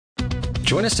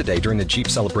Join us today during the Jeep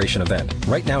Celebration event.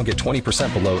 Right now, get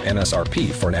 20% below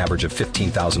MSRP for an average of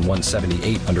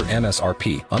 $15,178 under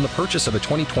MSRP on the purchase of a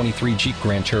 2023 Jeep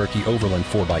Grand Cherokee Overland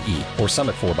 4xE or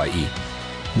Summit 4xE.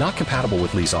 Not compatible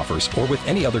with lease offers or with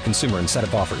any other consumer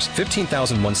incentive offers.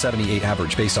 $15,178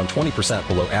 average based on 20%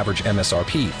 below average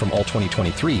MSRP from all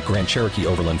 2023 Grand Cherokee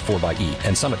Overland 4xE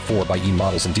and Summit 4xE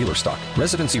models in dealer stock.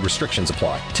 Residency restrictions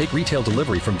apply. Take retail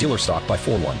delivery from dealer stock by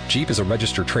 4/1. Jeep is a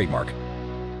registered trademark.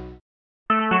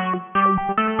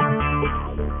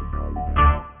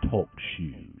 Talk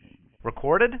shoes.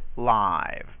 Recorded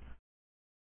live.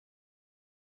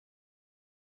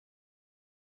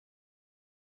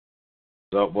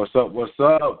 What's up?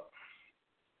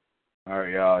 All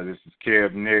right, y'all, this is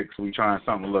Kev Nix. We trying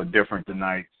something a little different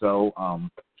tonight. So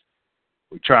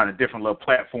we're trying a different little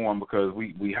platform because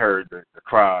we heard the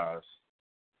cries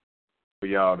for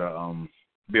y'all to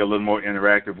be a little more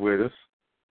interactive with us.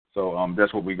 So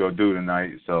that's what we go do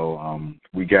tonight. So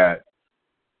we got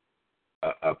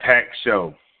a packed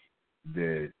show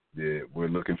that we're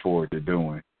looking forward to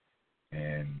doing.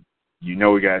 And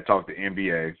we got to talk to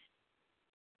NBA.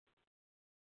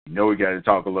 We got to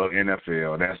talk a little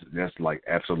NFL. That's like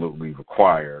absolutely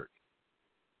required.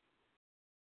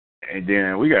 And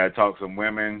then we got to talk some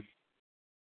women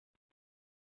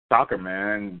soccer,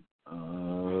 man.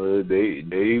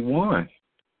 They won.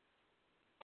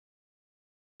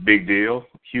 Big deal,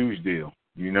 huge deal.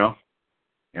 In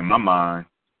my mind,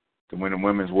 to win the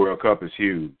Women's World Cup is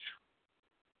huge.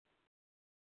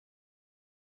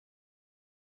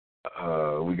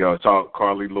 We got to talk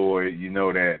Carly Lloyd. You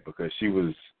know that because she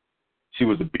was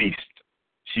a beast.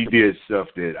 She did stuff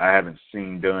that I haven't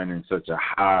seen done in such a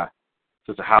high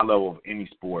level of any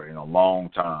sport in a long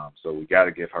time. So we got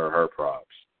to give her props.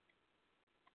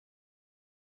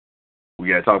 We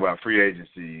got to talk about free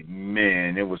agency.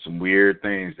 Man, there was some weird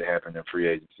things that happened in free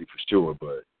agency for sure,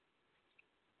 but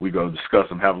we go discuss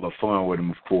them, have a little fun with them,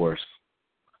 of course.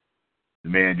 The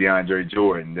man DeAndre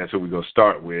Jordan, that's who we go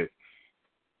start with.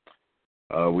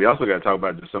 We also got to talk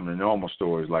about just some of the normal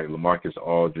stories like LaMarcus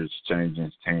Aldridge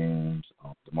changing teams,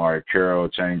 DeMar Carroll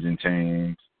changing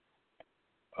teams,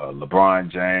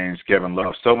 LeBron James, Kevin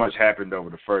Love. So much happened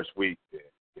over the first week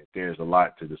that there's a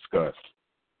lot to discuss.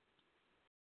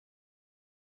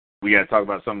 We got to talk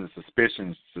about some of the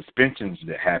suspensions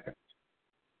that happened.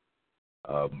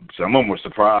 Some of them were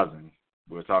surprising.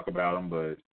 We'll talk about them,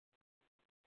 but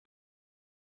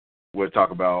we'll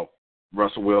talk about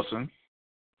Russell Wilson.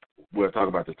 We'll talk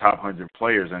about the top 100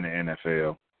 players in the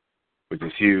NFL, which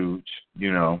is huge,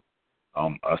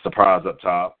 a surprise up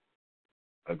top,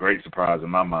 a great surprise in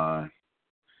my mind.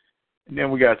 And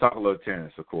then we got to talk a little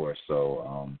tennis, of course.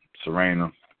 So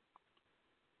Serena,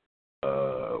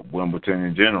 Wimbledon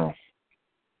in general.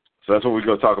 So that's what we're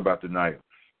going to talk about tonight.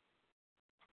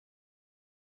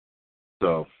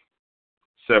 So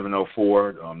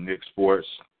 704, Nix Sports,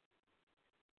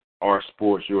 our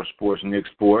sports, your sports, Nix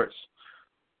Sports.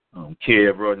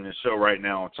 Kev running the show right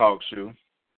now on Talk Shoe.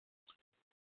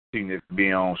 Seeing it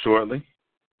be on shortly.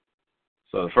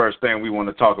 So the first thing we want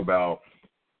to talk about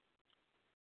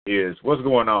is what's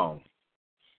going on.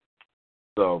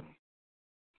 So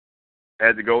I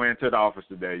had to go into the office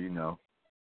today,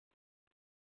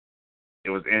 It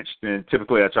was interesting.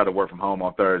 Typically I try to work from home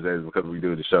on Thursdays because we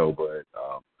do the show, but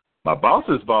my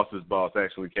boss's boss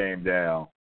actually came down.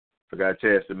 So I got a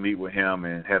chance to meet with him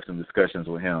and have some discussions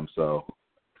with him. So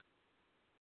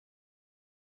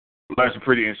learned some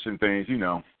pretty interesting things.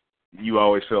 You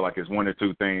always feel like it's one or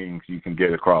two things you can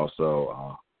get across.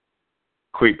 So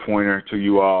quick pointer to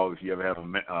you all, if you ever have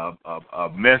a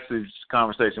message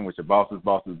conversation with your boss's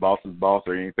boss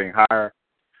or anything higher,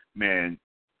 man,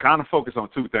 kind of focus on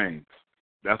two things.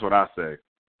 That's what I say.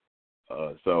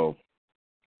 So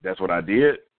that's what I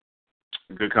did.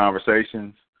 Good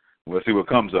conversations. We'll see what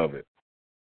comes of it.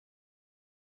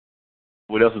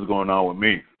 What else is going on with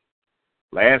me?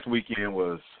 Last weekend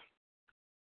was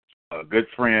a good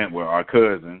friend with our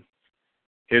cousin.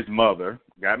 His mother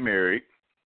got married.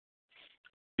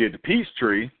 Did the peace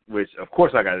tree, which, of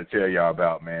course, I got to tell y'all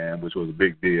about, man, which was a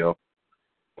big deal.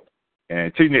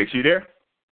 And T-Nix, you there?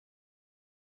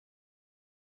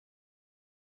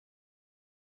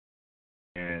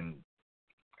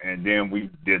 And then we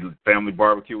did family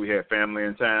barbecue. We had family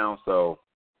in town, so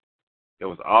there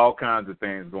was all kinds of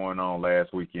things going on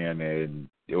last weekend, and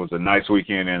it was a nice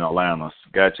weekend in Atlanta.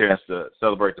 Got a chance to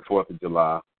celebrate the 4th of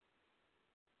July.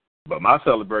 But my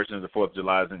celebration of the 4th of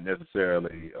July isn't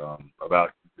necessarily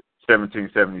about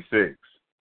 1776.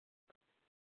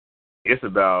 It's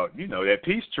about, that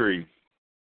peace tree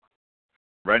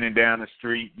running down the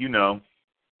street,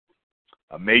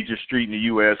 a major street in the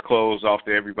U.S. closed off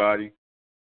to everybody.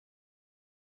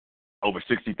 over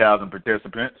 60,000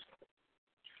 participants.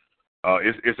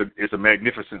 It's a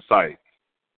magnificent sight.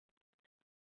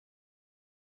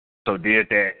 So did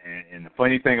that, and the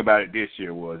funny thing about it this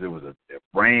year was it was a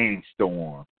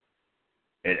rainstorm.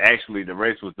 And actually, the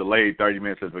race was delayed 30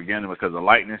 minutes at the beginning because of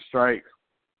lightning strikes.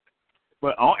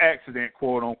 But on accident,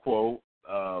 quote unquote,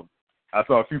 I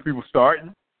saw a few people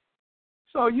starting.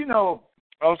 So,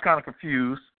 I was kind of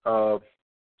confused. So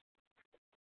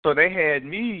they had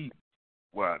me,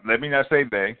 well, let me not say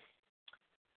they.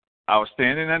 I was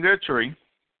standing under a tree.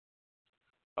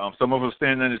 Some of us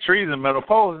standing under trees and metal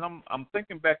poles, and I'm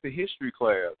thinking back to history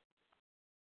class.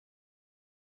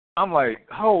 I'm like,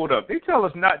 hold up. They tell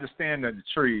us not to stand under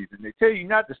trees, and they tell you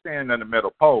not to stand under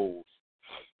metal poles.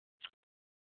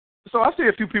 So I see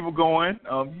a few people going.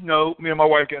 Me and my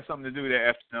wife got something to do that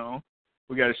afternoon.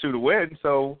 We got to shoot a wedding,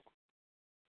 so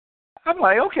I'm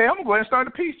like, okay, I'm going to go ahead and start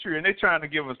a peace tree. And they're trying to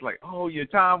give us like, oh, your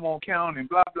time won't count and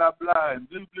blah, blah, blah, and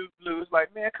blue, blue, blue. It's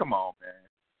like, man, come on, man.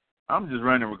 I'm just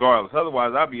running regardless.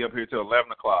 Otherwise, I'll be up here till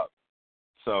 11 o'clock.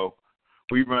 So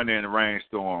we run in the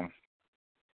rainstorm.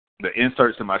 The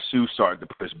inserts in my shoes started to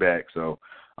push back. So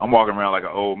I'm walking around like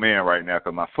an old man right now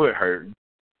because my foot hurting.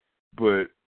 But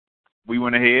we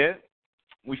went ahead.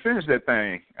 We finished that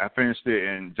thing. I finished it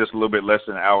in just a little bit less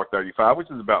than an hour 35, which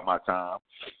is about my time.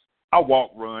 I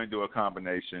walk, run, do a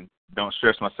combination. Don't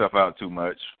stress myself out too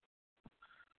much.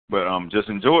 But just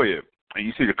enjoy it. And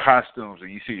you see the costumes,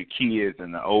 and you see the kids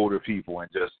and the older people,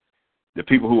 and just the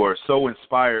people who are so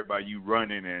inspired by you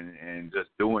running and just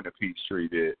doing the peace tree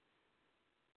that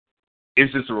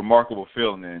it's just a remarkable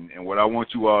feeling. And what I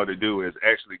want you all to do is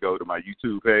actually go to my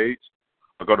YouTube page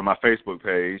or go to my Facebook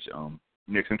page,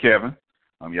 Nix and Kevin.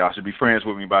 Y'all should be friends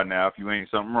with me by now if you ain't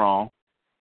something wrong.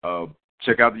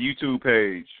 Check out the YouTube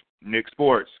page, Nix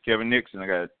Sports, Kevin Nixon. I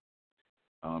got.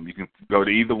 You can go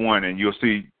to either one, and you'll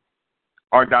see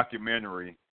our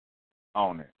documentary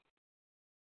on it.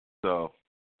 So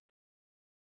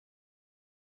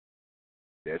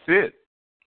that's it.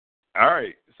 All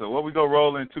right. So what we go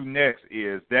roll into next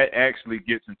is that actually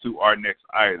gets into our next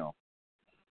item.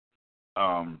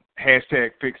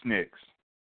 Hashtag Fix Nix.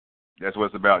 That's what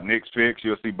it's about. Nix Fix.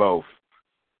 You'll see both.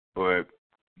 But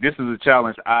this is a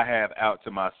challenge I have out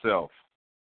to myself.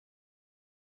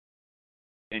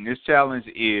 And this challenge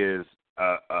is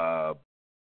a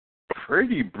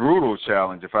pretty brutal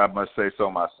challenge, if I must say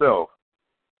so myself.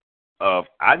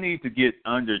 I need to get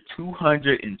under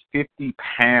 250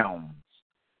 pounds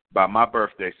by my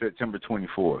birthday, September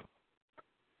 24th.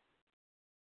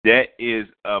 That is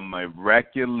a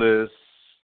miraculous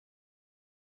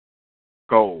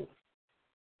goal.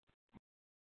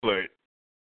 But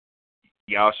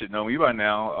y'all should know me by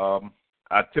now.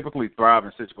 I typically thrive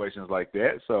in situations like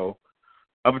that. So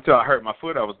up until I hurt my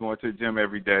foot, I was going to the gym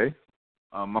every day.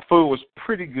 My food was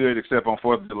pretty good except on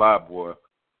 4th of July, boy.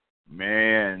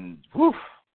 Man, whew.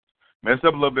 Messed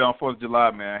up a little bit on 4th of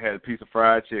July, man. I had a piece of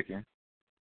fried chicken.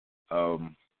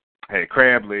 Had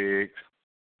crab legs.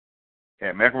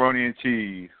 Had macaroni and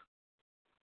cheese.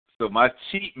 So my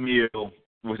cheat meal,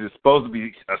 which is supposed to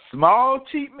be a small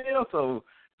cheat meal, so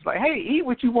it's like, hey, eat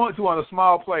what you want to on a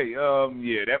small plate.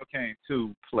 Yeah, that became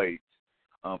 2 plates,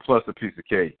 plus a piece of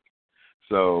cake.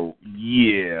 So,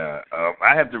 yeah,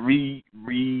 I have to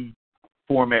reformat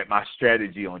my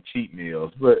strategy on cheat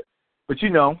meals. But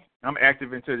I'm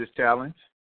active into this challenge,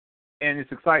 and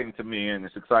it's exciting to me, and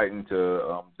it's exciting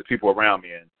to the people around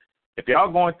me. And if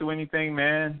y'all going through anything,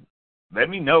 man, let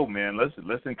me know, man.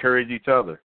 Let's encourage each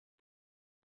other.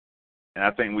 And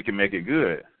I think we can make it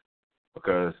good.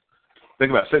 Because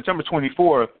think about it, September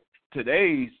 24th,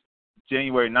 today's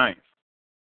January 9th.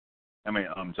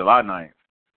 July 9th.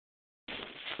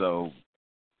 So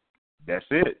that's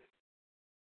it.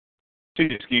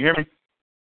 Can you hear me?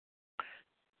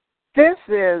 This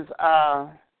is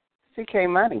CK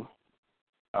Money.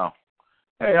 Oh.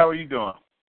 Hey, how are you doing?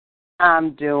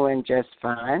 I'm doing just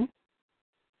fine.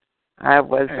 I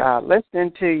was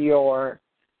listening to your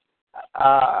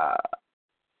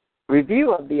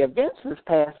review of the events this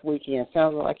past weekend.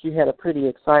 Sounds like you had a pretty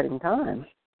exciting time.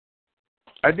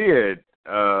 I did.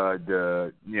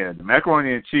 The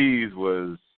macaroni and cheese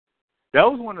was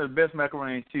one of the best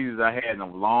macaroni and cheeses I had in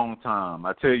a long time.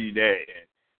 I tell you that.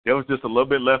 There was just a little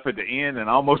bit left at the end, and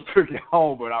I almost took it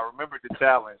home. But I remembered the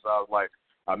challenge, so I was like,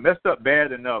 I messed up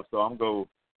bad enough, so I'm go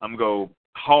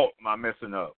halt my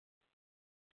messing up.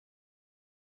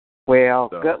 Well,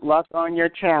 Good luck on your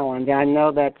challenge. I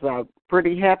know that's a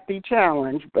pretty hefty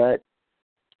challenge, but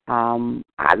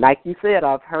like you said,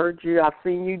 I've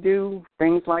seen you do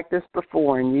things like this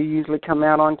before, and you usually come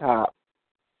out on top.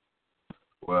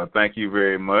 Well, thank you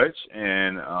very much.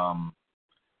 And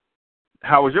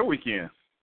How was your weekend?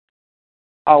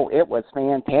 Oh, it was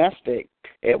fantastic.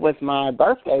 It was my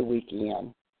birthday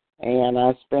weekend, and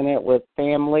I spent it with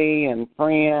family and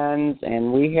friends,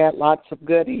 and we had lots of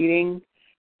good eating,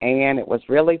 and it was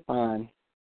really fun.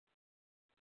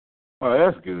 Well,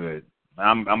 that's good.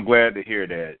 I'm glad to hear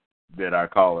that our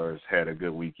callers had a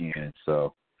good weekend.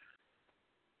 So,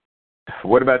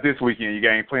 what about this weekend? You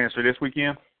got any plans for this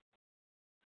weekend?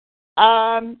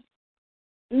 No,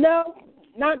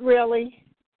 not really.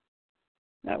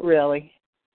 Not really.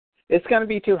 It's going to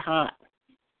be too hot.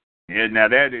 Yeah, now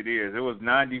that it is. It was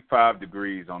 95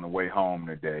 degrees on the way home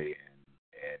today,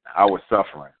 and I was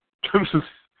suffering.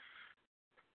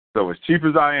 So as cheap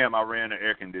as I am, I ran an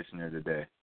air conditioner today.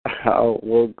 Oh,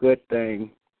 well, good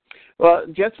thing. Well,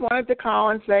 just wanted to call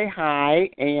and say hi,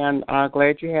 and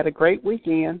glad you had a great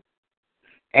weekend.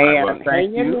 And well,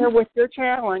 hang in there with your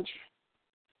challenge.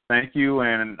 Thank you,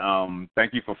 and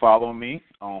thank you for following me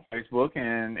on Facebook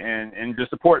and just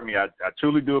supporting me. I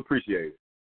truly do appreciate it.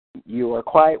 You are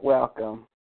quite welcome.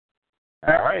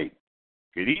 All right.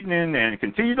 Good evening, and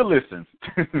continue to listen.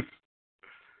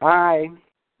 Bye.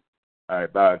 All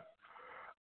right, bye.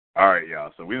 All right,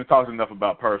 y'all. So we've been talking enough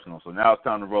about personal, so now it's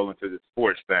time to roll into the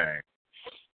sports thing.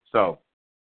 So,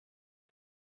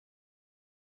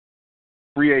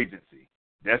 free agency.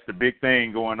 That's the big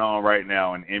thing going on right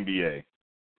now in NBA.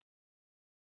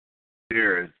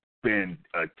 There has been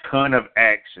a ton of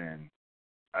action,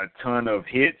 a ton of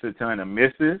hits, a ton of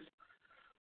misses,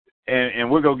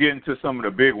 and we're going to get into some of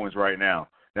the big ones right now.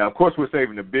 Now, of course, we're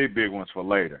saving the big ones for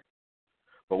later.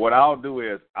 But what I'll do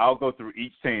is I'll go through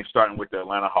each team, starting with the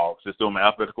Atlanta Hawks, just do them in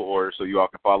alphabetical order so you all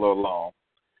can follow along,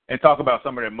 and talk about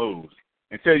some of their moves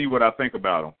and tell you what I think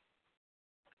about them.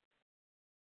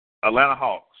 Atlanta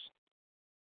Hawks.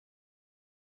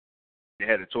 They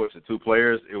had a choice of two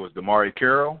players. It was DeMarre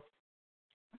Carroll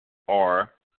or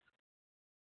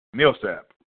Millsap.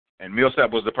 And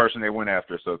Millsap was the person they went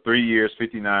after. So 3 years,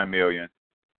 $59 million.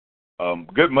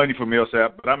 Good money for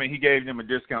Millsap, but, I mean, he gave them a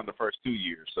discount the first 2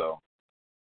 years. So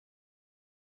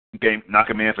knock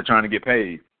him in for trying to get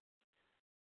paid.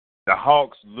 The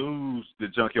Hawks lose the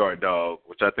junkyard dog,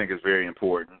 which I think is very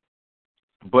important.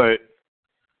 But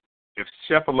if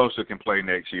Shepalosa can play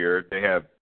next year, they have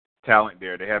talent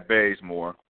there. They have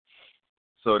Bazemore.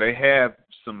 So they have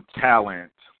some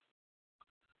talent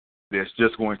that's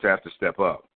just going to have to step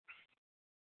up.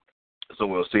 So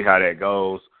we'll see how that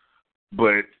goes.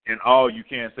 But in all, you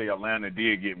can say Atlanta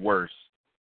did get worse.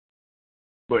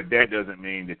 But that doesn't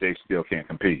mean that they still can't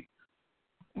compete.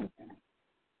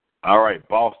 All right,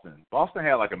 Boston. Boston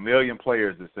had like 1 million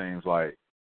players, it seems like.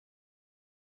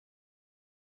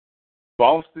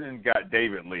 Boston got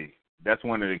David Lee. That's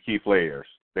one of the key players.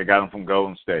 They got him from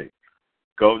Golden State.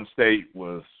 Golden State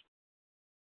was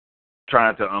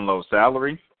trying to unload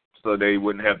salary so they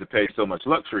wouldn't have to pay so much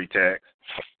luxury tax.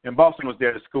 And Boston was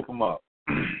there to scoop them up.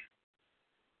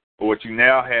 But what you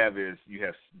now have is you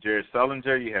have Jared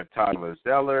Sullinger, you have Tyler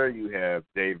Zeller, you have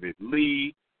David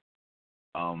Lee,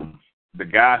 the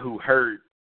guy who hurt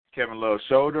Kevin Love's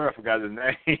shoulder. I forgot his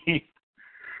name.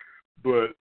 But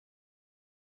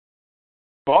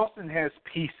Boston has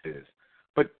pieces.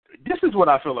 But this is what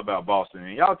I feel about Boston,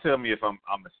 and y'all tell me if I'm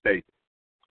mistaken.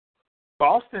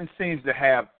 Boston seems to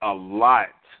have a lot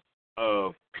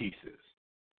of pieces,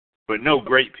 but no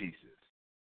great pieces,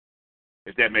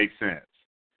 if that makes sense.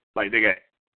 Like, they got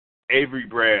Avery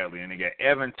Bradley, and they got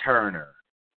Evan Turner,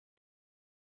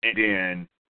 and then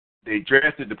they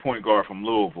drafted the point guard from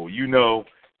Louisville,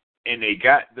 and they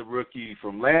got the rookie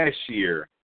from last year,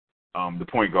 the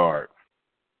point guard.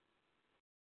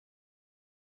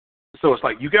 So it's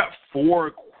like you got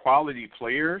 4 quality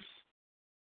players,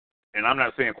 and I'm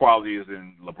not saying quality is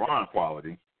in LeBron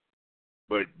quality,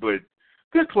 but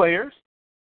good players.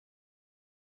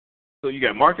 So you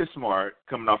got Marcus Smart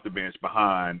coming off the bench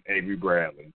behind Avery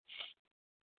Bradley.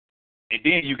 And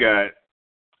then you got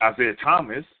Isaiah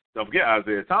Thomas. Don't forget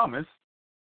Isaiah Thomas.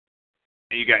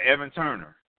 And you got Evan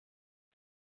Turner.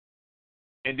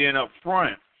 And then up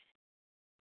front,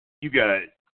 you got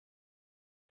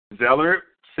Zeller,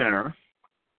 center.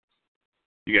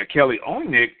 You got Kelly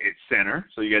Olynyk at center.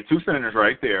 So you got 2 centers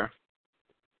right there.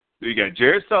 So you got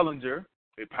Jared Sullinger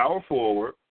at power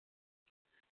forward.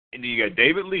 And then you got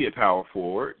David Lee at power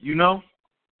forward, And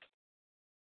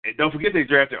don't forget they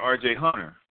drafted R.J.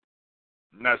 Hunter.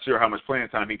 I'm not sure how much playing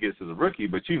time he gets as a rookie,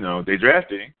 but, they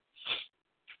drafted him.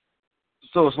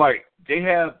 So it's like they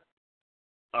have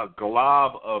a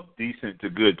glob of decent to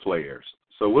good players.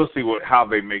 So we'll see how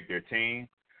they make their team.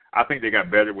 I think they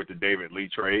got better with the David Lee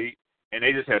trade. And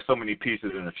they just have so many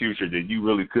pieces in the future that you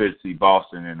really could see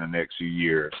Boston in the next few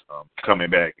years coming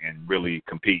back and really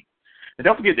compete. And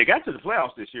don't forget, they got to the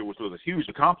playoffs this year, which was a huge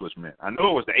accomplishment. I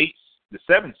know it was the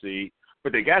 7th seed,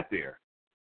 but they got there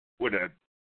with a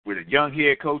young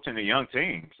head coach and a young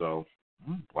team. So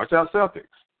watch out, Celtics.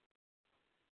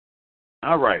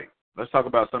 All right, let's talk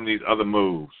about some of these other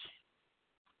moves.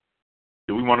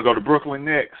 Do we want to go to Brooklyn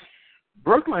next?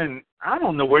 Brooklyn, I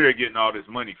don't know where they're getting all this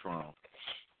money from.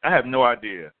 I have no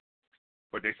idea.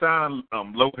 But they signed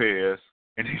Lopez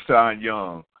and they signed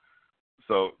Young.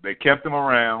 So they kept him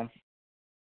around.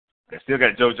 They still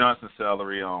got Joe Johnson's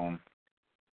salary on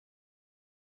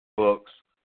books.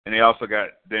 And they also got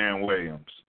Darren Williams.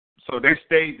 So they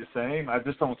stayed the same. I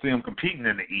just don't see them competing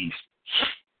in the East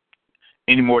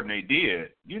any more than they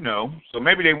did, you know. So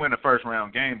maybe they win a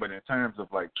first-round game, but in terms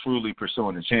of, like, truly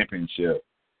pursuing the championship,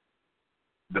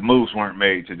 the moves weren't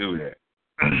made to do that.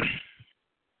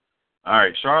 All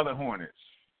right, Charlotte Hornets.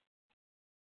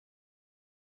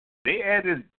 They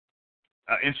added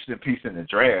an interesting piece in the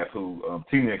draft who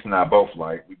T-Nix and I both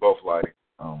like. We both like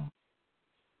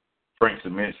Frank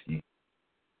Kaminsky.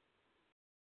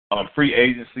 Free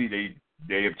agency,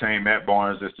 they obtained Matt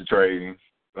Barnes as the trading.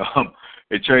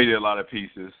 They traded a lot of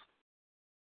pieces.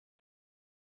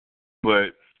 But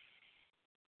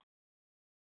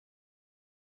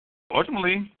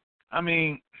ultimately, I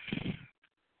mean,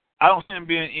 I don't see him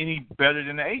being any better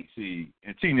than the 8 seed.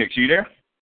 And T-Nix, you there?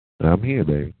 I'm here,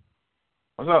 baby.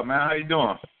 What's up, man? How you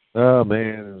doing? Oh,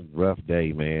 man, it's a rough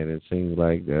day, man. It seems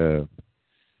like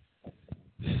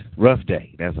rough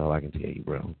day. That's all I can tell you,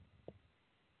 bro.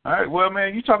 All right, well,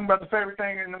 man, you talking about the favorite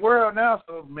thing in the world now,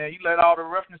 so, man, you let all the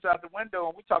roughness out the window,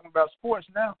 and we talking about sports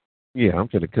now. Yeah, I'm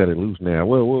going to cut it loose now.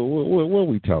 What are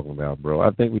we talking about, bro? I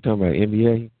think we're talking about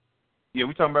NBA. Yeah,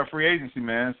 we're talking about free agency,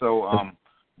 man. So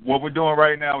what we're doing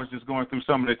right now is just going through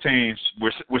some of the teams.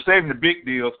 We're saving the big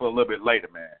deals for a little bit later,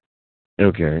 man.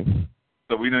 Okay.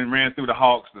 So we done ran through the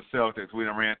Hawks, the Celtics. We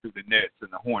done ran through the Nets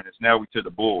and the Hornets. Now we to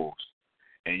the Bulls.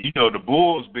 And, you know, the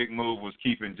Bulls' big move was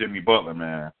keeping Jimmy Butler,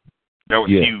 man. That was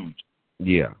huge.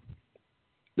 Yeah.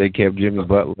 They kept Jimmy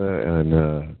Butler,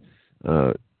 and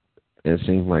it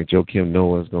seems like Joakim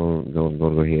Noah's going to go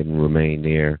ahead and remain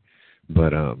there.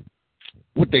 But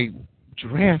with they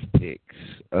draft picks,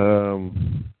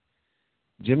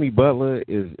 Jimmy Butler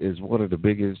is one of the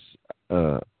biggest,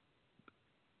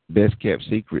 best-kept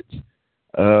secrets.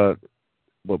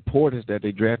 But Portis that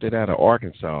they drafted out of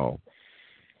Arkansas,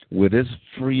 will this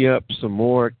free up some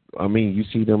more? I mean, you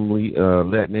see them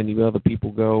letting any other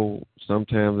people go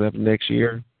sometimes after next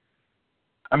year?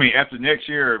 I mean, after next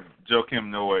year, Joakim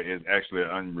Noah is actually an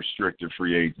unrestricted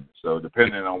free agent. So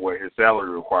depending on what his salary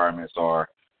requirements are,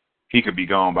 he could be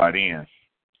gone by then.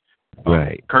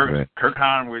 Right. Kirk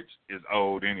Heinrich is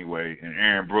old anyway, and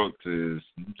Aaron Brooks is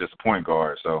just a point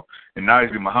guard. So, and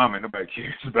Nazir Muhammad, nobody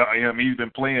cares about him. He's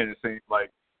been playing, it seems like,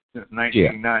 since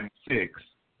 1996.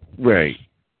 Right.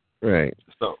 Right.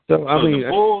 So I mean, the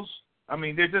Bulls, I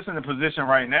mean, they're just in a position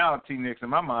right now, T-Nix, in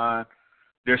my mind,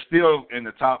 they're still in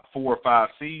the top 4 or 5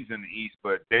 seeds in the East,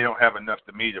 but they don't have enough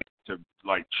to me to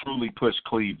like truly push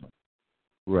Cleveland.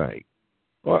 Right.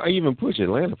 Or even push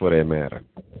Atlanta for that matter,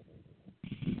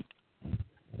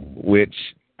 which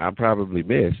I probably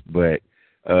missed. But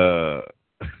I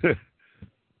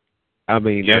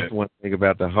mean, that's one thing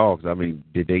about the Hawks. I mean,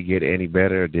 did they get any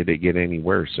better or did they get any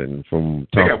worse? And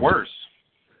they got worse.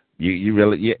 You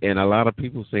really, and a lot of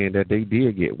people saying that they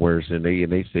did get worse, and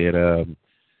they said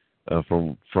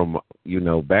from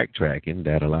backtracking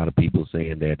that a lot of people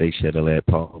saying that they should have let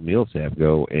Paul Millsap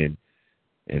go and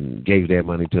gave that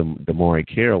money to DeMarre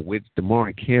Carroll, which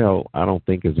DeMarre Carroll I don't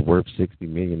think is worth $60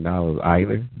 million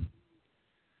either,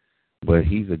 but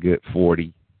he's a good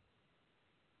 40,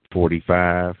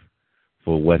 45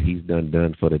 for what he's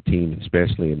done for the team,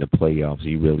 especially in the playoffs.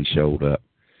 He really showed up.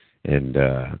 And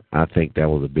I think that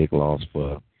was a big loss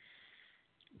for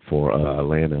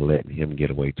Atlanta letting him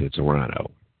get away to Toronto.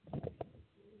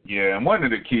 Yeah, and one of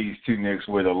the keys to Nix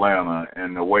with Atlanta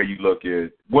and the way you look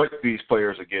at what these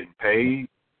players are getting paid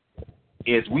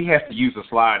is we have to use a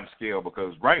sliding scale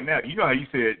because right now, you know how you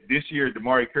said this year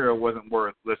DeMarre Carroll wasn't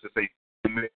worth, let's just say,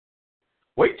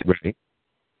 wait till right.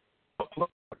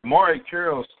 DeMarre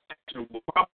Carroll's will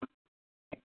probably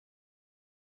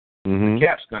the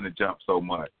cap's going to jump so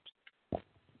much.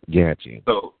 Gotcha.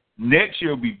 So next year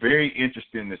will be very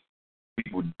interesting to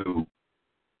see what people do.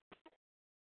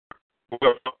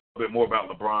 We'll talk a bit more about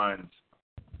LeBron's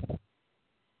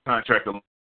contract.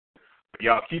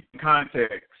 Y'all keep in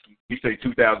context. We say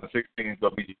 2016 is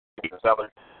going to be the salary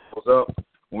goes up.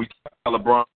 When we talk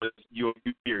about LeBron, you'll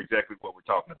hear exactly what we're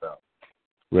talking about.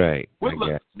 Right.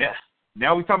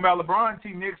 Now we talking about LeBron,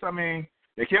 T-Nix. I mean,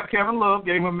 they kept Kevin Love,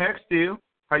 gave him a max deal.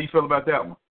 How you feel about that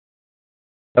one?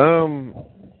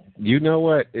 You know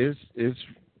what?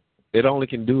 It only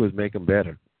can do is make them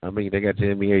better. I mean, they got the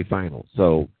NBA Finals,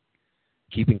 so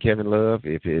keeping Kevin Love,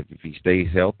 if he stays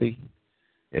healthy,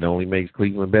 it only makes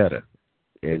Cleveland better.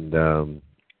 And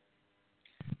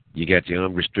you got your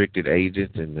unrestricted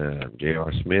agent and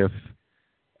J.R. Smith.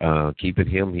 Keeping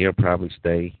him, he'll probably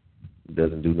stay.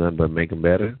 Doesn't do nothing but make him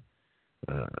better.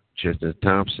 Tristan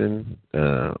Thompson.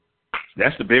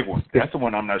 That's the big one. That's the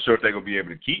one I'm not sure if they're going to be able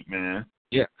to keep, man.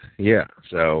 Yeah.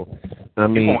 So, I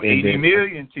mean. He want $80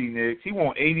 million, T-Nix. He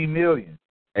want $80 million.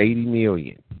 $80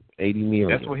 million.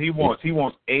 That's what he wants. He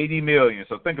wants $80 million.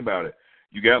 So think about it.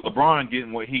 You got LeBron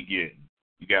getting what he getting.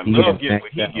 You got Love getting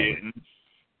what he getting.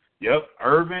 Yep.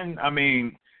 Irvin, I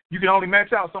mean, you can only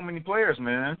max out so many players,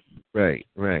 man. Right.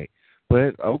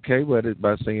 But, okay,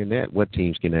 by saying that, what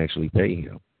teams can actually pay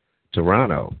him?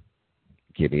 Toronto.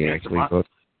 Can he actually go?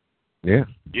 Yeah.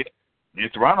 Yeah,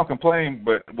 Toronto can play him,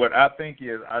 but what I think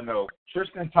is, I know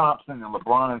Tristan Thompson and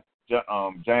LeBron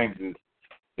James,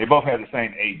 they both have the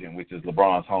same agent, which is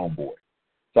LeBron's homeboy.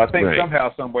 So I think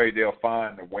somehow, some way, they'll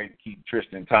find a way to keep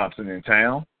Tristan Thompson in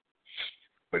town.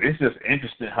 But it's just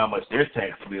interesting how much their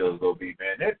tax bill is going to be,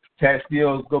 man. That tax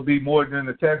bill is going to be more than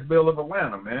the tax bill of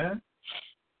Atlanta, man.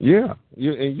 Yeah,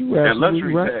 you absolutely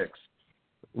luxury right. Tax.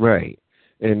 Right.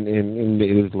 And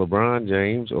is LeBron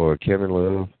James or Kevin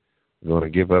Love going to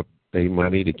give up their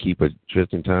money to keep a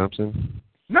Tristan Thompson?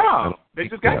 No, they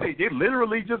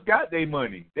literally just got their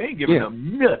money. They ain't giving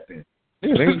them nothing.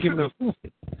 Yeah, they ain't giving them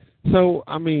nothing. So,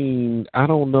 I mean, I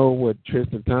don't know what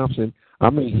Tristan Thompson, I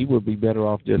mean, he would be better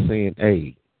off just saying,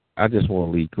 hey, I just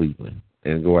want to leave Cleveland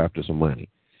and go after some money.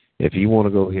 If you want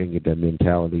to go ahead and get that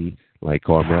mentality like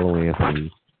Carmelo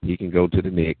Anthony, he can go to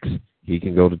the Knicks, he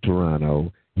can go to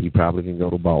Toronto, he probably can go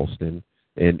to Boston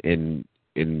and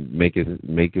make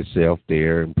himself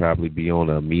there and probably be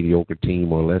on a mediocre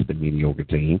team or less than mediocre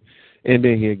team, and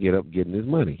then he'll get up getting his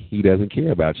money. He doesn't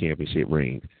care about championship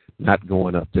rings, not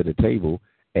going up to the table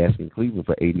asking Cleveland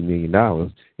for $80 million,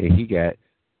 and he got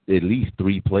at least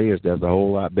three players that's a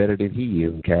whole lot better than he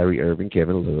is, Kyrie Irving,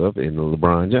 Kevin Love, and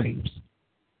LeBron James.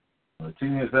 I'll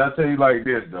tell you like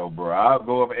this, though, bro. I'll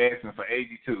go up asking for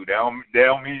 82. That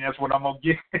don't mean that's what I'm going to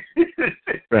get.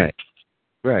 Right.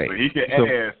 But he can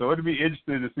ask. So it'll be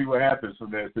interesting to see what happens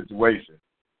from that situation.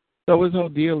 So his whole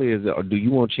deal is, do you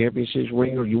want championship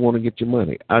ring or you want to get your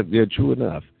money? They're true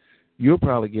enough. You're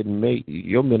probably getting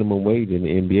your minimum wage in the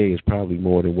NBA is probably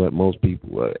more than what most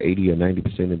people, 80 or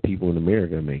 90% of people in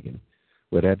America are making.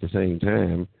 But at the same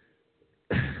time,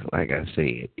 like I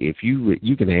said, if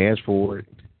you can ask for it,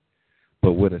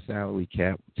 but with a salary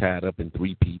cap tied up in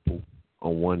three people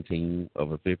on one team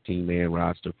of a 15-man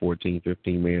roster,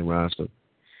 15-man roster,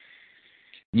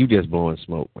 you just blowing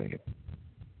smoke, man.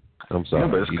 I'm sorry.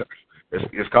 Yeah, but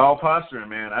it's called posturing,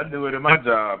 man. I do it in my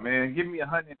job, man. Give me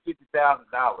 $150,000,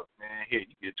 man. Here,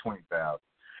 you get $20,000.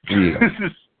 Yeah.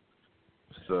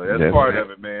 So that's part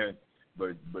of it, man.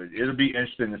 But it'll be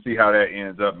interesting to see how that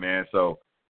ends up, man. So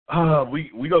we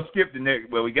gonna skip the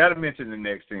next. Well, we got to mention the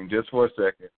next team just for a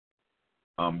second.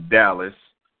 Dallas.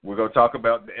 We're gonna talk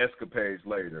about the escapades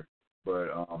later, but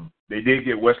they did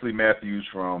get Wesley Matthews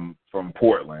from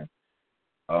Portland.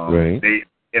 Right. They,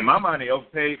 in my mind, they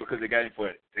overpaid because they got an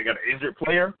injured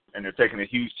player and they're taking a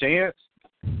huge chance.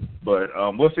 But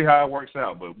we'll see how it works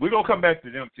out. But we're gonna come back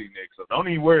to them, T-Nix. So don't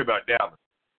even worry about Dallas.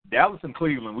 Dallas and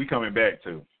Cleveland, we coming back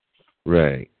to.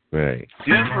 Right.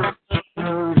 Denver.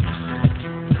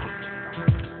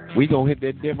 We gonna hit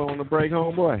that demo on the break,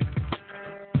 homeboy.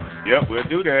 Yep, we'll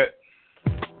do that.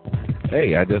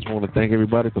 Hey, I just want to thank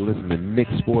everybody for listening to Nix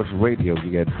Sports Radio.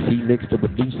 You got T-Nix, the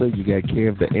producer. You got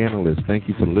Kev, the analyst. Thank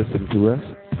you for listening to us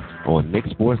on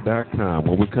NixSports.com.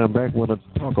 When we come back, we're going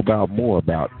to talk more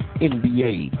about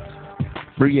NBA,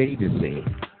 free agency,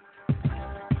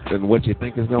 and what you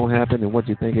think is going to happen and what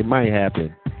you think it might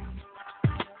happen.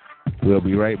 We'll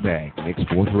be right back. Nix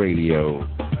Sports Radio.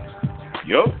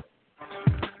 Yup.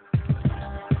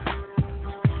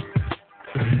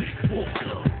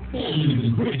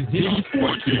 The greatest daily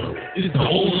sports show. It is the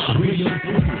whole lot of radio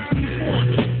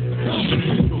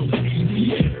dominating from the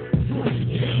NBA.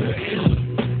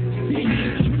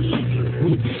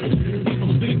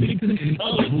 And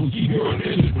others will keep your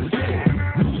attention for sure.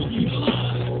 We will keep it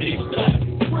alive,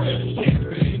 exciting, fresh, and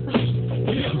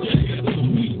we have checked out the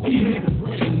week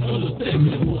and other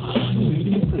segments will highlight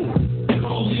moving forward.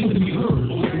 Call in to be heard on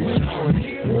the 1 hour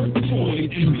sports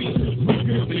choice and research from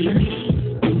your favorite game.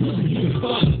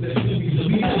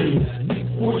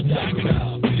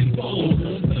 Sports.com and follow us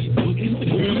on Facebook,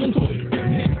 Instagram, and Twitter.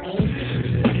 Nix on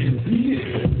and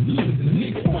listen to the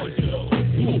Nix Sports Show.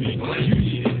 You'll be glad you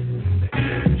did.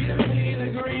 Give me the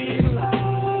green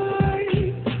light.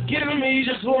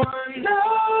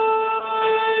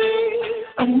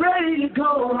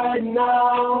 right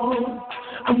now.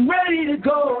 I'm ready to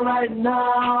go right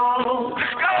now.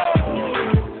 I'm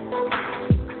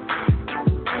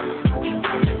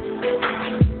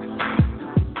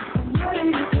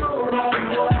ready to go right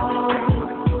now.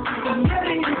 I'm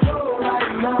ready to go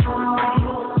right now.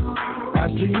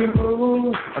 After you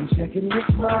move, I'm checking your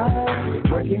smile,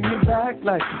 working your back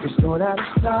like you're going out of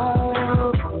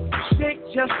style. Shake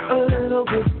just a little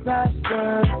bit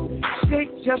faster.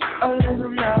 Shake just a little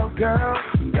now, girl.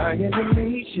 Dying to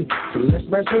meet you, so let's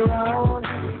mess around.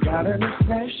 Got an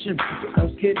obsession,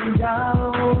 us getting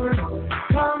down.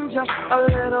 Come just a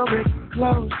little bit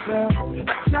closer.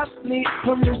 I just need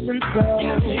permission, girl.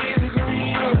 Give me the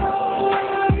green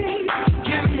light.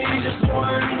 Give me just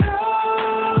one night.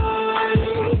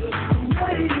 I'm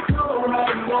ready to go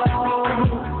right now.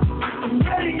 I'm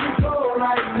ready to go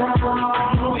right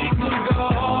now. We can go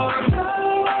all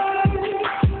night.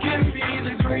 Give me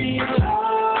the green light.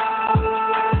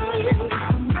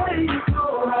 I'm ready to go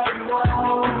right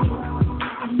now.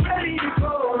 I'm ready to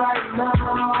go right now.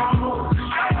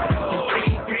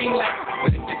 Green light,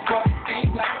 but if it's what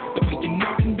things like the way you're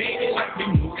moving, baby, like we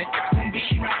move it, it's gonna be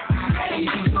right.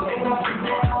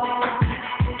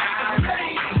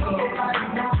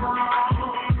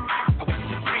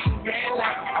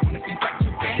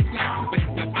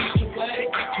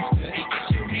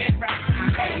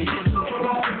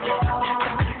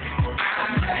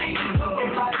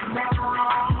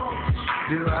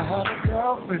 Do I have a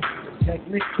girlfriend?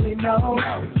 Technically, no.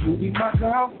 You be my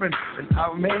girlfriend, and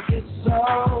I'll make it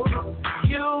so.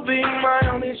 You'll be my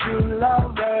only true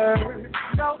lover.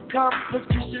 No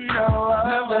competition, no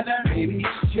other. Maybe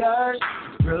it's just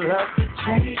real love to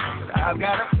change, but I've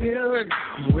got a feeling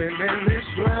I'm winning this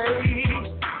race.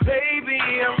 Baby,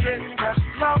 I'm getting much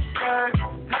closer.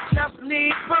 I just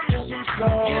need permission, so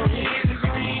give me the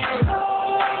green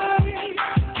light.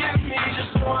 Give me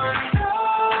just one night.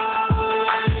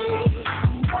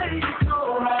 I'm ready to go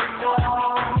right now.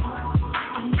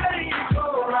 I'm ready to go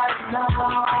right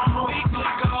now. We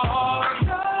could go all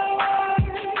night.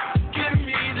 Give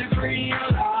me the green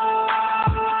light.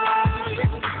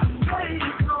 I'm ready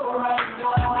to go right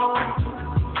now.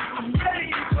 I'm ready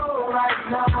to go right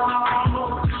now.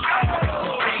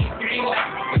 Green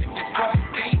light, but if it's what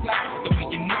things like the way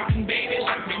you're moving, baby,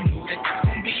 like we move it, it's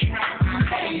gonna be right.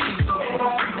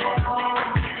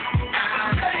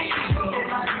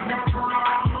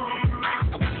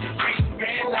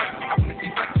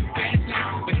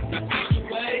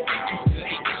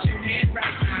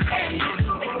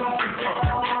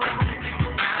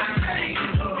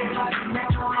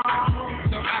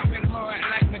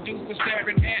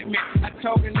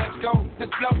 Told her, let's go,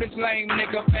 let's blow this lame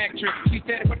nigga factory. She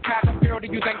said, what kind of girl do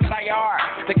you think that I are?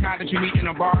 The kind that you meet in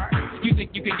a bar. You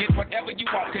think you can get whatever you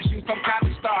want, cause you some kind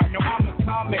of star. No, I'm a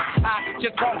comic, I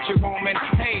just want you, woman.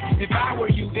 Hey, if I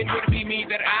were you, it would be me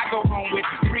that I go home with.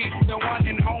 Free, the one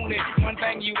and only. One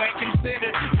thing you ain't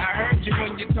considered. I heard you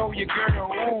when you told your girl,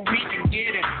 oh, we can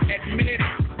get it. Admit it,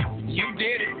 you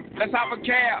did it. Let's hop a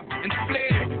cab and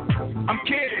split it. I'm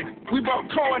kidding, we both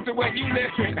going to where you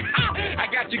living. I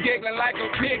got you giggling like a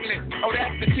piglet. Oh,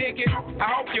 that's the ticket. I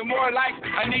hope you're more like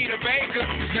Anita Baker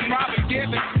than Robin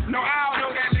Gibbons. No, I don't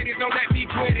know that, ladies, don't let me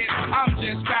quit it. I'm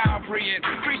just style freeing,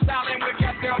 freestyling with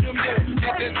Castel them new.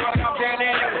 This is what I'm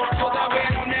telling you. Cause I've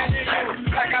been on that nigga,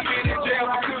 like I've been in jail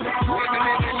for 2 years. And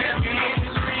then they left me in the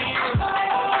street.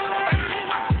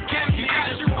 Can't you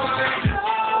get you one?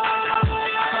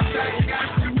 Sometimes you got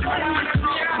to put on the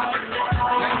reality.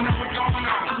 Let me know what's going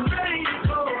on. I'm ready to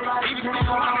go right now. Even if I'm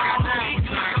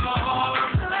on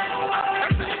the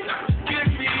give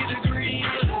me the green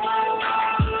light.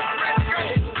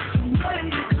 I'm ready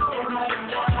to go right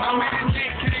now. I'm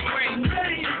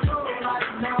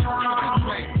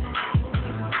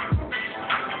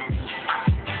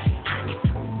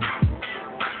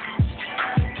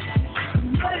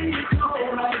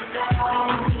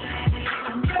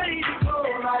ready to go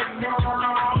right now.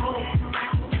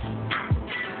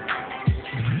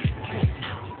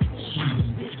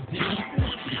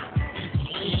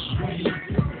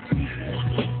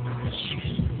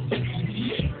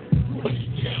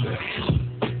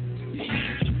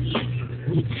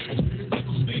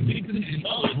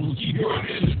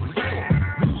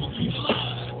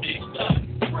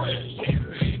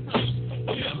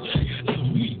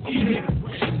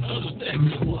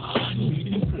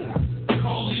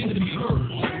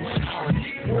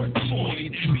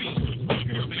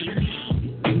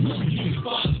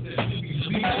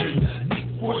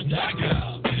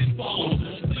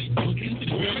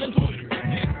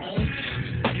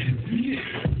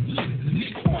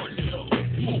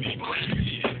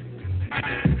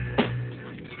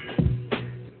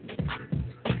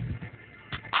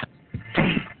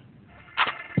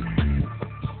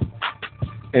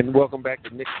 And welcome back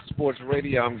to Nix Sports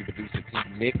Radio. I'm your producer, T.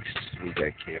 Nix. We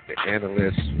got Kev, the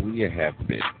analyst. We have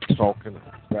been talking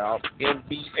about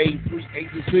NBA free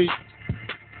agency.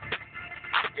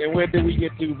 And where did we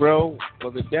get to, bro?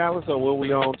 Was it Dallas or were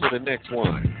we on to the next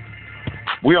one?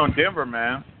 We on Denver,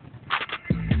 man.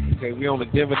 Okay, we on the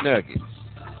Denver Nuggets.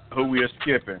 Who we are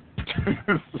skipping.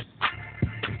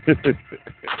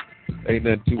 Ain't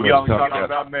nothing too much we only talking talking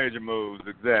about major moves,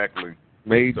 exactly.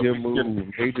 Major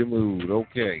move,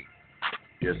 okay.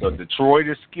 Yeah, so Detroit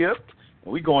is skipped.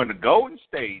 We going to Golden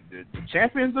State, the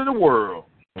champions of the world.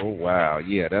 Oh wow,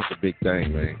 yeah, that's a big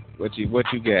thing, man. What you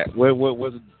got?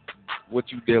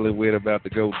 What you dealing with about the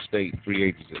Golden State free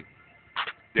agency?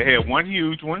 They had one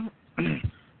huge one.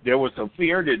 There was some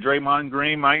fear that Draymond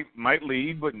Green might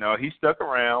leave, but no, he stuck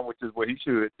around, which is what he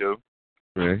should do.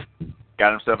 Right.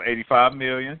 Got himself $85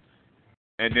 million,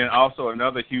 and then also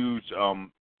another huge.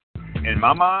 In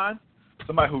my mind,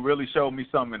 somebody who really showed me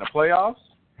something in the playoffs,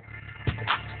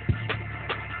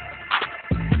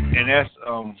 and that's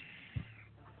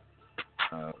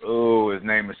his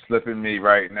name is slipping me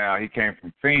right now. He came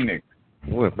from Phoenix.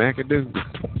 What, McAdoo?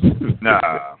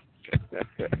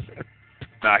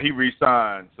 Nah, he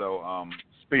re-signed. So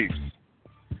Speaks.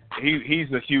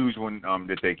 He's a huge one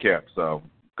that they kept. So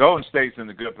Golden State's in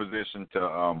a good position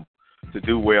to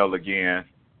do well again.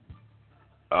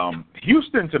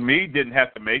 Houston, to me, didn't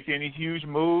have to make any huge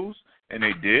moves, and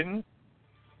they didn't.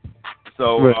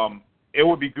 So it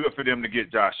would be good for them to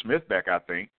get Josh Smith back, I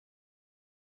think.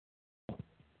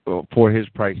 Well, for his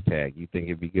price tag, you think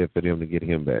it'd be good for them to get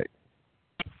him back?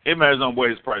 It matters on what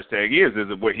his price tag is. Is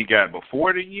it what he got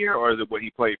before the year, or is it what he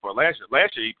played for last year?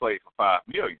 Last year he played for $5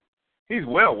 million. He's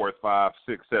well worth $5,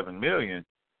 $6, $7 million.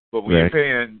 But when you're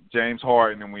paying James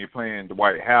Harden and when you're paying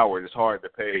Dwight Howard, it's hard to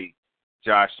pay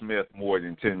Josh Smith more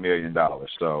than $10 million.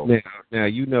 So now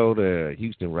you know the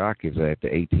Houston Rockets at the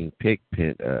 18th pick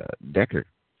picked Decker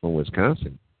from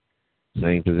Wisconsin,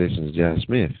 same position as Josh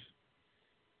Smith.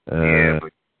 Yeah,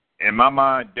 but in my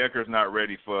mind, Decker's not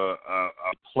ready for a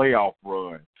playoff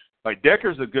run. Like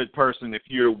Decker's a good person if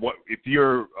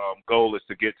your goal is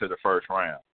to get to the first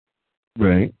round.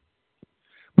 Right.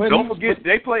 But don't forget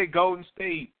they played Golden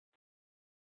State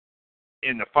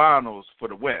in the finals for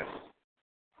the West.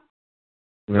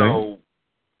 Right. So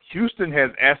Houston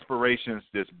has aspirations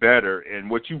that's better, and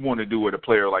what you want to do with a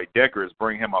player like Decker is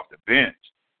bring him off the bench,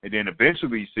 and then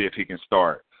eventually see if he can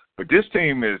start. But this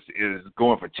team is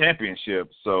going for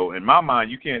championships, so in my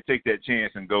mind, you can't take that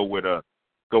chance and go with a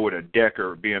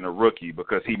Decker being a rookie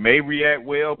because he may react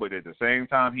well, but at the same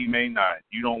time he may not.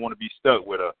 You don't want to be stuck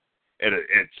with at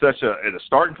a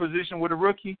starting position with a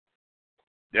rookie.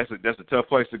 That's a tough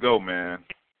place to go, man.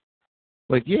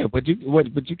 But yeah, but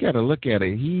you got to look at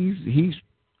it.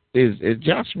 Is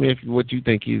Josh Smith what you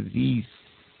think he's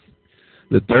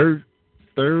the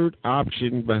third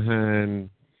option behind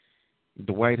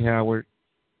Dwight Howard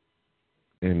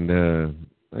and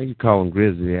how you call him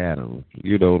Grizzly Adams?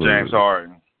 You know, James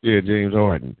Harden. Yeah, James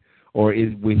Harden. Or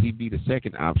would he be the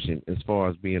second option as far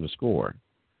as being a scorer?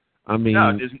 I mean,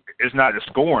 no, it's not the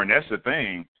scoring. That's the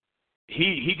thing.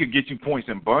 He could get you points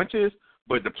in bunches.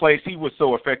 But the place he was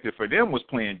so effective for them was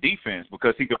playing defense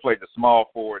because he could play the small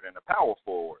forward and the power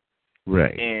forward.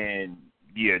 Right. And,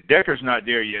 yeah, Decker's not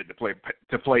there yet to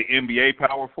play NBA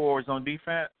power forwards on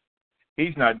defense.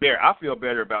 He's not there. I feel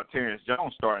better about Terrence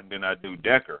Jones starting than I do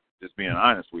Decker, just being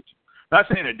honest with you. Not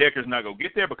saying that Decker's not going to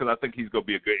get there because I think he's going to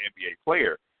be a good NBA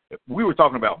player. If we were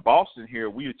talking about Boston here,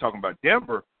 we were talking about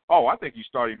Denver. Oh, I think you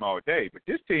start him all day. But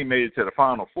this team made it to the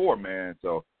Final Four, man,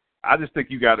 so I just think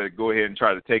you got to go ahead and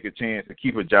try to take a chance and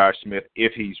keep a Josh Smith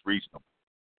if he's reasonable.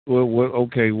 Well,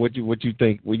 okay. What you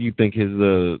think? What do you think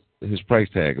his price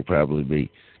tag will probably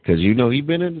be? Because you know he's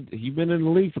been in the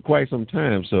league for quite some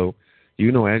time. So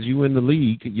you know, as you in the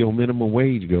league, your minimum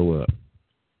wage go up.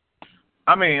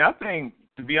 I mean, I think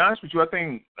to be honest with you, I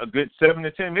think a good $7 to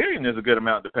 $10 million is a good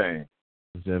amount to pay.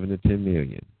 $7 to $10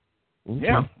 million. Okay.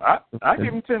 Yeah, I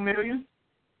give him $10 million.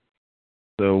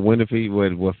 So when if he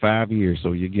what 5 years?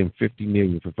 So you give him $50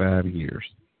 million for 5 years.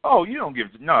 Oh, you don't give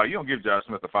Josh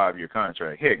Smith a 5-year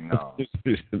contract. Heck no. You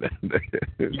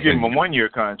give him a 1-year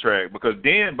contract because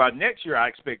then by next year I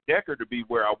expect Decker to be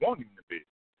where I want him to be.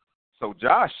 So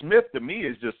Josh Smith to me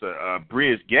is just a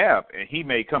bridge gap, and he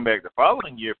may come back the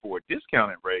following year for a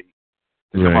discounted rate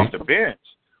to come off the bench.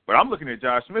 But I'm looking at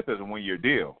Josh Smith as a 1-year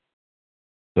deal.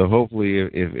 So hopefully,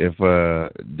 if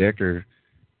Decker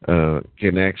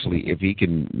can actually, if he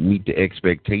can meet the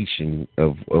expectation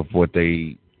of what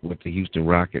the Houston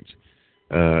Rockets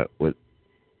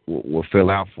will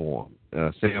fill out for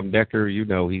him. Sam Decker, you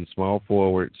know, he's small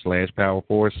forward / power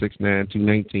forward, 6'9",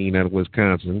 219 out of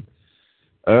Wisconsin.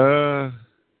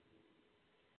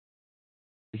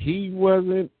 He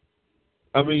wasn't.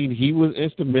 I mean, he was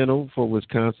instrumental for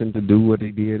Wisconsin to do what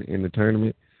they did in the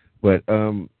tournament. But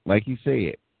like you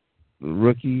said,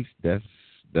 rookies. Those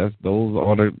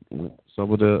are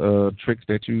some of the tricks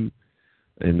that you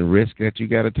and the risk that you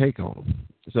got to take on them.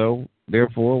 So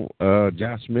therefore,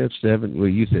 Josh Smith,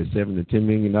 you said $7 to $10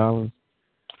 million.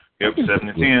 Yep, 7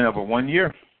 to 10 over 1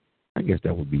 year. I guess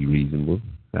that would be reasonable.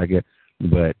 I guess,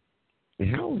 but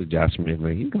how old is Josh Smith,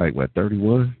 man? He's like, what,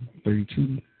 31,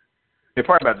 32? They're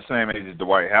probably about the same age as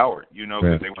Dwight Howard, because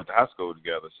right. they went to high school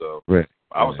together. So right.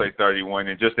 I would say 31,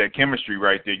 and just that chemistry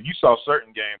right there. You saw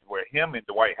certain games where him and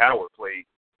Dwight Howard played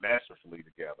masterfully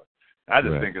together. I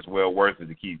just think it's well worth it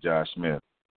to keep Josh Smith.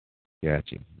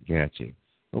 Gotcha.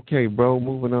 Okay, bro,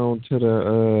 moving on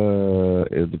to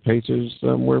is the Pacers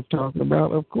something worth talking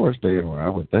about? Of course they are, I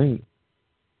would think.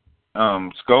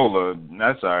 Scola,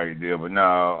 that's already deal, but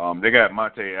no, they got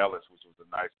Monte Ellis, which was a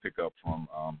nice pickup from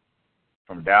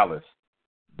Dallas.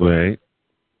 Right.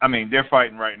 I mean, they're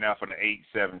fighting right now for the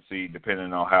 8-7 seed,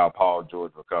 depending on how Paul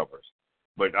George recovers.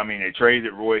 But, I mean, they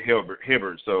traded Roy Hibbert,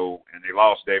 and they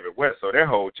lost David West, so their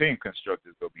whole team construct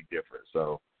is going to be different.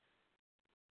 So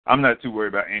I'm not too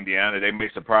worried about Indiana. They may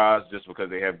surprise just because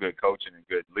they have good coaching and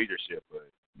good leadership. But,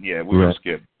 yeah, we're going to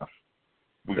skip.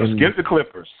 We're going to skip the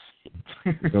Clippers.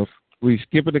 We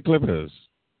skipping the Clippers.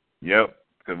 Yep,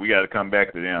 because we got to come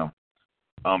back to them.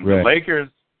 The Lakers,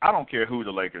 I don't care who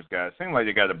the Lakers got. It seems like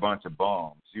they got a bunch of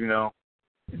bums,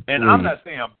 And I'm not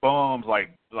saying bums like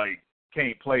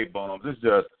can't play bums. It's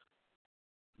just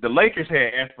the Lakers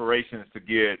had aspirations to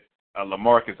get a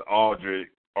LaMarcus Aldridge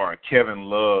or a Kevin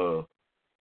Love,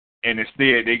 and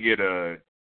instead they get a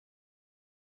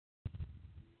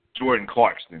Jordan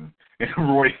Clarkson and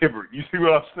Roy Hibbert. You see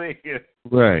what I'm saying?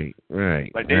 Right.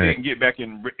 Like they didn't get back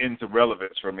into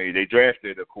relevance for me. They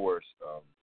drafted, of course,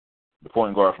 the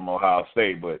point guard from Ohio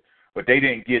State, but they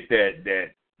didn't get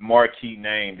that marquee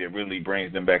name that really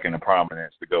brings them back into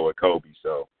prominence to go with Kobe.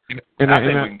 So I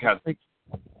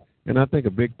think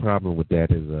a big problem with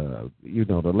that is,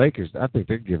 the Lakers. I think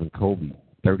they're giving Kobe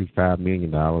 $35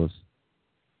 million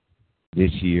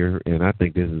this year, and I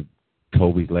think this is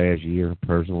Kobe's last year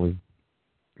personally.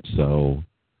 So,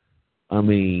 I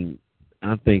mean,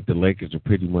 I think the Lakers are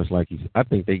pretty much like I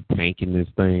think they tanking this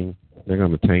thing. They're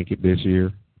going to tank it this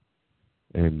year,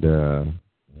 and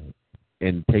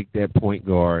take that point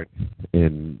guard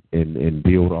and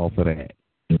build off of that.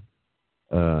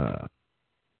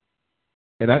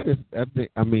 And I think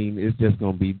it's just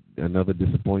going to be another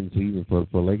disappointing season for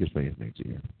Lakers fans next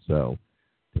year. So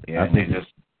yeah, I think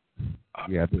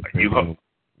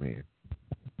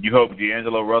you hope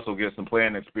D'Angelo Russell gets some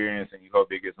playing experience, and you hope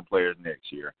they get some players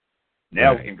next year.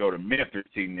 Now we can go to Memphis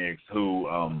Knicks, who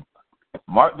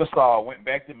Marc Gasol went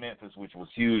back to Memphis, which was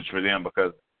huge for them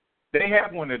because they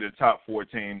have one of the top 4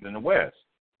 teams in the West.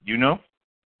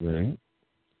 Right.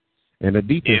 And a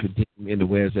defensive team in the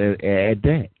West at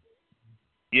that.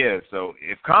 Yeah, so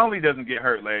if Conley doesn't get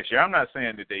hurt last year, I'm not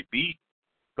saying that they beat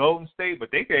Golden State,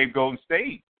 but they gave Golden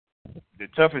State the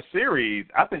toughest series.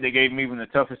 I think they gave them even the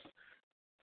toughest.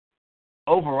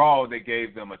 Overall, they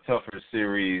gave them a tougher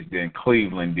series than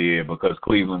Cleveland did because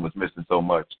Cleveland was missing so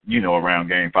much, around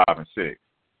game 5 and 6.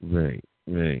 Right.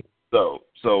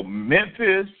 So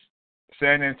Memphis,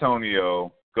 San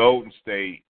Antonio, Golden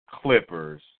State,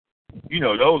 Clippers,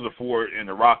 those are 4, and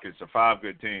the Rockets are 5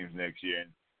 good teams next year.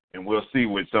 And we'll see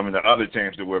what some of the other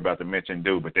teams that we're about to mention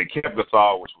do. But they kept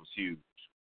Gasol, which was huge.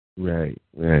 Right.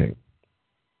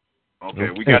 Okay,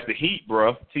 we got the Heat,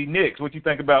 bro. Nix, what you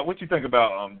think about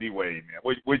D Wade, man?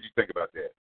 What did you think about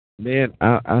that? Man,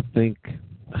 I think,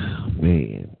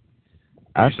 man.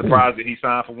 You surprised that he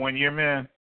signed for 1 year, man?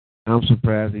 I'm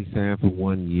surprised he signed for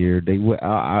 1 year.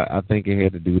 I think it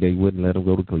had to do. They wouldn't let him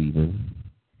go to Cleveland.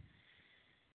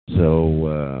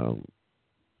 So,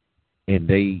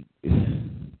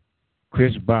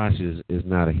 Chris Bosh is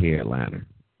not a headliner.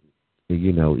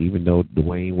 Even though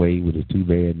Dwayne Wade with his 2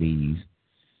 bad knees,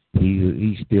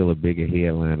 he's still a bigger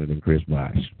headliner than Chris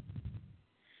Bosh.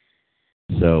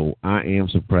 So I am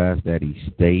surprised that he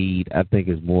stayed. I think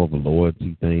it's more of a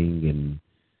loyalty thing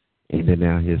and then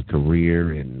now his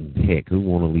career, and heck, who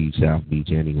want to leave South Beach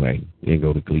anyway and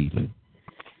go to Cleveland?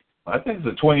 I think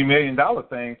it's a $20 million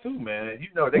thing too, man.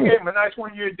 They gave him a nice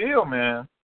 1 year deal, man.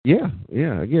 Yeah.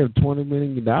 I give $20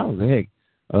 million. Heck,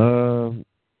 a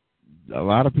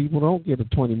lot of people don't get a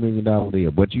 $20 million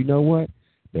deal, but you know what?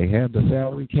 They have the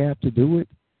salary cap to do it,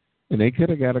 and they could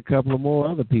have got a couple of more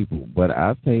other people. But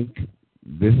I think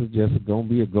this is just going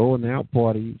to be a going out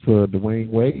party for Dwayne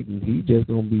Wade, and he's just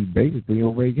going to be basically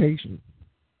on vacation.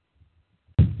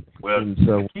 Well,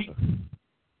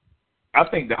 I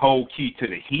think the whole key to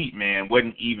the Heat, man,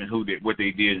 wasn't even what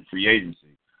they did in free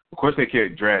agency. Of course, they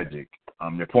kept Dragic,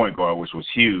 their point guard, which was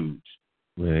huge.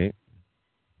 Right.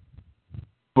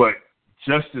 But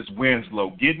Justice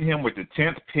Winslow, getting him with the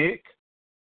 10th pick,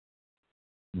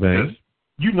 right?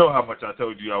 You know how much I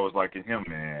told you I was liking him,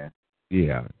 man.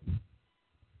 Yeah.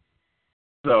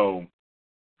 So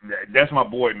that's my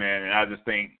boy, man, and I just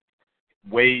think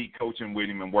Wade coaching with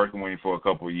him and working with him for a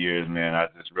couple of years, man, I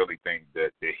just really think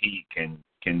that the Heat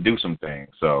can do some things.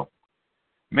 So,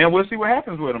 man, we'll see what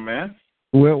happens with him, man.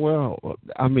 Well,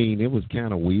 I mean, it was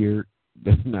kind of weird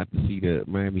not to see the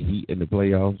Miami Heat in the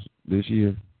playoffs this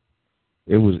year.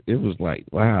 It was like,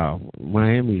 wow,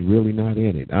 Miami's really not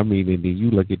in it. I mean, and then you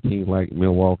look at teams like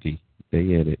Milwaukee, they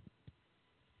in it.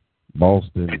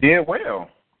 Boston. They did well.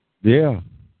 Yeah,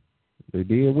 they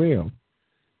did well.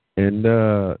 And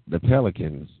the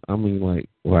Pelicans, I mean, like,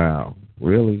 wow,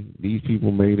 really? These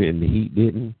people made it and the Heat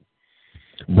didn't?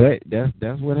 But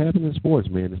that's what happened in sports,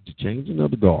 man. It's the changing of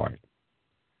the guard.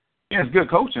 Yeah, it's good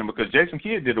coaching because Jason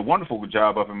Kidd did a wonderful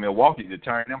job up in Milwaukee to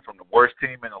turn them from the worst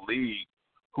team in the league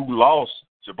who lost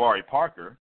Jabari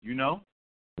Parker, you know?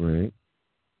 Right.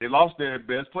 They lost their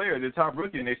best player, their top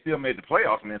rookie, and they still made the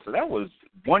playoffs, man. So that was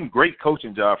one great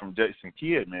coaching job from Jason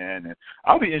Kidd, man. And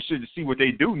I'll be interested to see what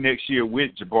they do next year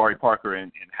with Jabari Parker in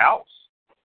house.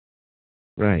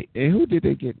 Right. And who did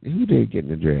they get in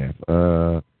the draft?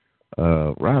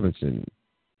 Robinson.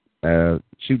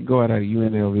 Shooting guard out of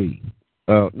UNLV.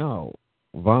 No,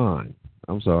 Vaughn.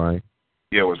 I'm sorry.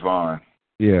 Yeah, it was Vaughn.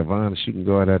 Yeah, Vaughn, shooting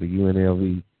guard out of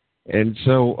UNLV. And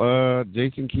so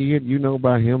Jason Kidd, you know,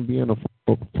 by him being a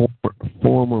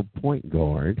former point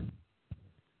guard,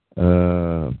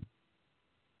 I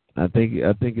think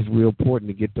it's real important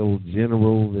to get those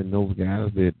generals and those guys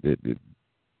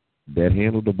that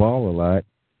handle the ball a lot,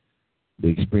 the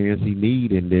experience he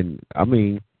need. And then, I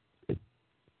mean,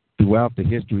 throughout the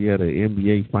history of the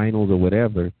NBA Finals or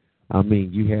whatever, I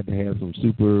mean, you had to have some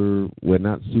some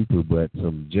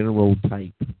general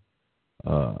type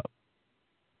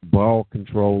ball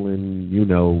controlling, you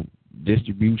know,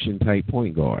 distribution type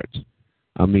point guards.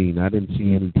 I mean, I didn't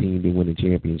see any team that win a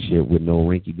championship with no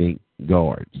rinky-dink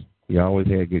guards. You always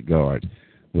had good guards,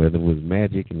 whether it was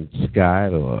Magic and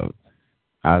Scott or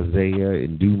Isaiah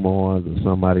and Dumars or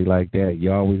somebody like that.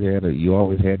 You always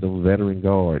had those veteran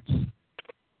guards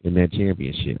in that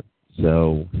championship.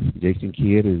 So Jason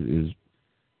Kidd is his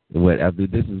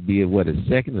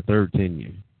second or third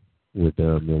tenure with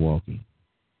Milwaukee.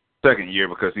 Second year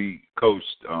because he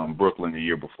coached Brooklyn the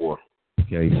year before.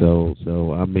 Okay, so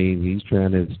I mean he's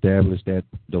trying to establish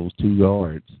those two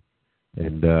guards,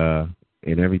 and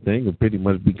everything will pretty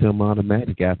much become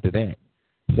automatic after that.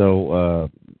 So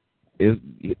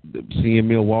seeing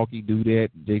Milwaukee do that,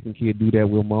 Jason Kidd do that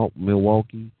with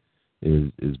Milwaukee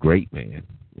is great, man.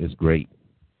 It's great.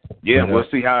 Yeah, we'll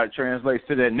see how it translates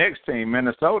to that next team,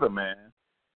 Minnesota, man.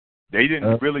 They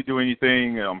didn't really do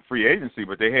anything free agency,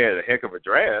 but they had a heck of a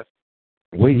draft.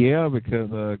 Well, yeah, because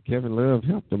Kevin Love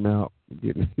helped them out.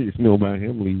 You know about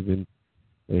him leaving.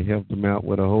 They helped them out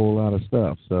with a whole lot of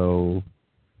stuff. So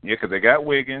yeah, because they got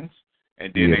Wiggins,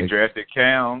 and then they drafted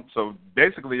Cam. So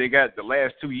basically, they got the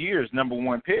last 2 years number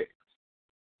one picks.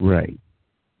 Right.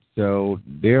 So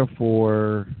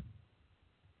therefore,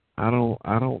 I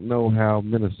don't know how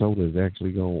Minnesota is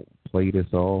actually going to play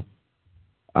this off.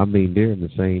 I mean, they're in the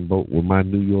same boat with my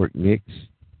New York Knicks.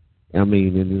 I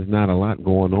mean, and there's not a lot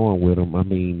going on with them. I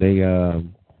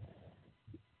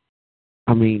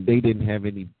mean, they didn't have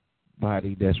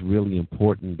anybody that's really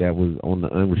important that was on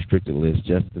the unrestricted list.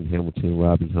 Justin Hamilton,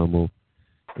 Robbie Hummel,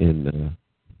 and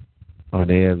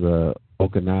Arnaz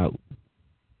Okanau.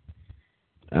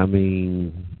 I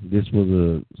mean, this was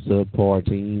a subpar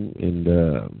team,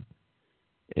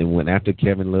 and when after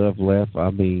Kevin Love left,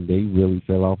 I mean, they really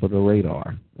fell off of the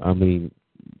radar. I mean,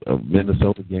 a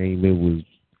Minnesota game, it was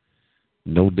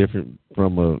no different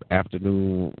from an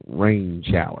afternoon rain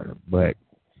shower. But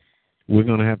we're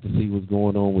going to have to see what's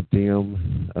going on with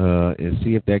them and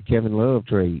see if that Kevin Love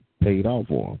trade paid off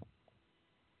for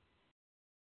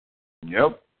them.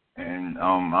 Yep. And,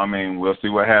 I mean, we'll see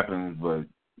what happens, but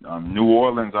New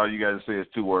Orleans, all you got to say is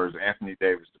two words: Anthony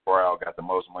Davis, the Brown, got the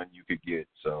most money you could get.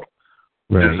 So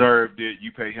deserved it.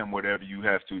 You pay him whatever you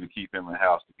have to keep him in the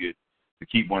house to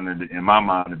keep one of the, in my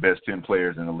mind, the best 10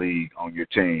 players in the league on your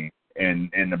team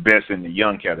and the best in the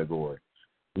young category.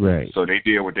 Right. So they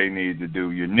did what they needed to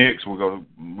do. Your Knicks, we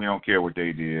don't care what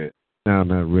they did. No,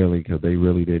 not really, because they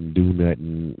really didn't do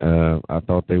nothing. I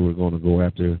thought they were going to go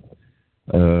after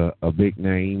a big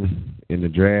name in the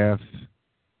draft.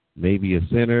 Maybe a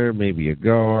center, maybe a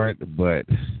guard, but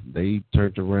they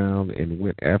turned around and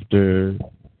went after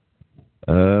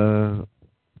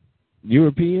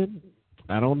European?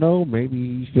 I don't know. Maybe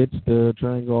he fits the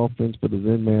triangle offense for the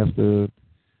Zen Master,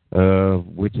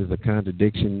 which is a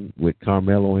contradiction with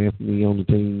Carmelo Anthony on the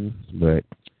team. But,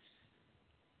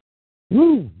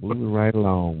 moving right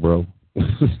along, bro.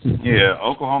 Yeah,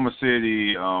 Oklahoma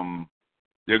City,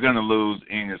 they're going to lose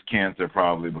Enes Kanter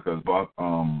probably because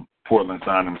Portland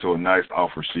signed him to a nice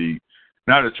offer sheet.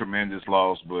 Not a tremendous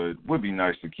loss, but would be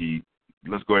nice to keep.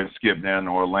 Let's go ahead and skip down to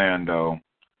Orlando.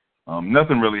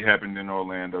 Nothing really happened in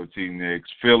Orlando, T-Nix.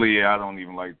 Philly, I don't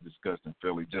even like discussing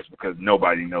Philly just because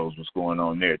nobody knows what's going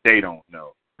on there. They don't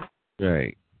know.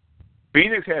 Right.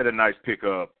 Phoenix had a nice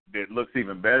pickup that looks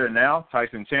even better now,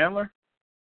 Tyson Chandler,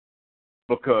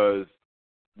 because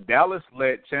Dallas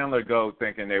let Chandler go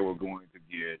thinking they were going to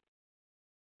get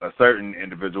a certain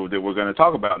individual that we're going to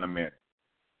talk about in a minute.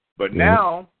 But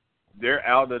now they're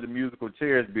out of the musical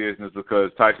chairs business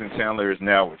because Tyson Chandler is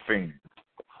now with Phoenix.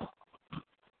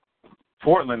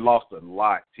 Portland lost a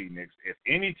lot, T-Nix. If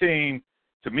any team,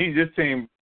 to me, this team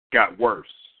got worse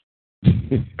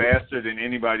faster than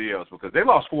anybody else because they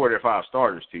lost 4 of their 5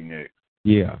 starters, T-Nix.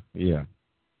 Yeah.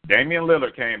 Damian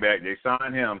Lillard came back. They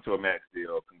signed him to a max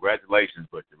deal. Congratulations.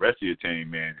 But the rest of your team,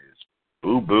 man, is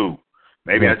boo-boo.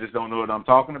 Maybe I just don't know what I'm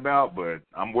talking about, but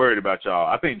I'm worried about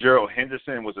y'all. I think Gerald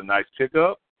Henderson was a nice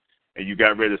pickup, and you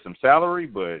got rid of some salary,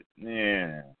 but,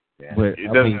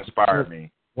 it doesn't inspire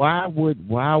me. Why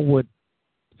would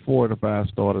 4 of the 5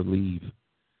 starters leave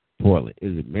Portland?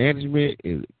 Is it management?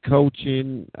 Is it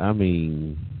coaching? I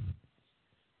mean,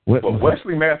 Well,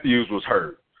 Wesley Matthews was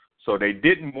hurt, so they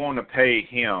didn't want to pay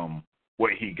him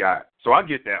what he got. So I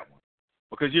get that one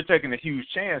because you're taking a huge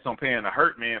chance on paying a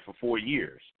hurt man for 4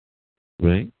 years.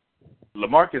 Right.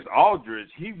 LaMarcus Aldridge,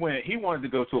 he wanted to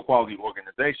go to a quality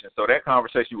organization. So that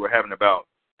conversation you were having about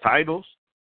titles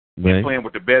and playing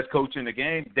with the best coach in the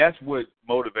game, that's what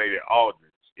motivated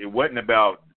Aldridge. It wasn't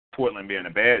about Portland being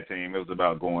a bad team. It was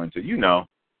about going to,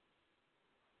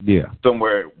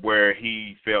 somewhere where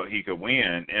he felt he could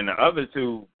win. And the other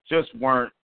two just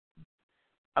weren't,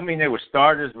 they were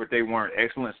starters, but they weren't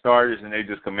excellent starters, and they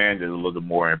just commanded a little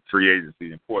more in free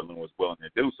agency than Portland was willing to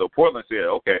do. So Portland said,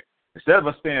 okay, instead of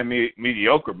us staying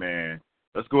mediocre, man,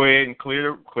 let's go ahead and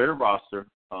clear the roster,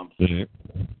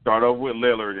 start over with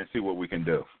Lillard and see what we can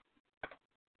do.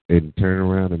 And turn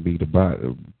around and be the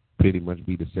bottom. Pretty much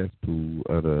be the cesspool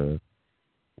of the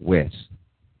West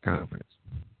Conference.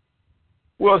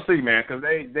 We'll see, man, because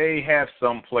they have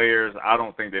some players. I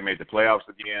don't think they made the playoffs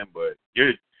again, but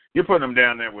you're putting them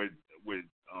down there with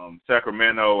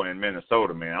Sacramento and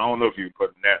Minnesota, man. I don't know if you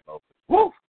put them that low.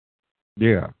 Woo!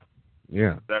 Yeah.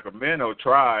 Sacramento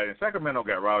tried, and Sacramento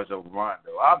got Rajon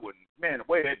Rondo. I wouldn't, man, the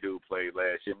way that dude played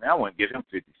last year, man, I wouldn't give him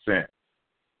 50 cents.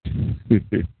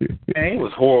 Man, he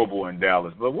was horrible in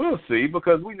Dallas, but we'll see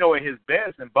because we know at his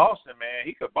best in Boston, man,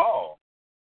 he could ball.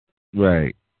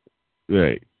 Right.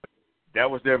 That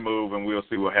was their move, and we'll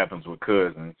see what happens with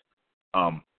Cousins.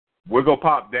 We're going to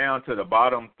pop down to the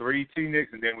bottom 3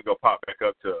 T-Nix, and then we're going to pop back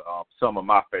up to some of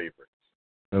my favorites.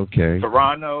 Okay.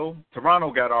 Toronto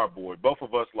got our boy. Both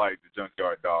of us like the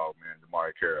junkyard dog, man,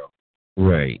 DeMarre Carroll.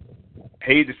 Right.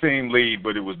 Hate to see him leave,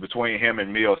 but it was between him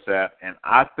and Millsap, and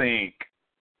I think,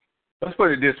 let's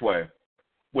put it this way.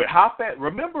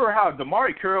 Remember how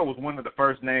DeMarre Carroll was one of the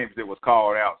first names that was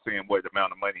called out saying what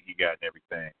amount of money he got and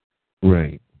everything.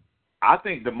 Right. I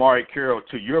think DeMarre Carroll,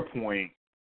 to your point,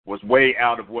 was way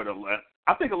out of what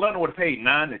I think Atlanta would have paid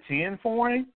 9 to 10 for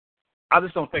him. I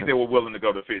just don't think they were willing to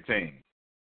go to 15.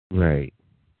 Right.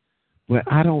 But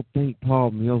I don't think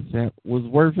Paul Millsap was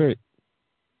worth it.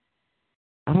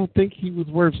 I don't think he was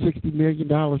worth $60 million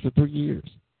for 3 years.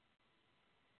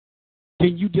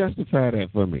 Can you justify that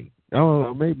for me?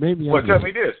 Oh, maybe. Well, tell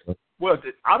me this. Well,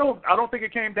 I don't think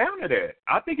it came down to that.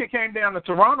 I think it came down to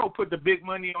Toronto put the big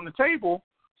money on the table.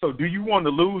 So, do you want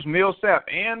to lose Millsap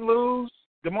and lose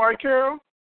DeMarre Carroll?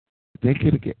 They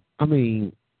could have.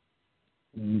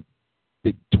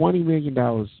 $20 million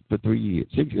for 3 years,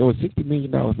 $60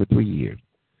 million for 3 years.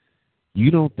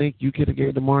 You don't think you could have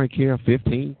gave DeMarre Carroll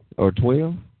 15 or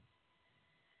 12?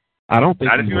 I don't think.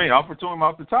 Not if you ain't offered to him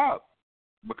off the top,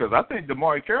 because I think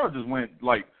DeMarre Carroll just went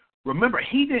like. Remember,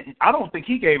 he didn't. I don't think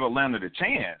he gave Atlanta the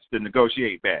chance to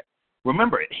negotiate back.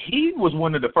 Remember, he was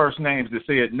one of the first names that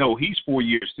said no. He's 4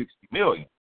 years, $60 million.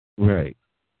 Right.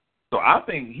 So I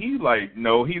think he's like,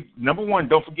 no. He's number one.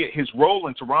 Don't forget his role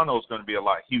in Toronto is going to be a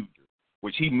lot huger,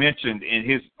 which he mentioned in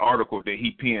his article that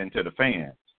he penned to the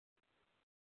fans.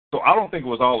 So I don't think it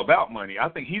was all about money. I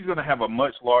think he's going to have a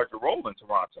much larger role in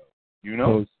Toronto. You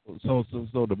know. So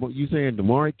you saying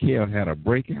DeMarre Carroll had a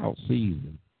breakout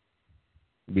season?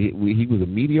 He was a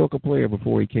mediocre player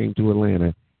before he came to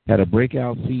Atlanta. had a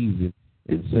breakout season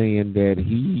and saying that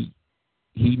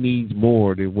he needs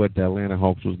more than what the Atlanta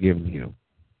Hawks was giving him,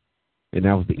 and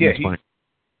that was the East Final.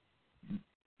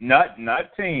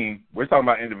 Not team. We're talking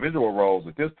about individual roles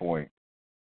at this point.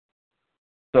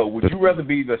 So would you rather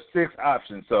be the sixth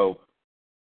option? So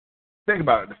think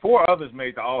about it. The four others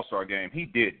made the All-Star game. He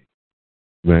didn't.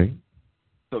 Right.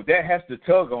 So that has to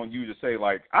tug on you to say,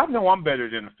 like, I know I'm better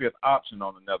than the fifth option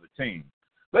on another team.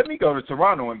 Let me go to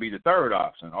Toronto and be the third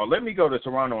option, or let me go to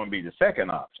Toronto and be the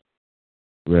second option.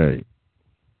 Right.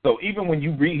 So even when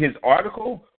you read his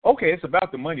article, okay, it's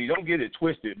about the money. Don't get it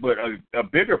twisted. But a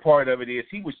bigger part of it is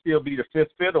he would still be the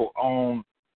fifth fiddle on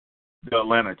the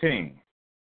Atlanta team.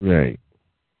 Right.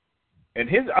 And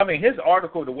his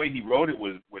article, the way he wrote it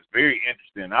was very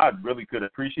interesting. I really could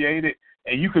appreciate it.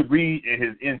 And you could read in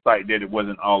his insight that it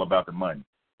wasn't all about the money.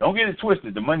 Don't get it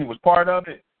twisted. The money was part of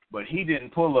it, but he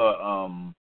didn't pull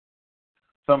a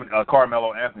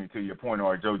Carmelo Anthony, to your point,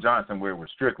 or Joe Johnson, where it was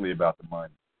strictly about the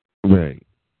money. Right.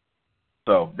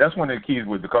 So that's one of the keys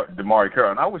with DeMar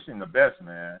Carroll, and I wish him the best,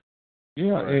 man.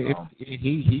 Yeah,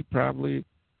 he probably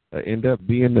end up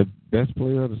being the best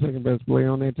player or the second best player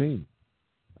on that team.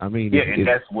 I mean, yeah, and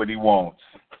that's what he wants.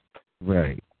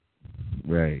 Right.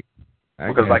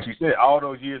 Because, like you said, all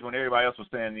those years when everybody else was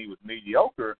saying he was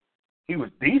mediocre, he was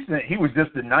decent. He was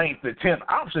just the 9th or 10th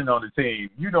option on the team,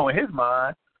 in his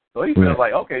mind. So he feels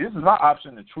like, okay, this is my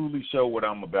option to truly show what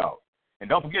I'm about. And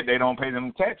don't forget, they don't pay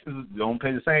them taxes. They don't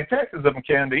pay the same taxes up in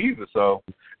Canada either. So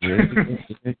you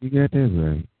got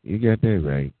that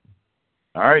right.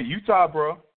 All right, Utah,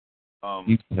 bro.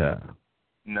 Utah.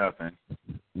 Nothing.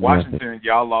 Washington,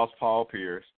 y'all lost Paul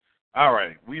Pierce. All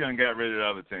right, we done got rid of the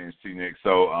other teams, T-Nick.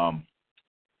 So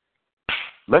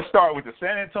let's start with the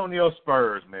San Antonio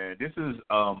Spurs, man. This is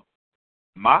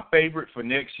my favorite for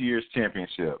next year's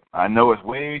championship. I know it's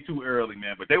way too early,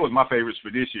 man, but they was my favorites for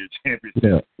this year's championship.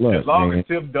 Yeah, look, as long as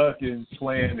Tim Duncan's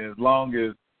playing, as long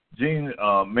as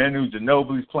Manu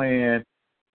Ginobili's playing,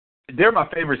 they're my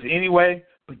favorites anyway.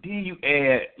 But then you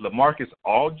add LaMarcus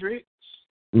Aldridge.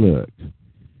 Look,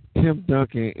 Tim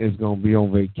Duncan is going to be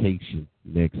on vacation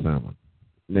next summer,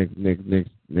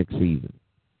 next season.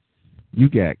 You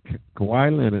got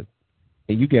Kawhi Leonard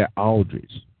and you got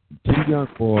Aldridge, two young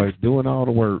boys doing all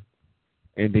the work,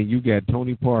 and then you got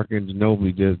Tony Parker and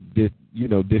Ginobili just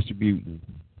distributing.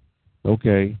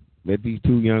 Okay, let these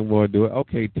two young boys do it.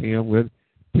 Okay,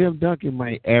 Tim Duncan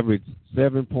might average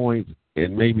 7 points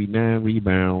and maybe 9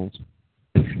 rebounds,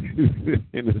 and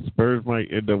the Spurs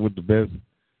might end up with the best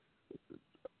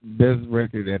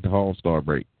record at the All-Star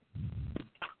break.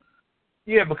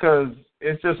 Yeah, because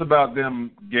it's just about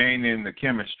them gaining the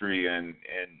chemistry and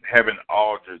having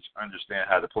Aldridge understand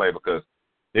how to play, because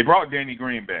they brought Danny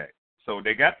Green back. So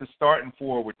they got the starting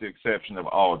four with the exception of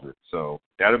Aldridge. So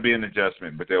that'll be an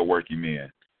adjustment, but they'll work him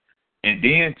in. And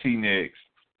then, T-Nix,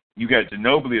 you got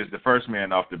Ginobili as the first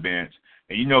man off the bench.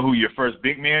 And you know who your first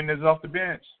big man is off the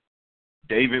bench?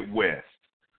 David West.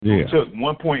 Yeah. Who took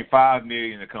 $1.5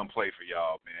 million to come play for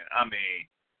y'all, man. I mean,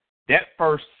 that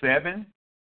first 7,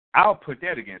 I'll put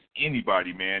that against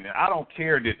anybody, man. And I don't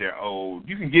care that they're old.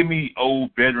 You can give me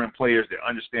old veteran players that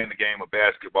understand the game of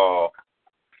basketball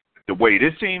the way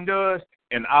this team does,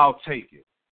 and I'll take it.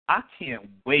 I can't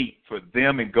wait for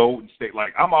them in Golden State.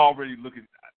 Like, I'm already looking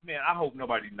 – man, I hope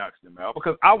nobody knocks them out,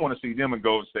 because I want to see them in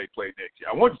Golden State play next year.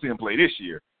 I want to see them play this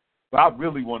year, but I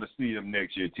really want to see them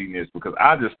next year, T-Nix, because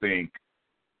I just think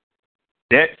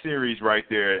that series right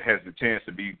there has the chance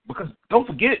to be – because don't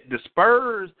forget, the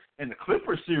Spurs and the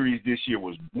Clippers series this year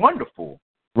was wonderful.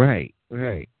 Right.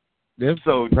 That's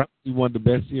probably one of the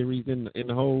best series in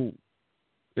the whole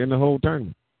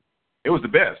tournament. It was the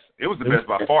best. It was the best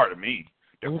by far to me.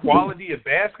 The quality of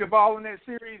basketball in that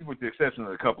series, with the exception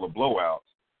of a couple of blowouts,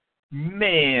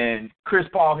 man, Chris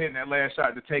Paul hitting that last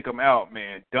shot to take them out,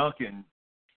 man, Duncan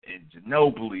and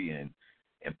Ginobili and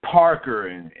Parker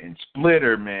and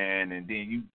Splitter, man, and then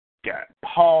you got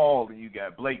Paul and you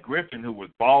got Blake Griffin, who was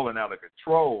balling out of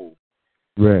control.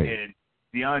 Right. And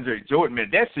DeAndre Jordan, man,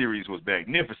 that series was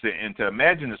magnificent. And to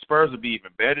imagine the Spurs will be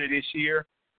even better this year,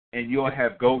 and you'll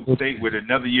have Golden State with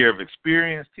another year of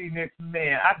experience, T-Nix,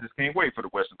 man, I just can't wait for the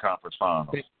Western Conference Finals.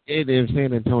 And if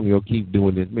San Antonio keep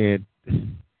doing this, man,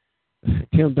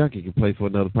 Tim Duncan can play for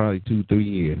another probably 2-3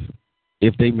 years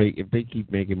if they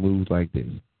keep making moves like this.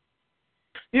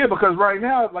 Yeah, because right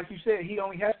now, like you said, he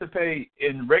only has to play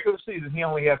in regular season. He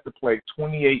only has to play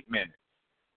 28 minutes,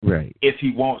 right? If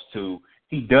he wants to.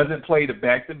 He doesn't play the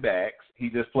back-to-backs. He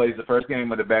just plays the first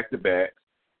game of the back-to-backs.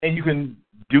 And you can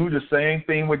do the same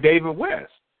thing with David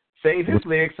West. Save his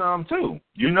legs some too,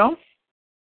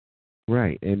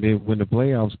 Right, and then when the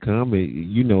playoffs come,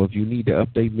 if you need to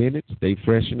update minutes, they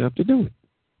fresh enough to do it.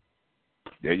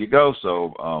 There you go.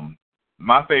 So,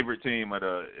 my favorite team of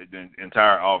the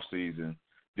entire offseason,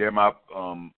 they're my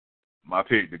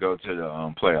pick to go to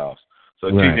the playoffs. So,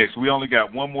 right. T-Nix, we only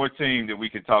got one more team that we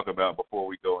can talk about before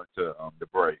we go into the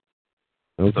break.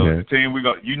 Okay. So, the team we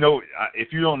got,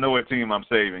 if you don't know what team I'm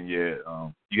saving yet,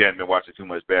 you haven't been watching too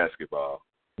much basketball.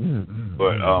 Mm-hmm.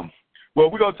 But,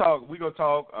 we're going to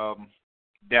talk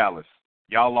Dallas.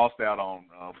 Y'all lost out on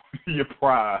your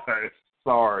prize.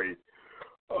 Sorry.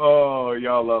 Oh,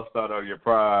 y'all lost out on your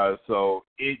prize. So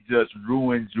it just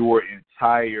ruined your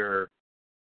entire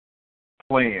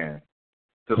plan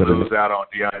to lose out on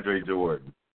DeAndre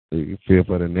Jordan. You feel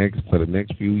for the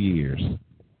next few years.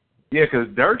 Yeah, because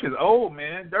Dirk is old,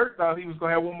 man. Dirk thought he was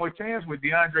going to have one more chance with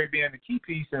DeAndre being the key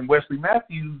piece and Wesley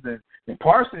Matthews and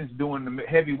Parsons doing the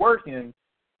heavy work. And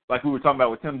like we were talking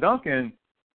about with Tim Duncan,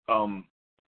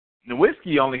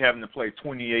 Nowitzki only having to play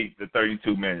 28 to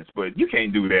 32 minutes, but you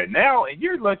can't do that now. And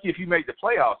you're lucky if you make the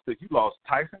playoffs because you lost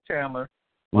Tyson Chandler,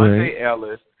 Monte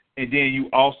Ellis, and then you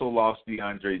also lost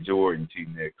DeAndre Jordan,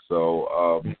 T-Nick.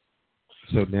 So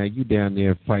now you down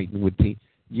there fighting with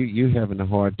you're having a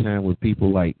hard time with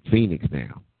people like Phoenix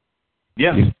now.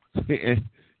 Yeah.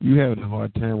 You having a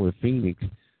hard time with Phoenix.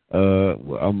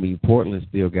 Portland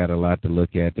still got a lot to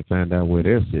look at to find out where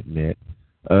they're sitting at.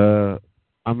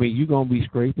 You're going to be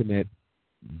scraping that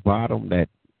bottom, that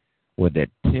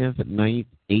 10th, 9th,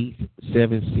 8th,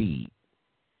 7th seed.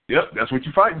 Yep, that's what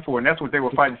you're fighting for, and that's what they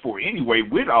were fighting for anyway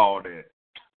with all that.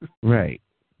 Right.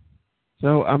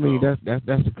 So,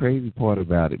 that's the crazy part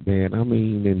about it, man.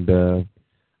 And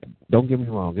don't get me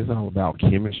wrong, it's all about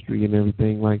chemistry and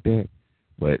everything like that.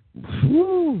 But,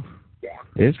 whew,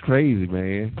 it's crazy,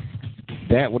 man.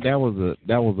 That was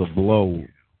a blow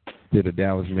to the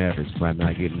Dallas Mavericks by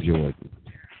not getting Jordan.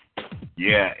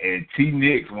 Yeah, and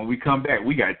T-Nix, when we come back,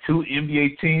 we got two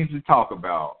NBA teams to talk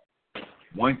about.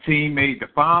 One team made the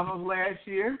finals last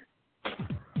year,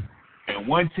 and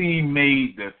one team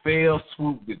made the failed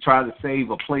swoop to try to save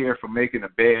a player from making a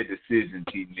bad decision,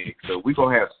 T-Nix. So we're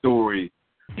going to have stories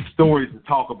to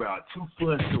talk about, two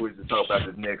fun stories to talk about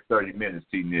this next 30 minutes,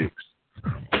 T-Nix.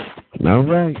 All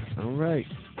right.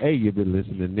 Hey, you've been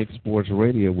listening to Nix Sports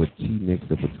Radio with T-Nix,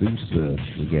 the producer.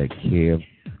 We got Kev,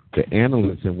 the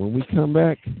analyst. And when we come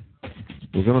back,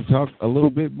 we're going to talk a little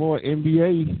bit more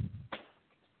NBA.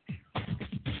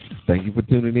 Thank you for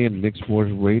tuning in to Nix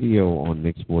Sports Radio on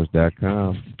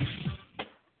NixSports.com.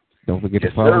 Don't forget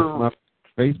to follow my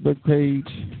Facebook page.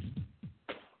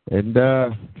 And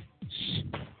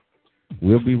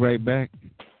we'll be right back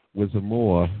with some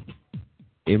more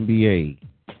NBA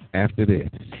after this.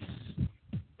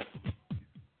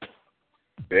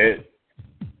 Bet.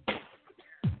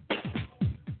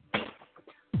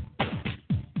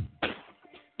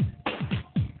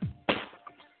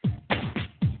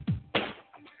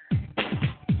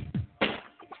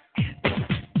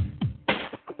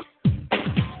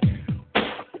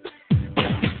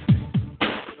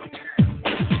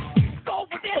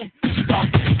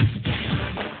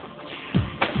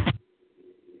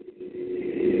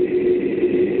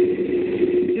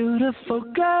 Beautiful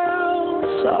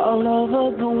girls all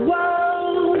over the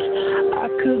world. I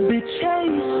could be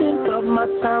chasing, but my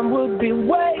time would be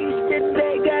wasted.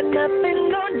 They got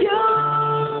nothing on you,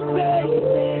 baby.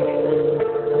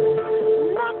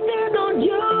 Nothing on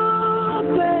you,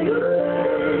 baby.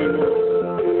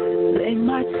 They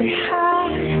might say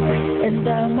hi, and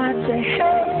I might say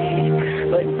hey,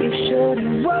 but you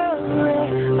shouldn't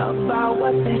worry about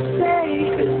what they say,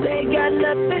 'cause they got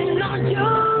nothing on you.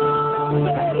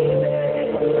 Baby.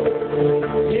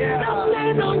 Yeah.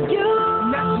 Nothing on you.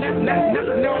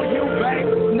 Nothing on you,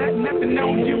 baby. Nothing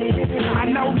on you. I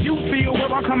know you feel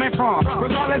where I'm coming from,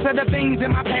 regardless of the things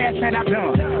in my past that I've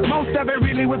done. Most of it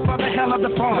really was for the hell of the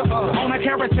fun. On a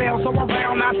carousel, so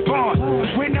around I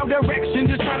spun. With no direction,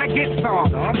 just trying to get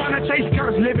some. I'm trying to chase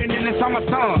skirts, living in the summer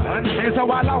sun. And so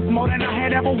I lost more than I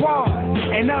had ever won.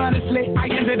 And honestly, I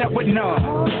ended up with none.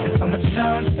 So much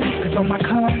nonsense on my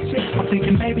conscience. I'm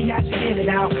thinking maybe I should get it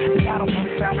out. Cause I don't want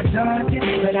to sound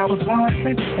redundant, but I was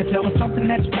wondering if there was something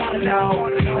that you want to know.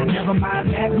 But never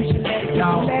mind that, we should let it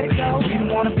go. Let it go. We don't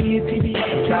want to be a TV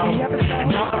episode.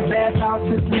 And all our bad thoughts,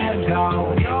 just let it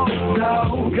go.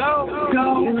 Go, go,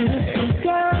 go.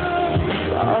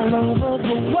 Girls all over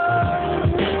the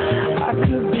world. I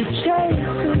could be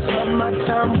chasing, but my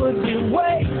time would be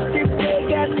wasted. They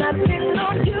got nothing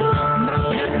on you.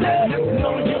 Nothing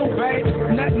on you, babe.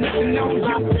 Nothing on you.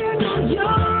 Nothing on you.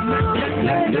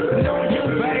 Nothing on you,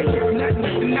 babe.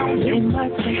 Nothing on you. You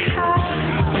might say hi,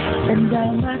 and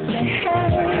I might say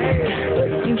hey,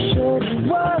 but you should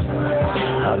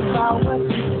about what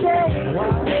you say.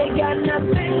 They got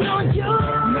nothing on you.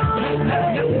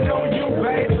 Nothing on you,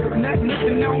 baby. Nothing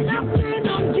on you. Nothing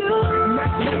on you.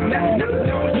 Nothing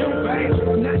on you, baby.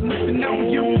 Nothing on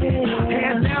you.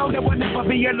 Hands down, there will never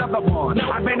be another one.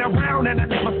 I've been around and I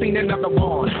never seen another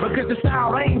one. Because the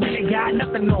style ain't really got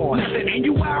nothing on. And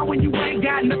you wild when you ain't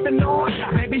got nothing on.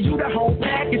 Maybe you the whole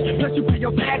package. Plus you pay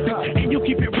your tax up. And you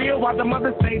keep it real while the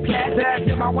mothers stay plastic.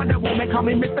 Then my Wonder Woman call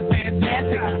me Mr.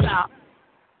 Fantastic. Stop.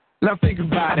 Now think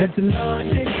about it. I've been to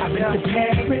London, I've been to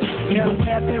Paris,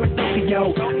 everywhere there in Tokyo.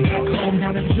 Back home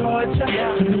down in Georgia,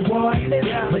 to New Orleans,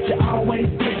 but you always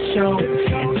did show.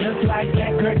 And just like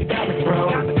that girl, you got me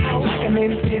bro. Like a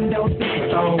Nintendo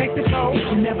 64.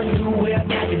 You never knew where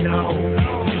now you know.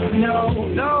 No.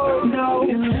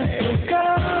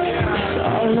 Girls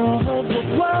all over the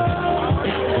world.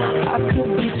 I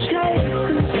could be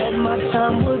chasing, but my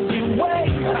time would be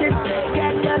wasted.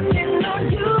 Got nothing on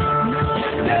you.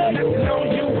 Nothing on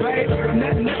you, baby.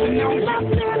 Nothing on you.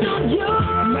 Nothing on you.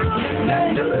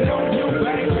 Nothing on you,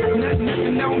 baby.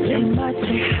 Nothing on you. You might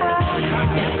say hi,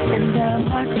 and I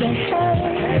might say hey,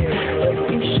 but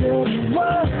you shouldn't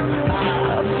worry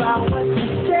about what you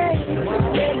say.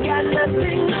 They got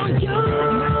nothing on you.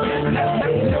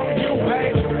 Nothing on you,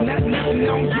 baby. Nothing on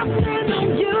you. Nothing on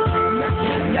you.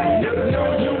 Nothing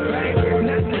on you, baby.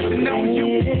 Nothing on you.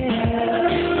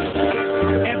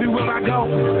 Everywhere I go,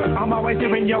 I'm always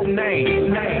hearing your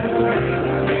name.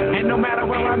 And no matter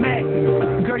where I'm at,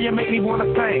 girl, you make me wanna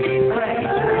sing.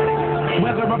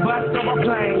 Whether a bus or a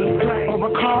plane, or a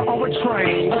car or a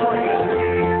train.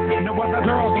 No other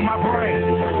girls in my brain,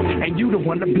 and you the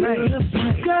one to blame.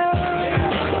 Girl,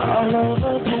 all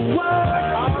over the world,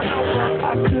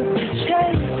 I could be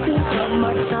chasing, but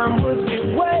my time would be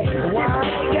wasted.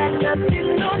 Got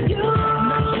nothing on you.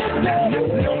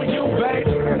 Nothing on you,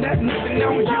 baby. Nothing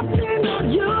on you. Nothing on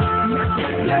you.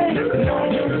 Nothing on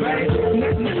you, baby.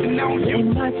 Nothing on you. You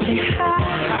might say hi,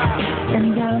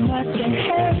 and I might say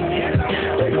hey,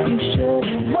 but you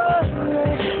shouldn't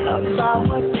worry about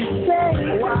what you say.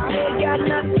 They got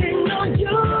nothing on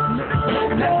you.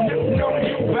 Nothing on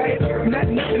you, baby.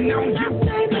 Nothing on you.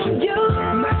 Nothing on you.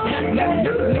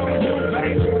 Nothing on you,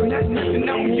 baby. Nothing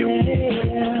on you.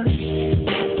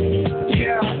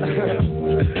 Yeah.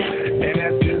 And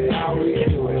that's just how we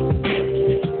do it.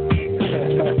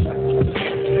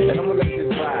 And I'm gonna let this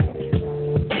ride.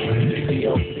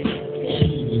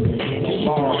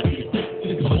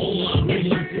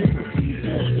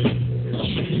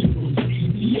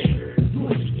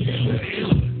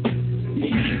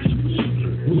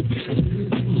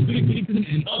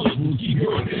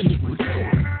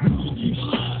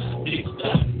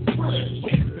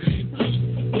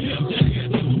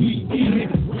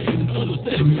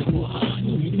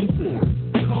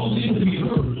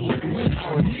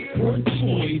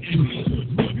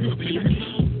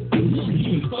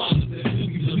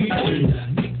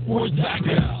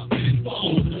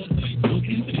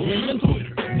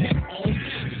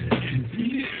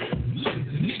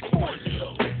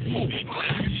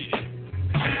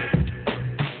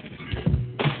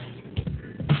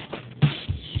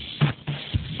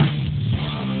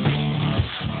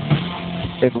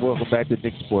 And welcome back to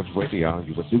Nix Sports Radio. I'm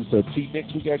your producer,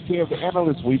 T-Nix. We got care of the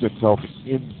analysts. We've been talking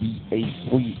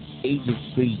NBA free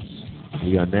agency.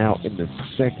 We are now in the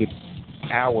second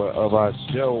hour of our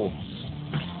show.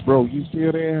 Bro, you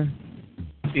still there?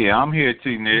 Yeah, I'm here,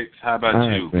 T-Nix. How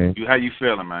about you? Man. How you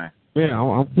feeling, man? Man,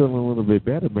 I'm feeling a little bit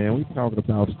better, man. We talking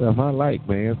about stuff I like,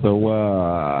 man. So, what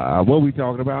are we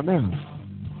talking about now?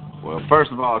 Well,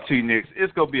 first of all, T-Nix,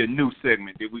 it's going to be a new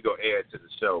segment that we're going to add to the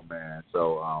show, man.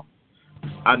 So,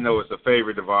 I know it's a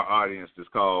favorite of our audience. It's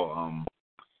called,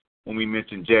 when we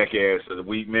mention Jackass of the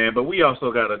Week, man. But we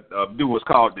also got to do what's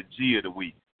called the G of the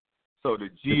Week. So the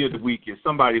G of the Week is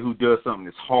somebody who does something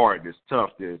that's hard, that's tough,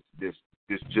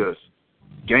 that's just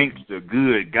gangster,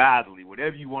 good, godly,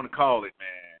 whatever you want to call it,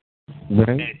 man. Right.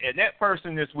 And that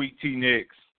person this week, T-Nix,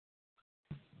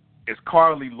 is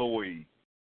Carly Lloyd,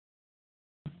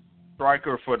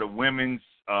 striker for the women's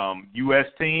U.S.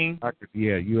 team.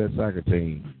 Yeah, U.S. soccer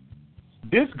team.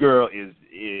 This girl is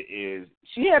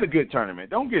she had a good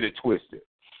tournament. Don't get it twisted.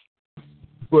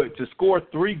 But to score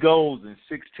 3 goals in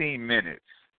 16 minutes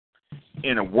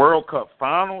in a World Cup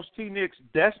Finals, T-Nix,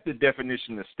 that's the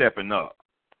definition of stepping up.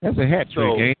 That's a hat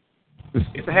trick,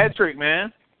 It's a hat trick,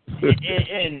 man.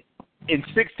 And in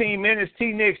 16 minutes,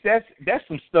 T-Nix, that's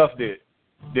some stuff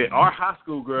that our high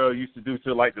school girl used to do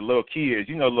to, like, the little kids.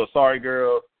 You know, the little sorry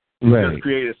girl who just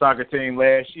created a soccer team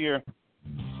last year.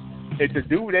 And to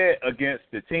do that against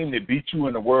the team that beat you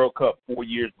in the World Cup 4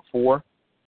 years before,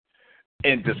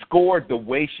 And to score the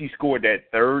way she scored that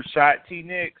third shot,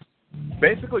 T-Nix,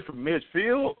 basically from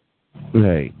midfield,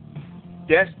 right.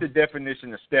 That's the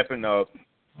definition of stepping up.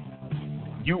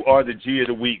 You are the G of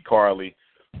the week, Carly.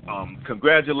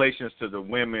 Congratulations to the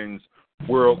Women's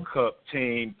World Cup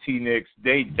team, T-Nix.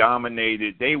 They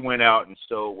dominated. They went out and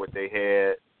showed what they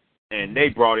had, and they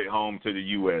brought it home to the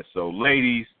U.S. So,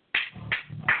 ladies,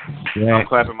 I'm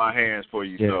clapping my hands for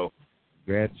you. So,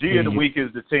 G of the week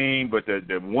is the team, but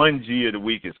the one G of the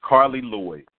week is Carly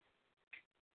Lloyd.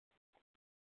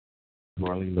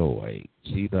 Carly Lloyd.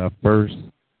 She's our first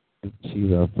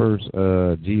G of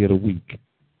the week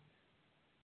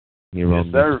here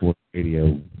on Nix Sports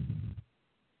Radio.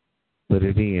 Put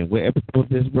it in. What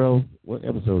episode is this, bro? What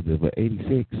episode is this?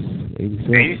 86?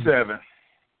 87?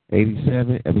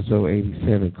 87, episode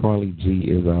 87. Carly G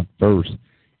is our first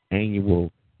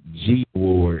annual G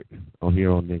Award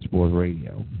here on Nix Sports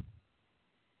Radio.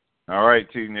 All right,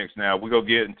 T-Nix. Now, we're going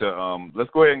to get into let's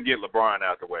go ahead and get LeBron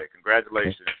out the way.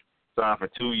 Congratulations. Signed for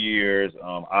 2 years,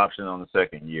 option on the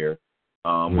second year.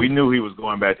 We knew he was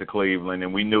going back to Cleveland,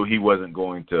 and we knew he wasn't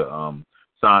going to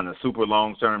sign a super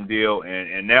long-term deal.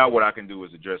 And now what I can do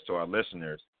is address to our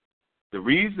listeners. The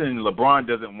reason LeBron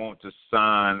doesn't want to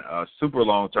sign a super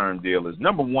long-term deal is,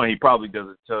 number one, he probably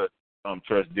doesn't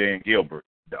trust Dan Gilbert,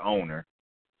 the owner.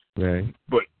 Right.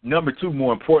 But number two,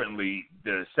 more importantly,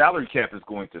 the salary cap is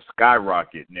going to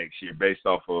skyrocket next year based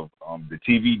off of the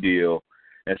TV deal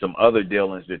and some other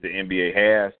dealings that the NBA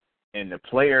has. And the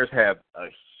players have a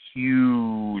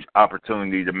huge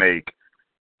opportunity to make.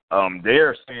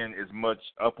 They're saying as much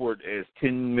upward as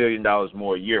 $10 million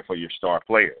more a year for your star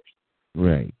players.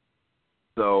 Right.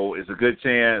 So it's a good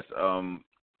chance LeBron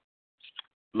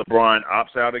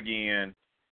opts out again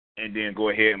and then go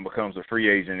ahead and becomes a free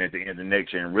agent at the end of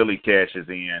next year and really cashes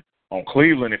in on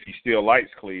Cleveland if he still likes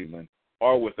Cleveland,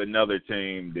 or with another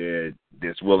team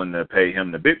that's willing to pay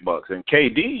him the big bucks. And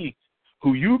KD,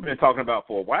 who you've been talking about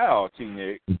for a while,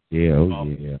 T-Nick,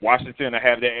 Washington will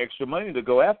have that extra money to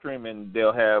go after him, and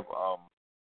they'll have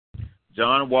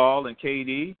John Wall and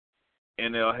KD,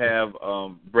 and they'll have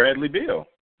Bradley Beal.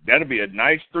 That'll be a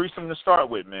nice threesome to start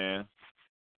with, man.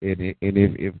 And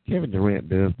if Kevin Durant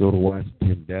does go to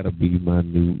Washington, that'll be my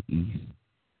new East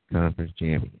Conference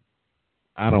champion.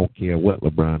 I don't care what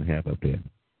LeBron have up there.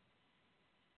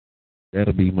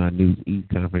 That'll be my new East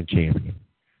Conference champion.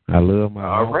 I love my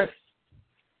all right.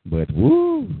 But,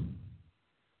 woo,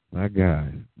 my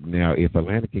God. Now, if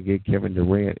Atlanta can get Kevin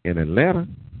Durant in Atlanta,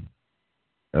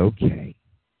 okay.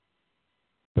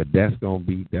 But that's gonna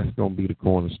be the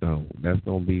cornerstone. That's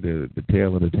gonna be the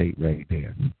tail of the tape right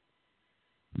there.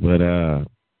 But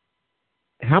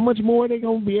how much more are they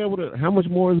gonna be able to? How much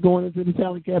more is going into the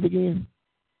salary cap again?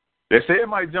 They say it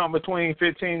might jump between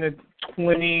 15 to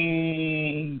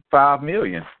 25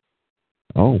 million.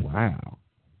 Oh wow!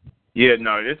 Yeah,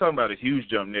 no, they're talking about a huge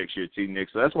jump next year, T-Nick.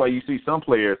 So that's why you see some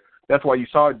players. That's why you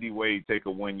saw D-Wade take a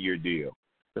 1-year deal.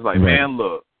 It's like, man,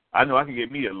 look, I know I can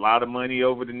get me a lot of money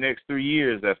over the next 3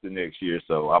 years after next year.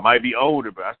 So I might be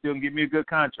older, but I still can get me a good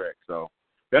contract. So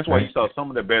that's why you saw some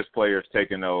of the best players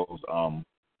taking those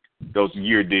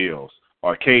year deals,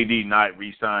 or KD not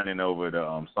re-signing over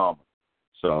the summer.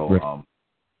 So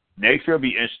next year will be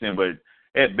interesting, but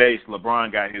at base,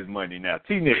 LeBron got his money now.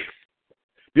 T-Nick,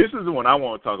 this is the one I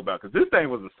want to talk about because this thing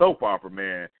was a soap opera,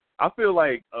 man. I feel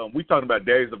like we talking about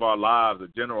Days of Our Lives, a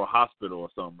General Hospital or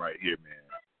something right here,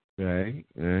 man.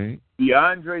 Right.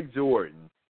 DeAndre Jordan.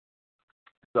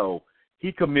 So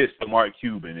he commits to Mark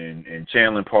Cuban and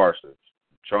Chandler Parsons.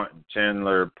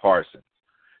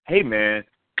 Hey, man,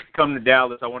 come to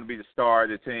Dallas. I want to be the star of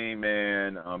the team,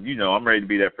 man. I'm ready to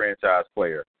be that franchise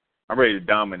player. I'm ready to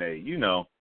dominate.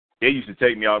 They used to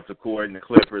take me out to court in the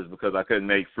Clippers because I couldn't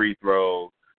make free throws.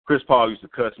 Chris Paul used to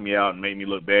cuss me out and make me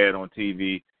look bad on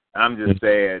TV. I'm just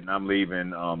sad, and I'm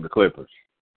leaving the Clippers.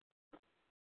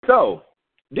 So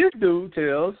this dude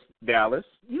tells Dallas,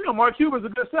 Mark Cuban's a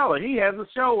good seller. He has a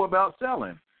show about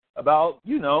selling, about,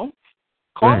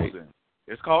 closing. Right.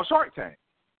 It's called Shark Tank.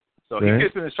 So he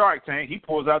gets in the Shark Tank. He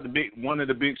pulls out one of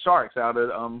the big sharks out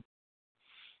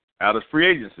of free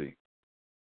agency.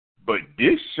 But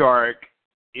this shark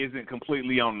isn't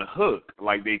completely on the hook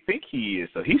like they think he is.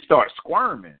 So he starts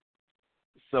squirming.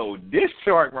 So this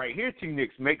shark right here,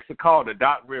 T-Nix, makes a call to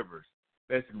Doc Rivers,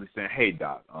 basically saying, hey,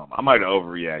 Doc, I might have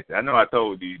overreacted. I know I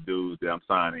told these dudes that I'm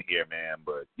signing here, man,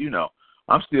 but,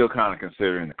 I'm still kind of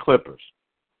considering the Clippers.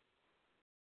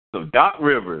 So Doc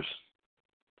Rivers,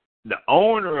 the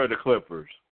owner of the Clippers,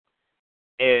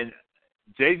 and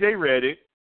J.J. Redick,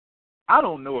 I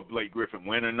don't know if Blake Griffin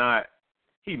went or not.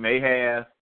 He may have.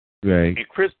 Right. And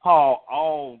Chris Paul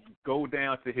all go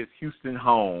down to his Houston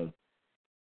home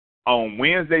on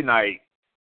Wednesday night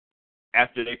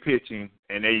after they pitching,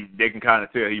 and they can kind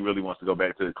of tell he really wants to go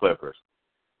back to the Clippers.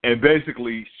 And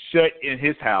basically shut in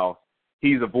his house,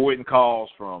 he's avoiding calls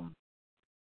from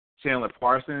Chandler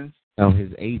Parsons. Oh,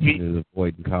 his agent is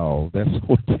avoiding calls. That's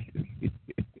what.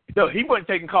 No, he wasn't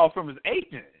taking calls from his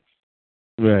agent.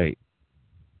 Right.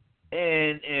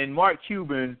 And Mark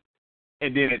Cuban,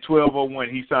 and then at 12:01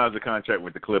 he signs a contract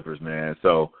with the Clippers, man.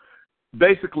 So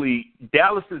basically,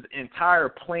 Dallas's entire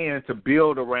plan to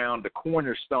build around the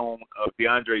cornerstone of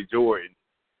DeAndre Jordan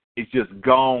is just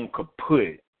gone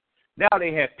kaput. Now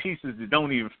they have pieces that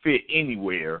don't even fit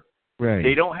anywhere. Right.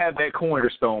 They don't have that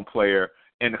cornerstone player,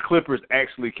 and the Clippers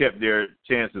actually kept their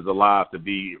chances alive to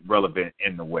be relevant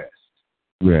in the West.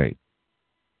 Right.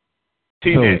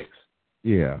 T-Nix.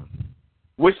 Yeah.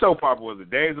 Which soap opera was it?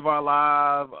 Days of Our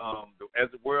Lives, As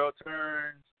the World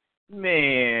Turns?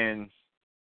 Man.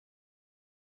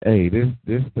 Hey,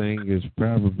 this thing is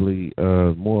probably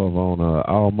more of on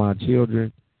All My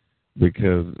Children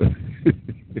because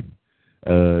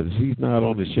she's not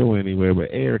on the show anywhere. But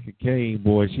Erica Kane,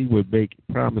 boy, she would make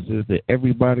promises to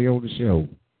everybody on the show.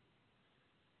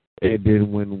 And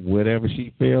then when whatever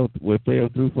she fell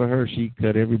through for her, she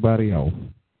cut everybody off.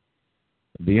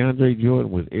 DeAndre Jordan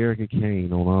was Erica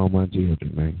Kane on All My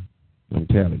Children, man. I'm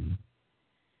telling you,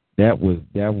 that was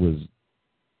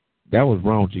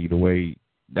raunchy. The way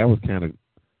that was kind of.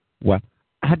 Well,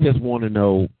 I just want to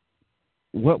know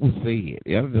what was said.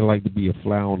 I would like to be a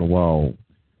fly on the wall.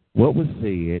 What was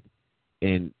said,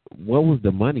 and what was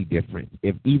the money difference?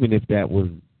 Even if that was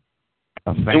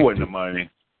a factor. It wasn't the money.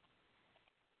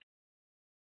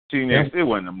 It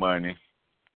wasn't the money.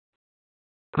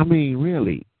 I mean,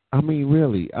 really. And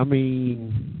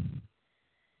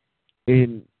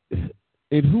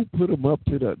who put him up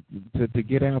to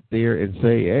get out there and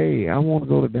say, hey, I want to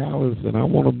go to Dallas and I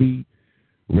want to be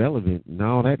relevant and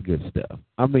all that good stuff?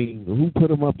 I mean, who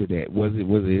put him up to that? Was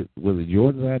it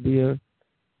Jordan's idea?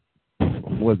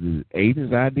 Was it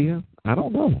agent's idea? I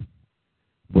don't know.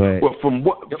 But well, from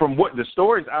what the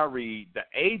stories I read, the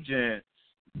agent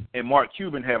and Mark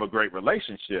Cuban have a great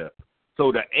relationship.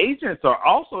 So the agents are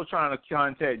also trying to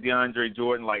contact DeAndre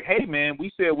Jordan like, hey, man, we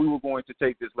said we were going to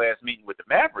take this last meeting with the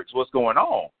Mavericks. What's going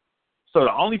on? So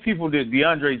the only people that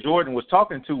DeAndre Jordan was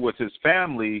talking to was his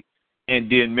family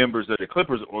and then members of the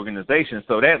Clippers organization.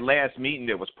 So that last meeting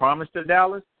that was promised to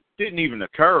Dallas didn't even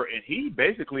occur, and he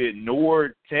basically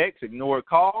ignored texts, ignored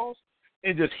calls,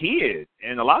 and just hid.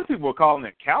 And a lot of people were calling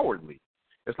it cowardly.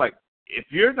 It's like, if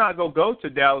you're not going to go to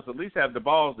Dallas, at least have the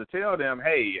balls to tell them,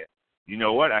 hey, you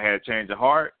know what, I had a change of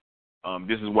heart.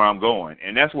 This is where I'm going.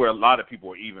 And that's where a lot of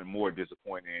people are even more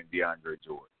disappointed in DeAndre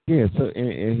Jordan. Yeah, so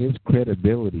and his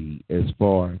credibility as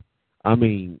far, I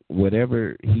mean,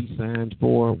 whatever he signs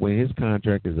for, when his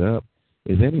contract is up,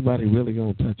 is anybody really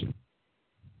going to touch him?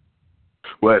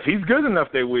 Well, if he's good enough,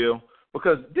 they will,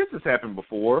 because this has happened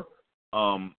before.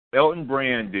 Elton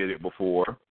Brand did it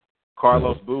before.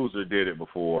 Carlos Boozer did it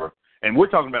before. And we're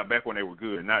talking about back when they were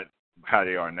good, not how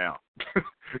they are now.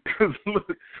 Because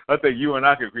I think you and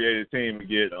I could create a team and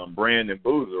get Brand and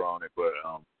Boozer on it. But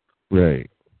right,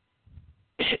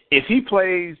 if he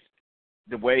plays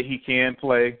the way he can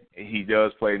play, he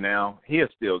does play now, he'll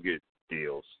still get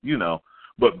deals, you know.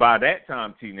 But by that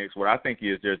time, T-Nix, what I think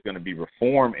is there's going to be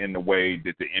reform in the way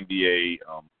that the NBA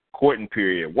courting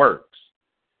period works.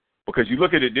 Because you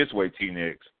look at it this way,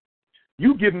 T-Nix,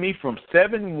 you give me from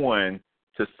 7-1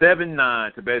 to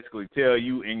 7-9 to basically tell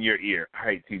you in your ear,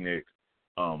 hey, T-Nix,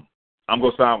 I'm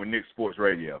going to sign with Nix Sports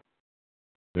Radio.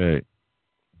 Right.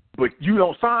 But you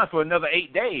don't sign for another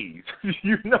 8 days.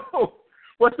 You know,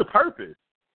 what's the purpose?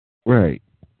 Right.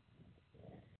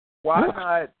 Why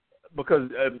not? Because,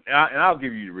 and I'll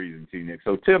give you the reason, T-Nix.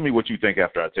 So tell me what you think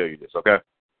after I tell you this, okay?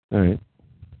 All right.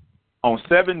 On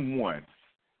 7-1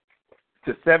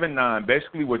 to 7-9,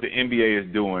 basically what the NBA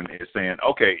is doing is saying,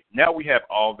 okay, now we have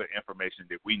all the information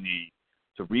that we need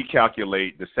to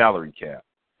recalculate the salary cap.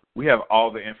 We have all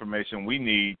the information we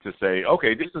need to say,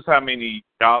 okay, this is how many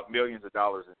millions of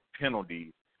dollars in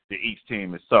penalties that each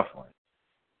team is suffering.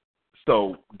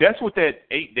 So that's what that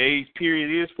 8 days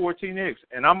period is for, T-Nix.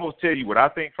 And I'm going to tell you what I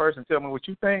think first and tell me what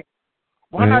you think.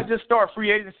 Why not just start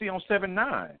free agency on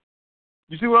 7-9?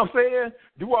 You see what I'm saying?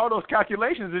 Do all those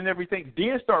calculations and everything,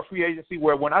 then start free agency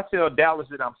where when I tell Dallas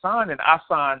that I'm signing, I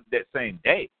sign that same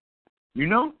day. You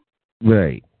know?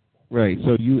 Right. Right.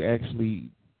 So you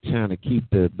actually trying to keep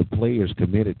the players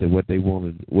committed to what they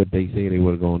wanted, what they say they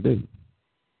were going to do.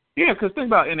 Yeah, because think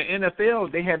about it, in the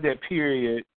NFL, they have that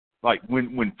period, like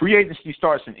when free agency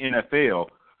starts in NFL,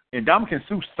 and Ndamukong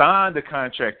Suh signed the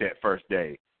contract that first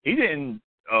day. He didn't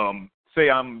say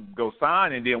I'm go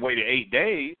sign and then waited 8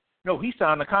 days. No, he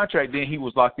signed the contract, then he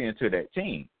was locked into that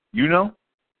team, you know?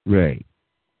 Right.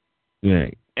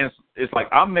 Right. And it's like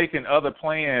I'm making other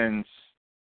plans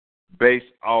based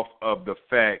off of the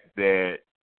fact that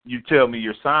you tell me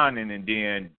you're signing and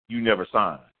then you never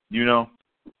sign, you know?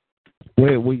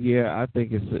 Well, yeah, I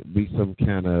think it's be some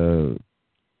kind of,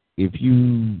 if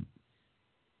you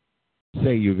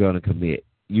say you're going to commit,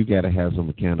 you got to have some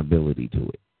accountability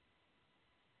to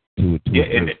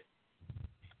it.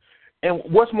 And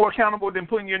what's more accountable than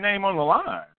putting your name on the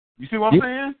line? You see what I'm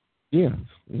saying? Yeah.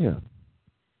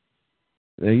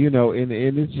 You know, and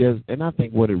it's just, and I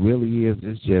think what it really is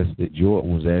just that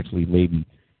Jordan was actually maybe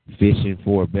fishing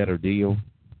for a better deal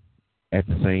at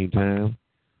the same time.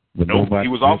 But no, he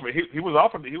was offered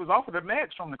a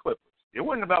match from the Clippers. It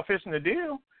wasn't about fishing the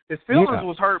deal. His feelings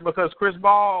was hurt because Chris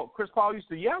Paul used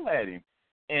to yell at him,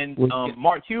 and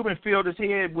Mark Cuban filled his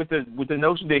head with the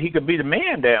notion that he could be the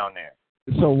man down there.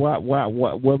 So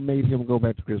what made him go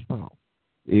back to Chris Paul?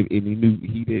 And he knew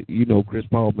he did. You know, Chris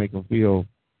Paul make him feel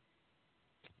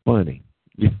funny.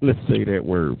 Let's say that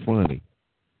word, funny.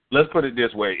 Let's put it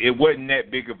this way: it wasn't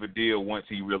that big of a deal once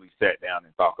he really sat down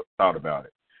and thought about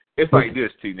it. It's like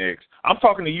this, T-Nix. I'm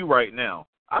talking to you right now.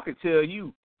 I could tell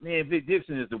you, man, Vic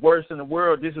Dixon is the worst in the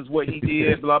world. This is what he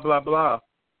did, blah, blah, blah.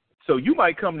 So you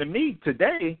might come to me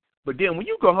today, but then when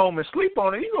you go home and sleep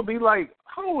on it, you're going to be like,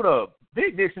 hold up,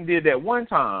 Vic Dixon did that one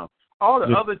time. All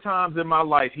the other times in my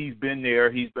life, he's been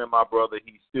there. He's been my brother.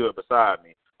 He stood beside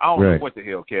me. I don't know what the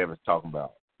hell Kevin's talking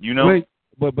about. You know?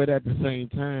 But at the same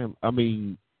time, I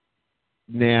mean,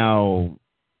 now,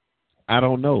 I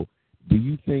don't know. Do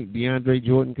you think DeAndre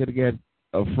Jordan could have got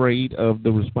afraid of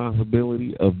the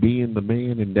responsibility of being the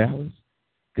man in Dallas?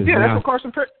 Yeah,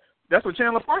 that's what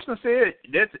Chandler Parsons said.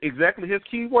 That's exactly his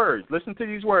key words. Listen to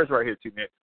these words right here,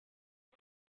 T-Nick.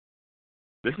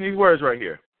 Listen to these words right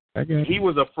here. He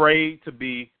was afraid to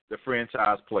be the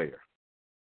franchise player.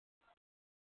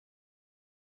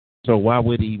 So why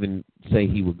would he even say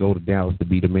he would go to Dallas to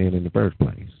be the man in the first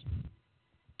place?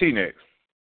 T-Nick.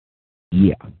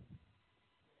 Yeah.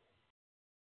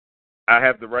 I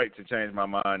have the right to change my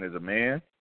mind as a man.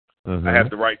 I have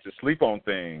the right to sleep on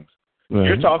things.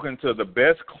 You're talking to the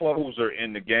best closer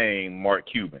in the game, Mark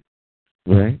Cuban.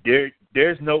 Right.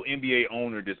 There's no NBA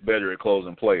owner that's better at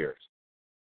closing players.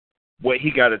 What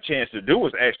he got a chance to do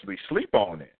was actually sleep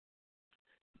on it.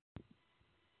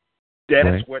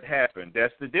 That's what happened.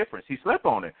 That's the difference. He slept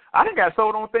on it. I done got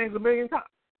sold on things a million times.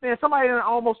 Man, somebody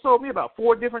almost sold me about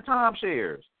 4 different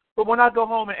timeshares. But when I go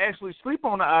home and actually sleep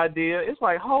on the idea, it's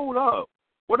like, hold up.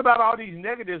 What about all these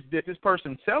negatives that this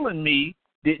person selling me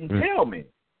didn't tell me?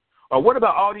 Or what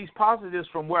about all these positives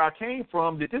from where I came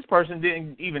from that this person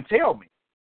didn't even tell me?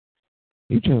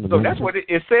 So that's what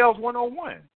it's sales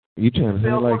 101. You trying to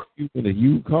say like you in a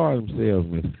used car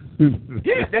salesman.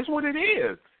 Yeah, that's what it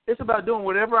is. It's about doing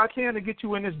whatever I can to get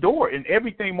you in this door. And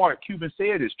everything Mark Cuban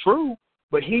said is true.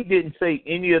 But he didn't say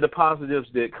any of the positives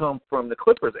that come from the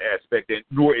Clippers aspect, and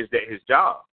nor is that his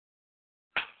job.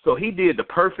 So he did the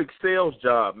perfect sales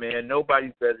job, man.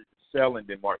 Nobody's better at selling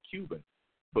than Mark Cuban.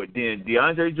 But then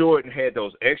DeAndre Jordan had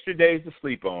those extra days to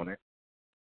sleep on it.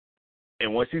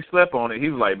 And once he slept on it, he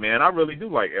was like, man, I really do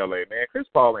like L.A., man. Chris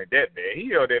Paul ain't that bad. He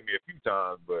yelled at me a few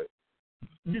times, but,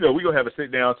 you know, we're going to have a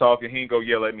sit-down talk, and he ain't going to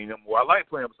yell at me no more. I like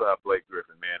playing beside Blake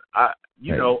Griffin, man.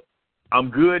 You know, I'm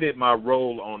good at my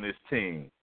role on this team.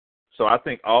 So I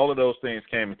think all of those things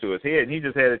came into his head, and he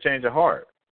just had a change of heart.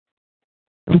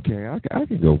 Okay, I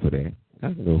can go for that.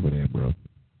 I can go for that, bro.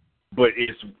 But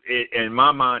in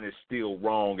my mind, it's still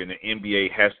wrong, and the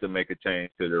NBA has to make a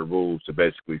change to their rules to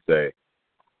basically say,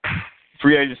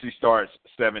 free agency starts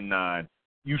 7-9.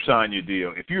 You sign your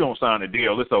deal. If you don't sign the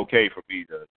deal, it's okay for me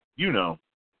to, you know.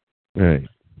 Right.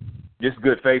 This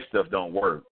good faith stuff don't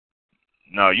work.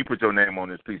 No, you put your name on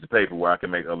this piece of paper where I can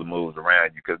make other moves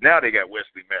around you, because now they got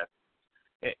Wesley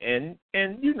Matthews,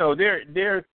 and you know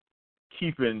they're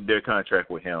keeping their contract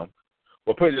with him.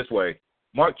 Well, put it this way: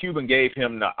 Mark Cuban gave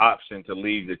him the option to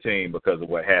leave the team because of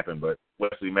what happened, but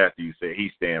Wesley Matthews said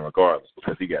he's staying regardless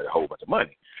because he got a whole bunch of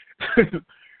money.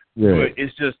 But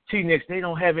it's just T-Nix. They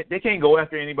don't have it. They can't go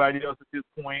after anybody else at this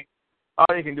point. All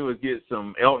they can do is get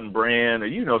some Elton Brand or,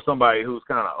 you know, somebody who's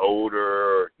kind of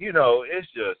older. You know, it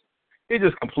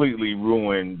just completely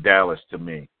ruined Dallas to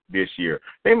me this year.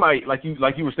 They might, like you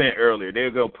were saying earlier,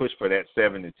 they'll go push for that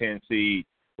 7 to 10 seed.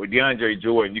 With DeAndre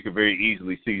Jordan, you could very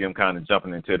easily see them kind of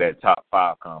jumping into that top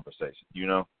 5 conversation, you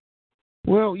know?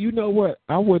 Well, you know what?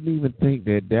 I wouldn't even think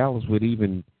that Dallas would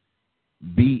even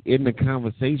be in the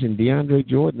conversation. DeAndre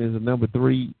Jordan is a number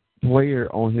 3 player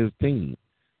on his team.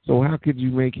 So how could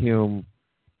you make him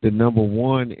the number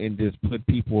one and just put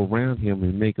people around him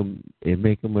and make the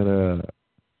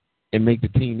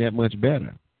team that much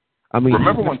better. I mean,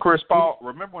 remember when Chris Paul and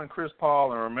remember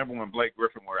when Blake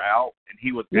Griffin were out and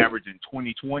he was averaging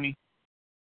 20-20?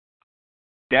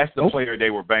 That's the player they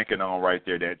were banking on right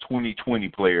there, that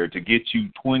 20-20 player to get you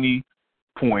 20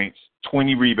 points,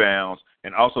 20 rebounds,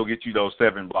 and also get you those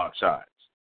 7 block shots.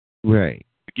 Right.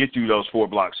 To get you those 4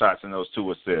 block shots and those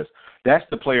 2 assists. That's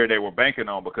the player they were banking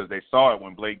on because they saw it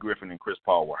when Blake Griffin and Chris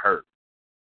Paul were hurt.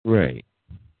 Right.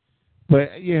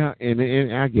 But yeah,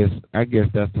 and I guess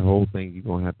that's the whole thing. You're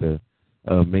gonna have to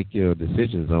make your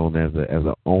decisions on as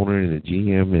a owner and a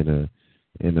GM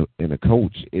and a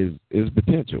coach is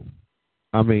potential.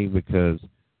 I mean, because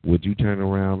would you turn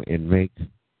around and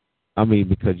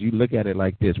because you look at it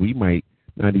like this, we might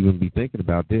not even be thinking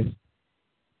about this.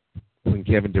 When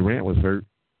Kevin Durant was hurt,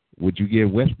 would you give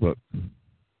Westbrook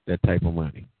that type of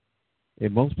money?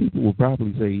 And most people will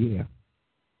probably say, yeah,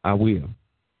 I will.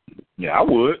 Yeah, I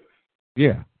would.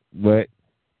 Yeah, but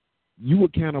you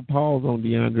would kind of pause on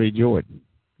DeAndre Jordan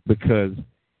because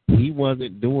he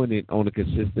wasn't doing it on a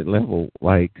consistent level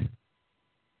like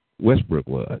Westbrook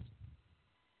was.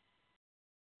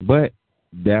 But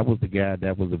that was the guy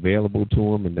that was available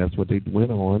to him, and that's what they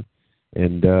went on.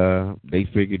 And they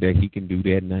figured that he can do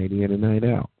that night in and night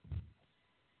out.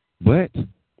 But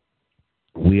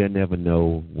we'll never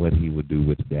know what he would do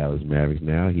with the Dallas Mavericks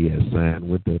now. He has signed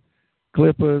with the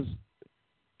Clippers.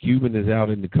 Cuban is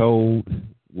out in the cold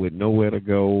with nowhere to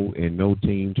go and no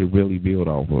team to really build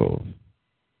off of.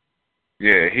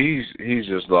 Yeah, he's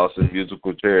just lost his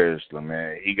musical chairs,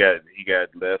 man. He got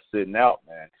left sitting out,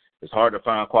 man. It's hard to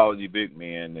find quality big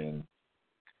men,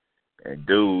 and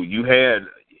dude,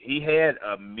 he had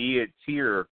a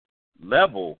mid-tier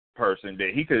level person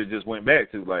that he could have just went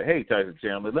back to, like, hey, Tyson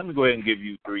Chandler, let me go ahead and give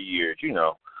you 3 years,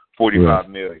 $45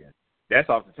 million. That's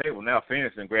off the table now.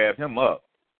 Phoenix and grab him up.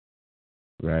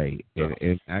 Right,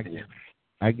 and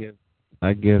I guess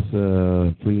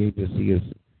free agency is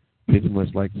pretty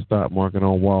much like the stock market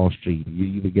on Wall Street. You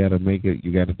either got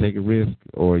to take a risk,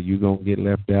 or you're gonna get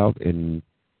left out, and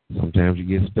sometimes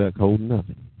you get stuck holding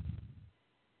nothing.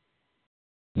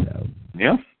 So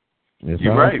yeah,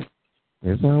 you're right.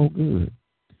 It's all good.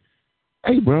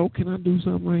 Hey, bro, can I do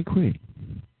something right quick?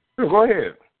 Sure, go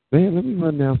ahead. Man, let me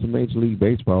run down some Major League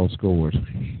Baseball scores.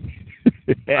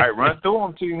 All right, run through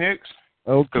them, T. Nix.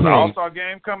 Okay. Because the All-Star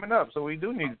game coming up, so we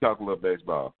do need to talk a little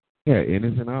baseball. Yeah, and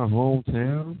it's in our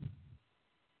hometown.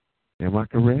 Am I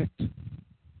correct?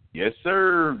 Yes,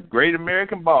 sir. Great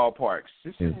American Ballpark,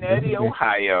 Cincinnati,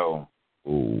 Ohio.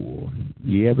 Oh,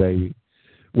 yeah, baby.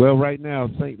 Well, right now,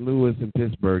 St. Louis and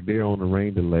Pittsburgh, they're on a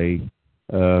rain delay,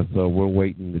 so we're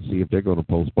waiting to see if they're going to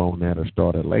postpone that or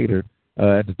start it later.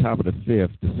 At the top of the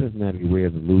 5th, the Cincinnati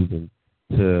Reds are losing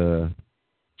to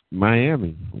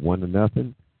Miami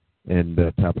 1-0. And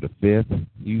top of the 5th,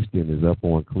 Houston is up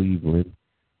on Cleveland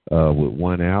with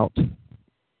 1 out.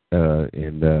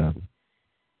 And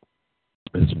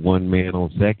it's 1 man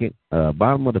on second.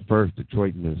 Bottom of the 1st,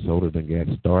 Detroit and Minnesota then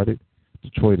got started.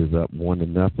 Detroit is up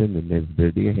 1-0,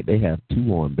 and they have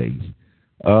 2 on base.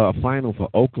 Final for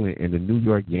Oakland and the New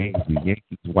York Yankees. The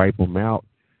Yankees wipe them out.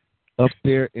 Up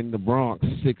there in the Bronx,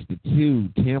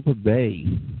 6-2, Tampa Bay.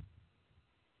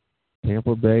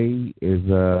 Tampa Bay is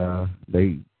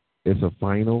it's a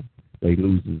final. They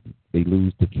lose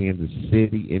to Kansas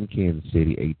City in Kansas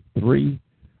City 8-3.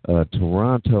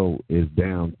 Toronto is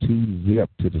down 2-0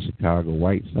 to the Chicago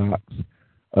White Sox.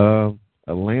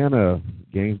 Atlanta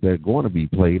games that are going to be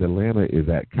played. Atlanta is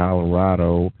at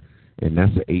Colorado, and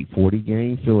that's an 8:40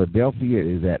 game. Philadelphia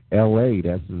is at L.A.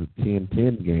 That's a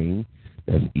 10:10 game.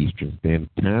 That's Eastern Standard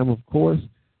Time, of course.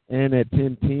 And at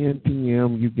 10:10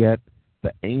 p.m., you got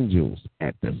the Angels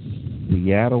at the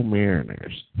Seattle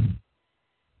Mariners.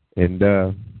 And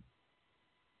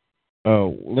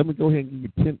let me go ahead and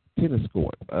give you tennis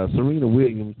score. Serena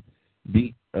Williams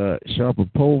beat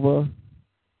Sharapova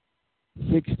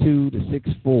 6-2 to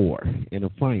 6-4 in a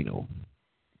final.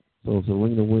 So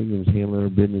Serena Williams handling her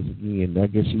business again. I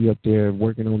guess she up there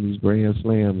working on these Grand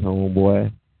Slams,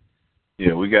 homeboy.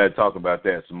 Yeah, we got to talk about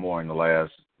that some more in the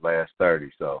last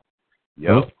 30. So,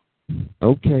 yep.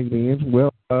 Okay, then.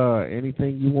 Well,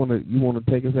 anything you want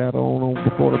to take us out on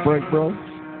before the break, bro?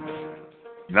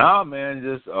 Nah, man,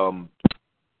 just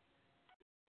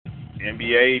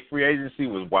NBA free agency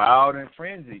was wild and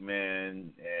frenzied,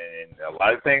 man, and a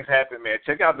lot of things happened, man.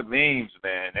 Check out the memes,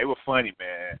 man. They were funny,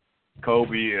 man.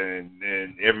 Kobe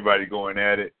and everybody going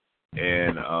at it,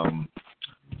 and I'm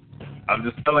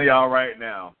just telling y'all right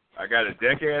now, I got a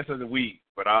Jackass of the Week,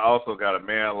 but I also got a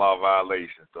man law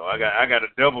violation. So I got a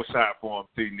double shot for him,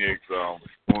 T-Nix,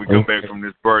 when we come back from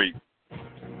this break.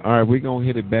 All right, we're going to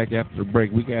hit it back after the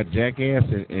break. We got Jackass,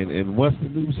 and what's the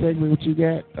new segment what you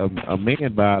got? A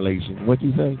man violation. What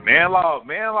you say? Man law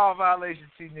violation,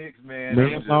 T-Nix, man.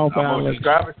 Man law violation. I'm going to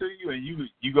describe it to you, and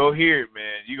you go hear it,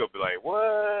 man. You going to be like,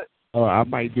 what? Oh, I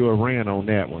might do a rant on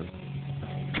that one.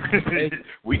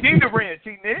 We need a rant,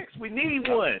 T-Nix. We need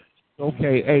one.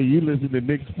 Okay, hey, you listen to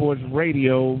Nix Sports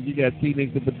Radio. You got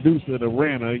T-Nix, the producer, the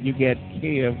ranter. You got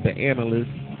Kev, the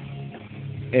analyst.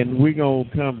 And we're going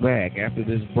to come back after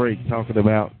this break talking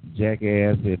about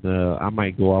Jackass. And I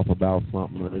might go off about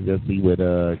something and just see what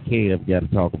Kev got to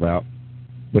talk about.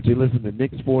 But you listen to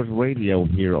Nix Sports Radio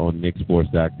here on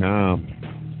NixSports.com.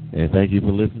 And thank you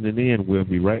for listening in. We'll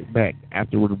be right back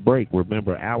after the break.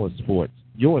 Remember, our sports,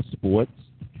 your sports,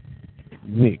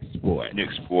 Nix Sports.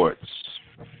 Nix Sports.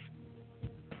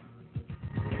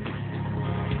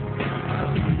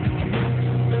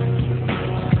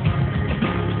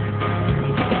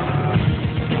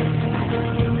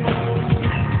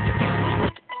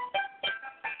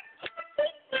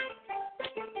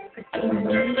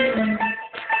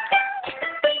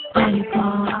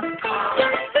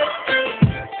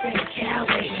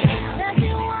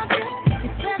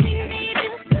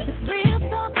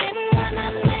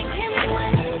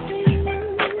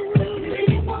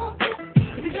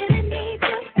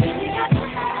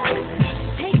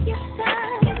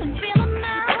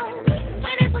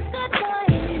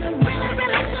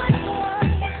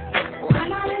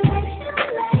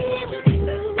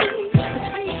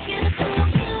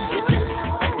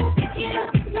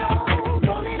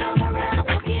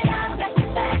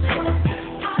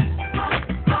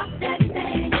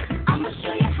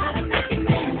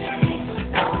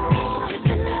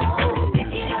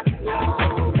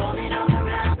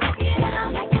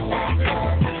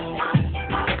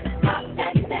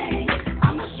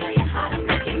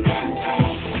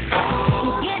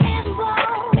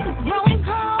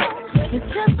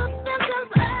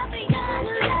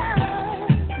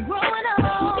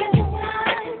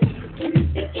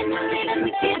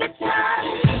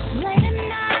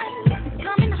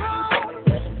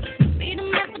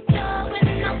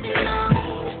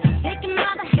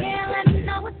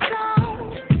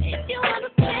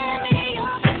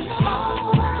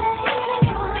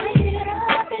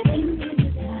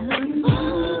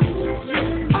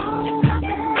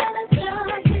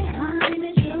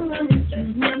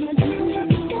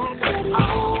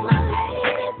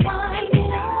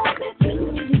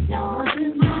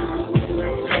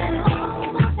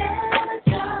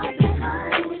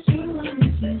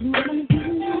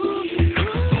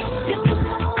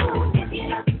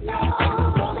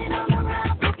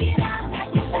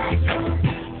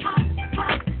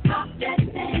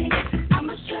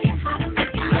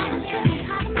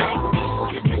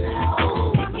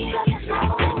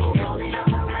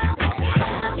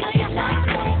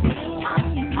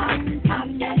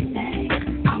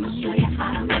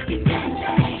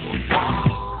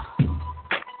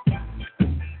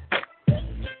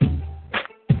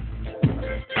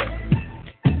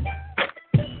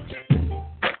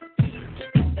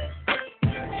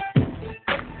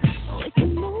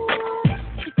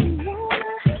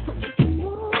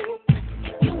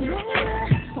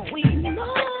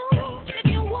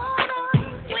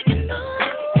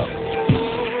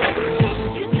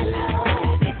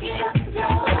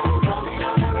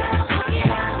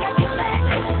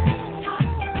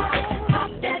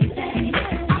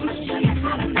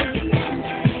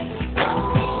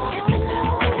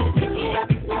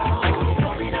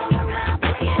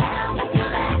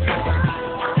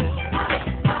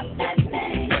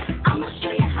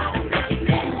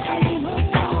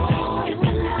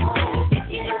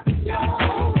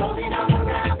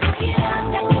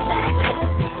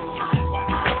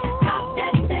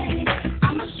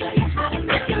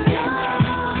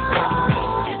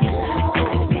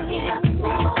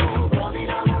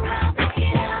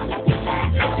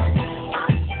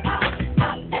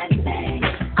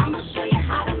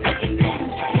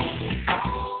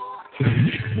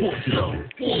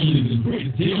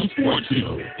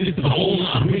 It's a whole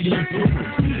lot of radio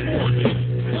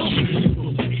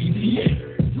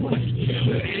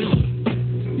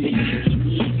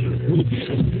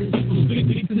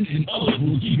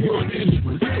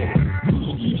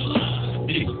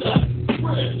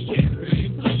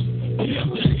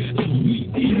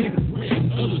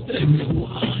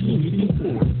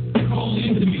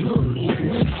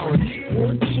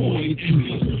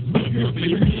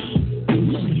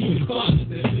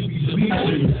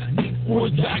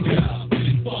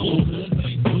Follow us on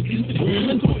Facebook,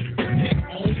 Instagram, and Twitter.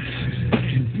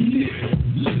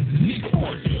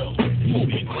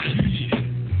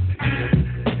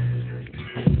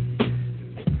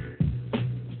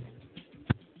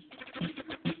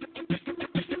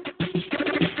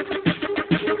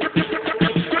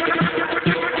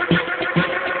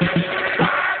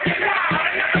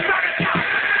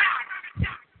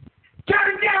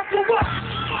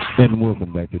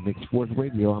 Welcome back to Nix Sports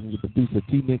Radio. I'm your producer,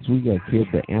 T-Nix. We got Kid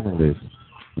the Analyst.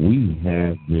 We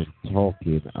have been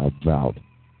talking about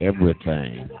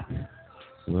everything.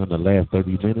 We're in the last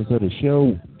 30 minutes of the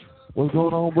show. What's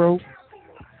going on, bro?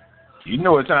 You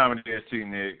know what time it is,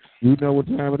 T-Nix. You know what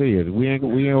time it is. We ain't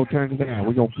gonna turn it down.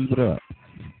 We're gonna keep it up.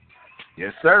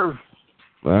 Yes, sir.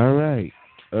 All right.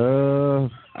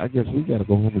 I guess we gotta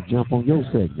go home and jump on your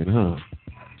segment, huh?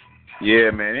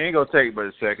 Yeah, man. It ain't gonna take but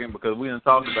a second because we done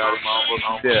talked about it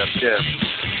on depth.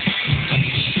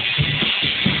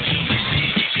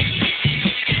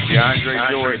 DeAndre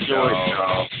Jordan,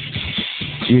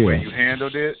 Yeah. The way you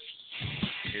handled it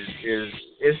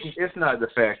it's not the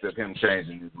fact of him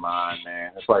changing his mind,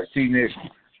 man. It's like, T-Nix,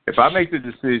 if I make the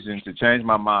decision to change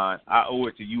my mind, I owe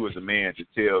it to you as a man to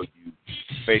tell you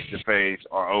face-to-face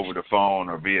or over the phone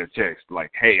or via text,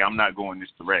 like, hey, I'm not going this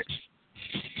direction.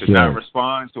 To not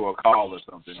respond to a call or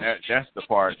something, that's the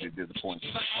part that disappoints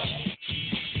me.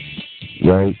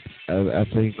 Right. I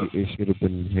think it should have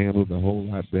been handled a whole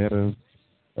lot better.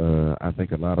 I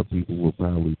think a lot of people will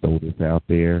probably throw this out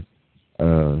there,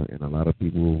 and a lot of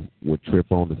people would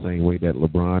trip on the same way that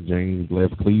LeBron James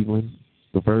left Cleveland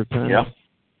the first time. Yeah.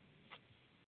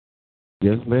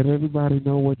 Just let everybody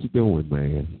know what you're doing,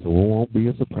 man, so it won't be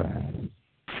a surprise.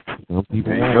 Some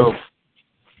people won't.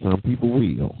 Some people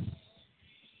will.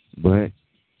 But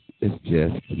it's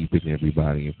just keeping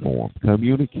everybody informed.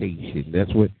 Communication,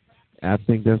 that's what I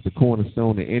think that's the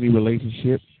cornerstone of any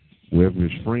relationship, whether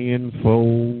it's friend,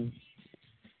 foe,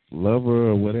 lover,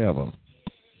 or whatever.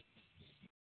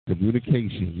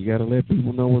 Communication. You got to let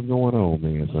people know what's going on,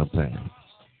 man, sometimes.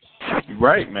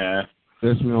 Right, man.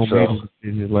 Especially on major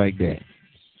decisions like that.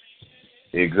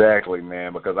 Exactly,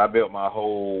 man, because I built my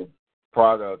whole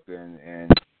product and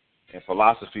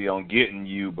philosophy on getting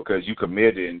you because you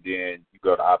committed and then you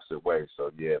go the opposite way.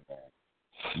 So, yeah,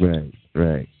 man.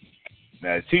 Right.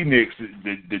 Now, T-Nix,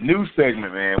 the new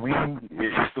segment, man,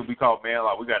 it's going to be called Man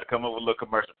Law. We got to come up with a little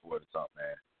commercial for it or something,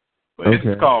 man. But This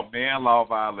is called Man Law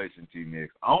Violation,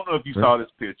 T-Nix. I don't know if you saw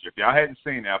this picture. If y'all hadn't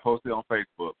seen it, I posted it on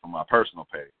Facebook from my personal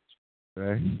page.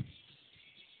 Right.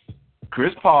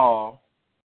 Chris Paul,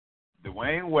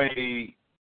 Dwayne Wade,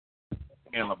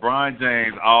 and LeBron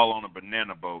James all on a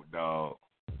banana boat, dog.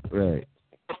 Right.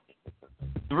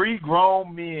 3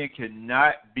 grown men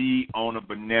cannot be on a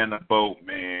banana boat,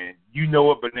 man. You know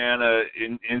what banana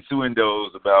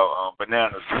innuendos about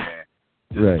bananas, man.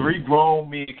 Right. 3 grown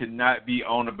men cannot be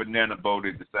on a banana boat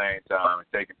at the same time and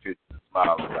taking pictures and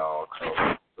smiling, dog.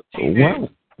 So wow.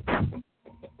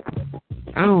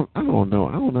 I don't know.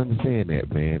 I don't understand that,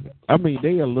 man. I mean,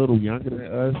 they a little younger than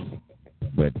us,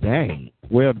 but dang.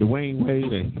 Well, Dwayne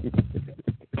Wade,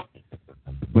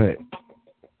 but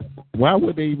why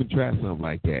would they even try something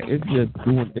like that? It's just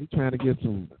they trying to get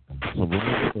some.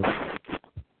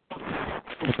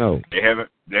 No. They're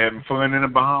having fun in the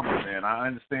Bahamas, man. I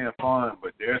understand fun,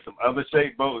 but there's some other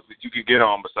shaped boats that you can get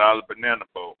on besides a banana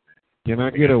boat. Can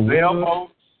I get a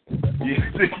sailboat?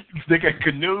 Yeah, they got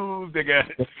canoes. They got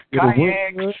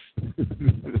kayaks.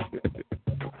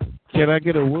 Can I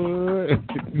get a wood?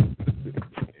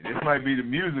 This might be the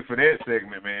music for that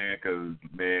segment, man, because,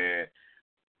 man,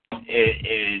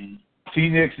 and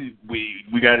T-Nix,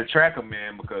 we got to track them,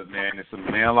 man, because, man, there's some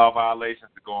man law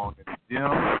violations that go on in the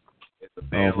gym. It's a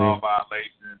man law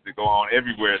violations that go on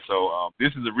everywhere. So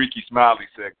this is a Ricky Smiley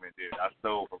segment that I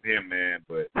stole from him, man.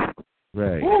 But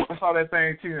I saw that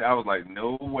thing, too. I was like,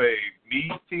 no way.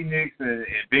 Me, T-Nix, and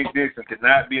Big Dixon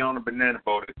cannot be on a banana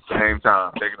boat at the same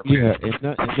time taking a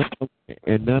picture.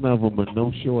 And none of them are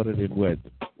no shorter than, what,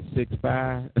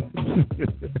 6'5"?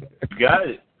 You got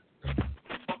it.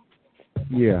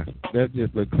 Yeah, that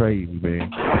just look crazy,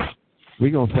 man.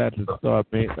 We're going to have to start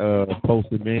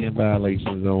posting man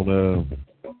violations on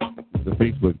the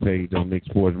Facebook page on Nix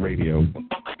Sports Radio.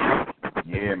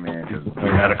 Yeah, man. We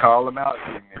got to call them out.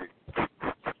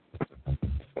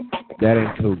 That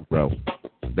ain't cool, bro.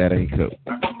 That ain't cool.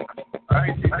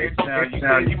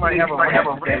 Now, you might have a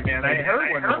rant, man. I ain't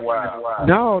heard one in a while.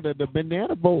 No, the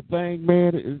banana boat thing,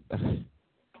 man.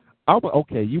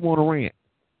 Okay, you want to rant.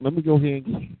 Let me go ahead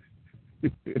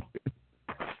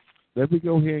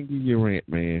and give you a rant,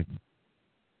 man.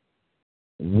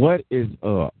 What is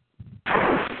up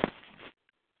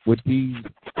with these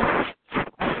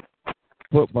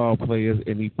football players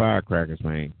and these firecrackers,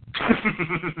 man?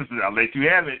 I'll let you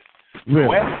have it.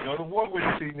 Really? Go to war with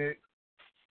it, T-Nix.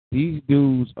 These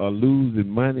dudes are losing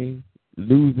money,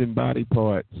 losing body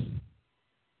parts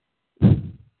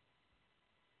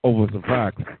over some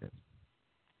firecrackers.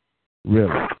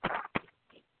 Really.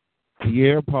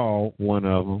 Pierre Paul, one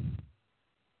of them,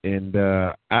 and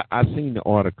I seen the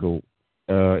article.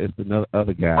 it's another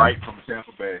other guy. Right from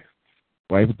Tampa Bay.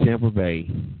 Right from Tampa Bay.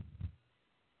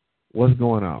 What's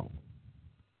going on?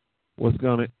 What's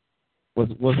up?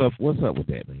 What's up with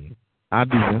that, man? I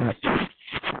do not.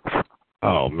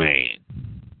 Oh man.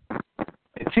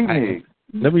 T-Nix.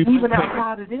 Let me Even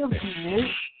outside of them, T-Nix.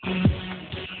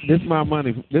 This is my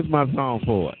money. This is my song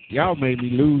for it. Y'all made me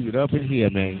lose it up in here,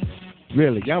 man.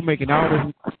 Really, y'all making all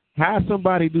this. How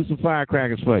somebody do some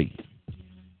firecrackers for you?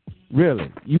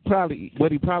 Really?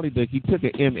 What he probably did, he took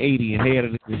an M80 and had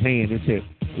it in his hand and said,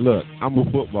 look, I'm a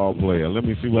football player. Let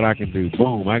me see what I can do.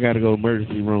 Boom, I got to go to the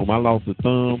emergency room. I lost the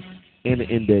thumb and the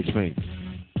index finger.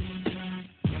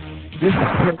 This is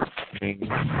crazy,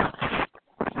 man.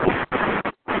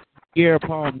 Pierre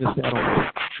Paul missed out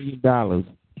on $1 million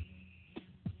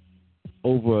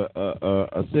over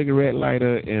a cigarette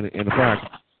lighter and a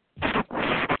firecracker.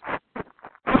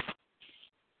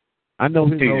 I know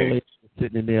his old lady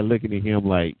sitting in there looking at him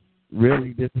like,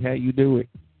 really, this is how you do it?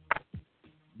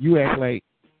 You act like,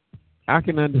 I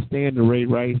can understand the Ray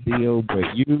Rice deal, but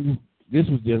this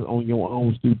was just on your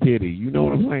own stupidity. You know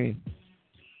what I'm saying?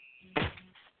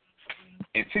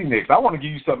 And T-Nix, I want to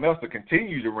give you something else to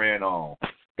continue to rant on.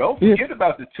 Don't forget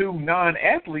about the 2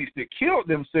 non-athletes that killed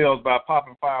themselves by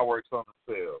popping fireworks on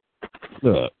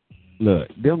themselves. Look,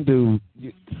 them dudes,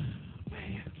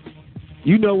 man,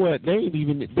 you know what? They ain't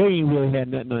really had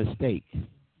nothing at stake.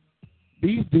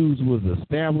 These dudes was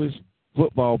established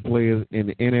football players in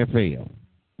the NFL.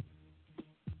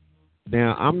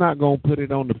 Now, I'm not going to put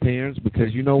it on the parents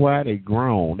because you know why? They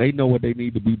grown. They know what they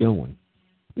need to be doing.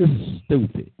 This is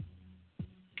stupid.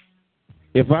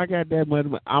 If I got that money,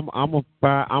 I'm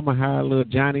a hire little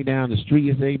Johnny down the street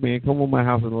and say, man, come on my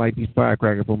house and light these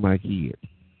firecrackers for my kids.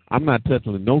 I'm not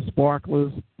touching no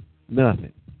sparklers,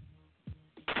 nothing.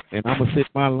 And I'm going to sit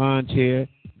in my lawn chair,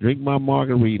 drink my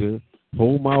margarita,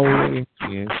 hold my old lady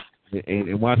hand,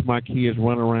 and watch my kids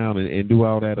run around and do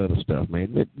all that other stuff,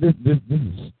 man. This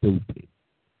is stupid.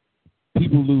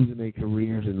 People losing their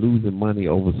careers and losing money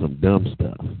over some dumb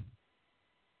stuff.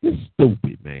 It's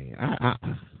stupid, man.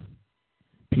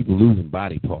 People losing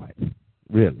body parts,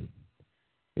 really.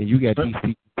 And you got these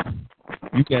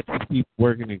people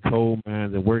working in coal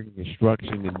mines and working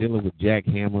construction and dealing with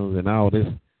jackhammers and all this.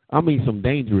 I mean, some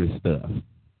dangerous stuff.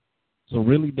 Some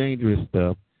really dangerous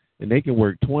stuff. And they can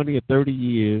work 20 or 30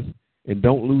 years and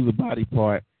don't lose a body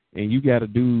part. And you got a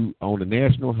dude on a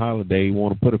national holiday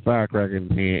want to put a firecracker in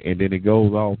his hand, and then it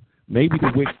goes off. Maybe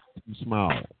the wick is too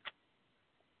small.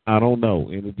 I don't know.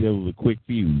 And it just was a quick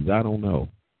fuse. I don't know.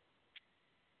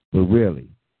 But really,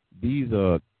 these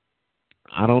are,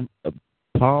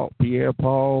 Pierre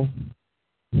Paul,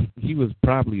 he was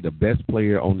probably the best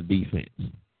player on the defense.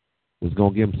 Was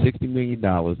going to give him $60 million.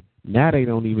 Now they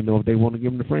don't even know if they want to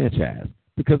give him the franchise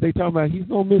because they talking about he's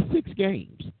going to miss 6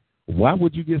 games. Why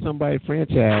would you give somebody a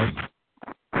franchise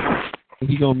if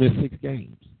he's going to miss 6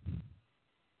 games?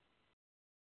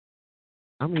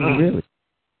 I mean, really.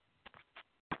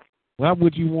 Why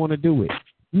would you want to do it?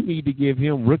 You need to give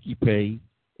him rookie pay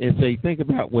and say, think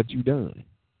about what you done.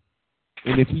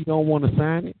 And if he don't want to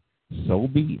sign it, so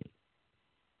be it.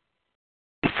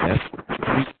 That's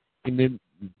 $3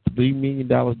 million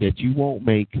that you won't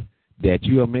make, that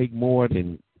you'll make more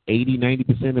than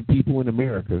 80-90% of people in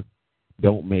America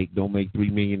don't make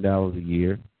 $3 million a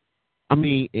year. I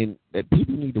mean, and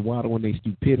people need to water on their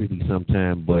stupidity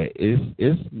sometime, but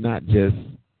it's not just.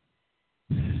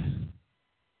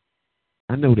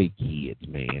 I know they kids,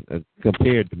 man.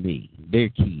 Compared to me, they're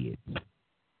kids,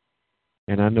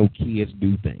 and I know kids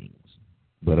do things,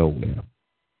 but oh well.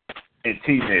 And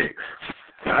T-Nix,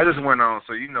 I just went on,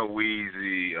 so you know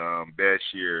Weezy,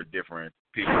 Bashir, different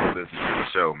people who listen to the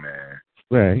show, man.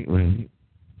 Right.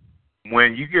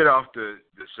 When you get off the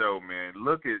show, man,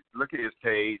 look at his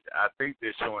page. I think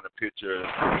they're showing a picture of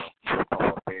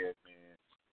Paul's head, man.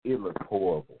 It looks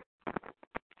horrible.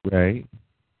 Right.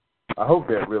 I hope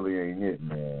that really ain't it,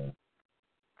 man.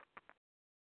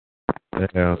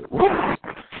 Yeah.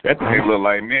 That thing look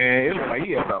like, man, it look like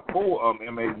he has about 4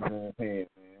 M80s in his hand,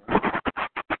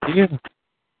 man.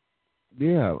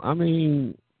 Yeah. I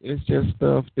mean, it's just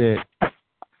stuff that.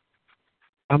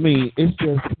 I mean, it's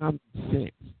just common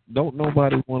sense. Don't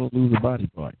nobody want to lose a body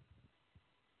part.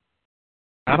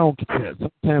 I don't care.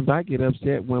 Sometimes I get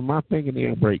upset when my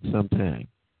fingernail breaks sometimes.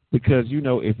 Because, you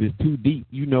know, if it's too deep,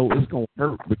 you know it's going to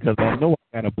hurt because I know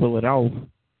I got to pull it off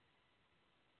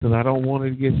because I don't want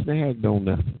it to get snagged on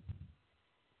nothing.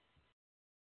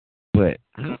 But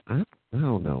I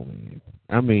don't know, man.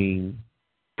 I mean,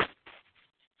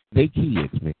 they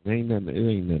kids, man. It ain't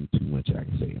nothing too much I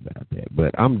can say about that.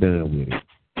 But I'm done with it.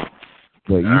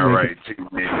 But all right,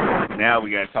 now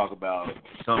we got to talk about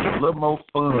something a little more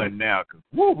fun now. Cause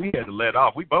we had to let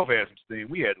off. We both had some steam.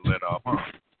 We had to let off, huh?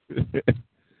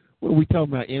 Well, we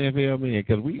talking about NFL, man,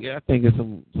 because I think it's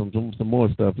some more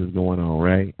stuff is going on,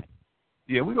 right?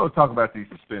 Yeah, we're gonna talk about these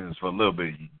suspensions for a little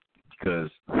bit because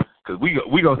we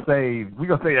gonna save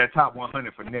that top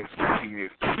 100 for next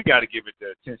week. We got to give it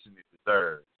the attention it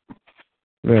deserves.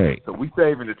 Right. So we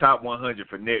saving the top 100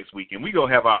 for next week, and we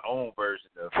gonna have our own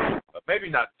version of maybe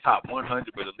not the top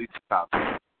 100, but at least the top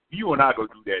 10. You and I go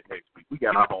do that next week. We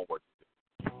got our homework to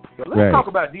do. So let's talk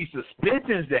about these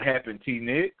suspensions that happened,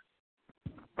 T-Nick.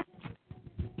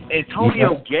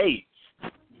 Antonio Gates.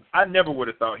 I never would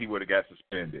have thought he would have got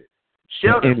suspended.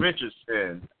 Sheldon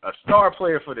Richardson, a star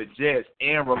player for the Jets,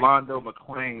 and Rolando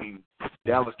McClain,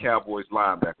 Dallas Cowboys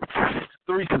linebacker.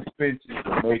 3 suspensions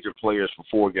of major players for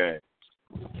 4 games.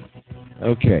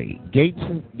 Okay, Gates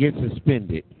gets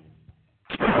suspended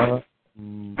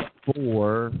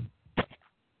for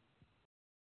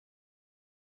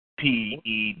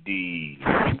PED.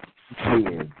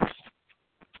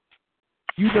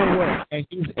 You know what? At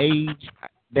his age,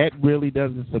 that really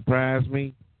doesn't surprise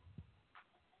me.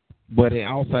 But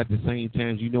also at the same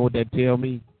time, you know what that tell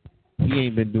me? He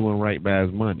ain't been doing right by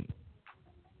his money.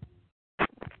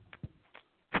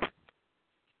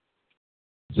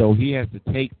 So he has to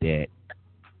take that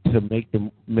to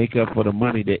make up for the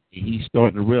money that he's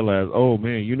starting to realize, oh,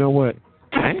 man, you know what?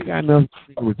 I ain't got enough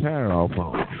to retire off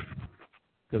on.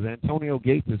 Because Antonio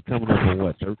Gates is coming up on,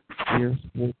 what, 13 years,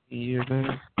 14 years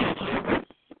now?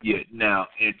 Yeah, now,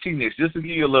 and T-Nix, just to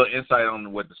give you a little insight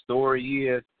on what the story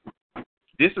is,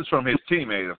 this is from his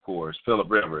teammate, of course, Phillip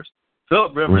Rivers.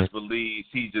 Phillip Rivers believes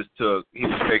he was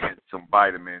taking some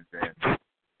vitamins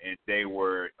and they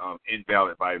were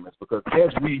invalid vitamins because,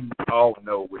 as we all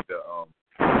know with the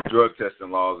drug testing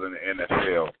laws in the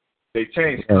NFL, they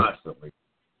change constantly.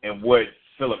 And what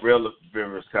Phillip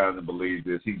Rivers kind of believes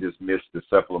is he just missed the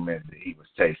supplement that he was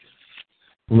taking.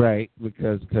 Right,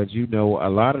 because you know a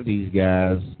lot of these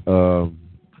guys,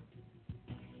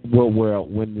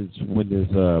 when this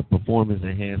performance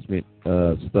enhancement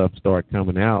stuff start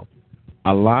coming out,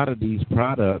 a lot of these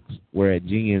products were at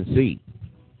GNC.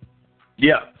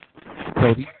 Yeah.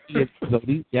 So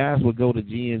these guys would go to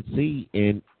GNC,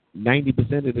 and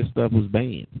 90% of this stuff was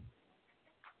banned.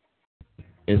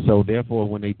 And so, therefore,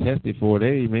 when they tested for it,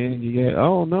 hey, man, you get,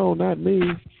 oh, no, not me.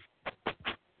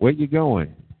 Where you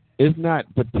going? It's not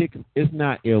It's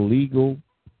not illegal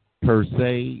per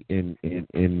se in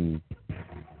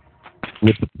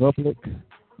with the public,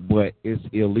 but it's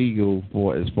illegal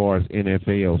as far as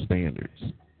NFL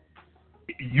standards.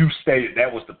 You stated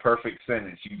that was the perfect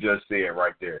sentence you just said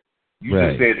right there. You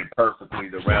just said it perfectly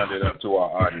to round it up to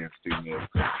our audience, Steve.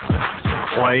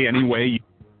 Play anyway.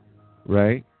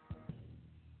 Right.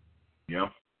 Yeah.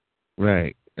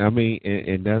 Right. I mean,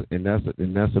 and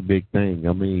that's a big thing.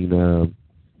 I mean,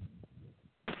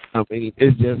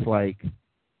 it's just like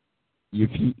if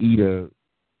you eat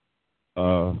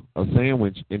a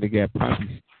sandwich and they got poppy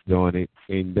seeds on it,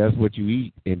 and that's what you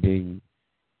eat, and then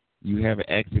you have an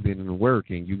accident in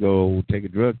work and you go take a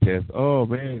drug test. Oh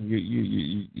man, your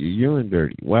urine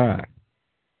dirty. Why?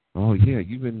 Oh yeah,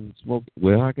 you've been smoking.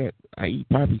 Well, I eat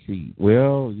poppy seeds.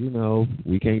 Well, you know,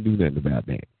 we can't do nothing about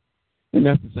that. And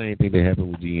that's the same thing that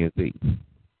happened with GNC.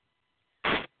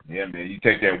 Yeah, man, you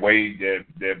take that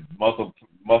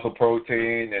muscle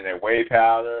protein and that whey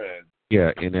powder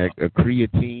and that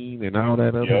creatine and all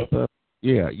that other stuff.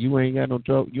 Yeah, you ain't got no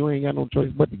trouble. You ain't got no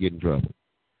choice but to get in trouble.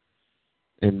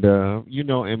 And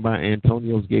and by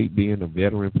Antonio Gates being a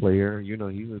veteran player, he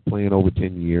was playing over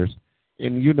 10 years,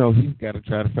 and he's got to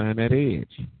try to find that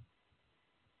edge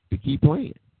to keep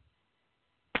playing.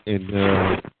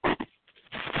 And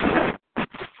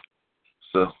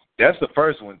so that's the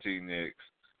first one, T-Nix.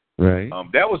 Right.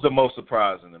 That was the most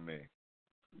surprising to me.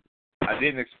 I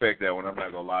didn't expect that one. I'm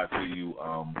not gonna lie to you.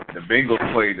 The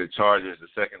Bengals played the Chargers the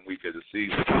second week of the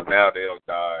season, so now they'll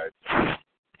guide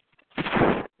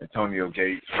Antonio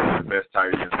Gates, one of the best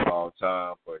tight ends of all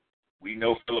time. But we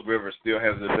know Phillip Rivers still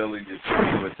has the ability to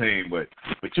change the team. But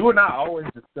you and I always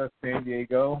discuss San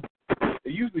Diego.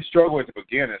 They usually struggle at the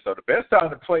beginning, so the best time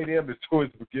to play them is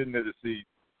towards the beginning of the season.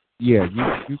 Yeah,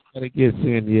 you got to get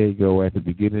San Diego at the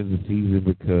beginning of the season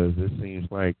because it seems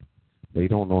like they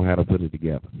don't know how to put it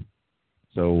together.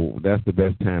 So that's the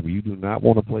best time. You do not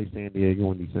want to play San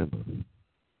Diego in December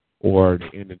or the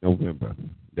end of November.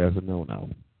 That's a no-no.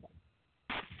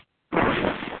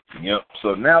 Yep.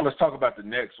 So now let's talk about the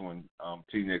next one,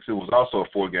 T-Nix. It was also a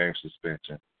 4-game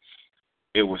suspension.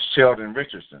 It was Sheldon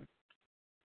Richardson.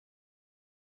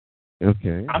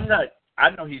 Okay. I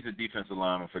know he's a defensive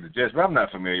lineman for the Jets, but I'm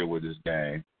not familiar with his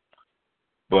game.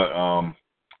 But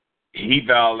he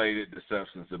violated the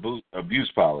substance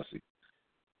abuse policy.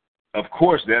 Of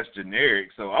course, that's generic.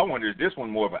 So I wonder, is this one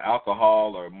more of an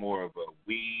alcohol or more of a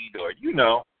weed or, you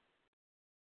know?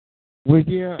 Well,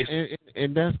 yeah,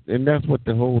 and that's what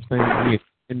the whole thing is.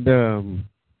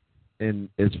 And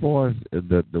as far as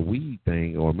the weed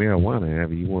thing or marijuana,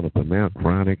 however you want to pronounce,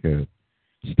 chronic or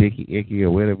sticky, icky,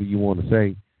 or whatever you want to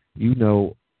say, you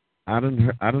know, I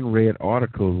done read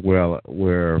articles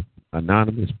where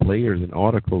anonymous players in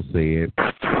articles said,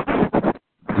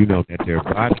 you know, that their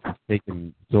body is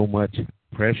taking so much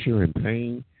pressure and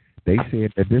pain. They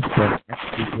said that this stuff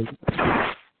actually.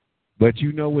 But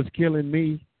you know what's killing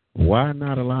me? Why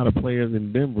not a lot of players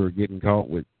in Denver getting caught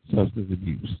with substance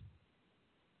abuse?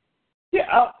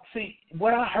 Yeah, see,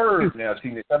 what I heard now,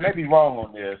 see, I may be wrong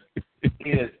on this,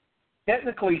 is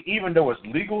technically, even though it's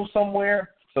legal somewhere,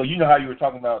 so you know how you were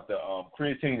talking about the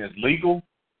creatine is legal?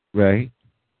 Right.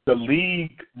 The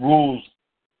league rules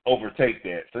overtake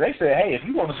that. So they say, hey, if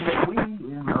you want to smoke weed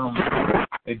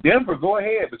in Denver, go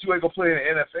ahead, but you ain't going to play in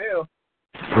the NFL.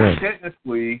 Right.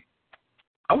 Technically,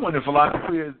 I wonder if a lot of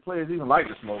players even like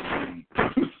to smoke weed.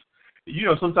 You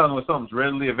know, sometimes when something's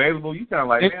readily available, you kind of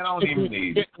like, man, I don't even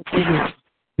need it.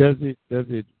 Does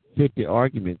it fit the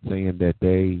argument saying that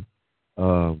they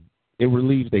it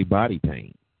relieves their body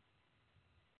pain?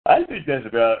 I think that's a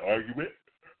valid argument.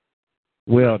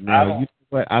 Well, now you know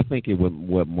what I think it would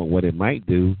what it might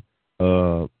do.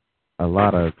 A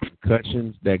lot of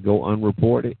concussions that go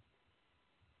unreported.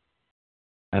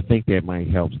 I think that might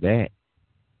help that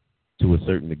to a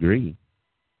certain degree.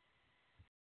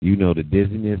 You know, the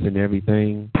dizziness and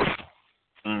everything.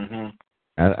 Mm-hmm.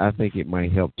 I think it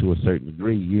might help to a certain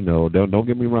degree. You know, don't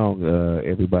get me wrong,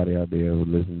 everybody out there who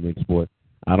listens to Nix Sports.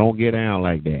 I don't get down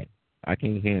like that. I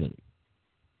can't handle it.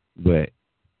 But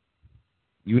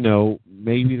you know,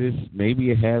 maybe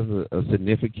it has a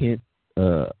significant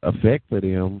effect for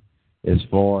them as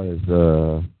far as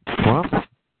trauma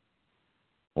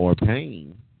or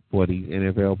pain for these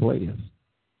NFL players.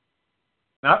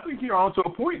 Now, I think you're on to a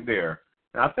point there.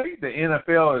 And I think the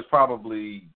NFL is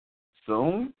probably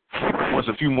soon, once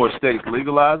a few more states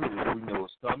legalize it, which we know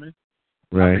is coming.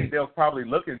 Right. I think they'll probably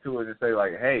look into it and say,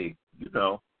 like, hey, you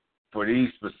know, for these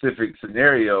specific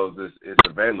scenarios, it's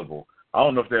available. I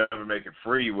don't know if they'll ever make it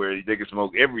free where they can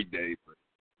smoke every day, but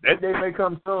that day may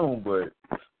come soon. But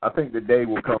I think the day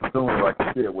will come soon, like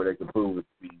you said, where they can prove it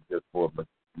to be just for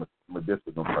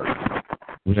medicinal purposes.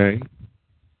 Okay.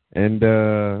 And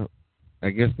I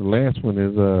guess the last one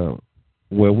is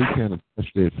well, we kind of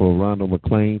touched it for Rondo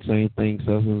McClain, same thing,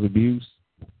 substance abuse.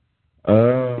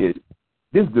 Yeah,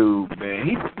 this dude, man,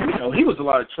 he was a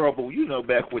lot of trouble, you know,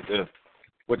 back with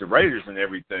the Raiders and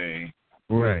everything.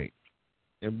 Right.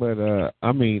 But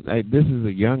I mean, this is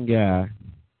a young guy.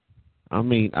 I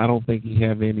mean, I don't think he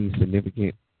have any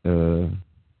significant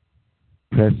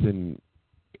pressing,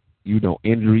 you know,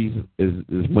 injuries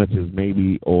as much as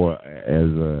maybe, or as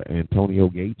Antonio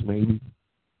Gates maybe.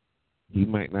 He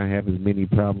might not have as many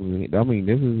problems. I mean,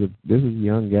 this is a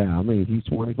young guy. I mean, he's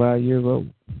 25 years old,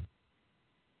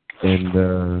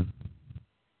 and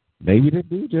maybe that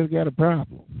dude just got a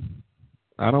problem.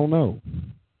 I don't know.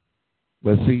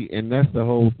 But see, and that's the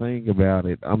whole thing about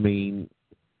it. I mean,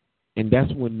 and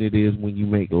that's when it is when you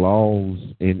make laws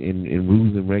and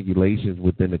rules and regulations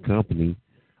within the company.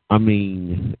 I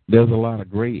mean, there's a lot of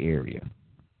gray area.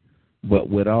 But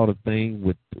with all the thing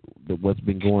with what's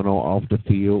been going on off the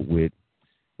field with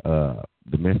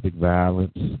domestic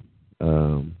violence,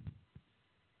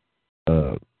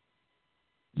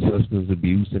 substance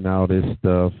abuse, and all this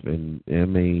stuff, and I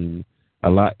mean a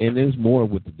lot, and there's more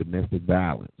with the domestic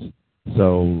violence.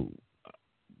 So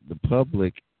the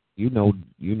public, you know,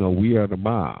 we are the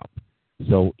mob.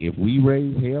 So if we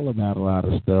raise hell about a lot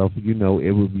of stuff, you know,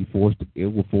 it will force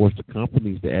the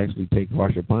companies to actually take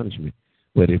harsher punishment.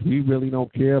 But if we really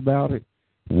don't care about it,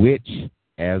 which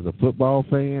as a football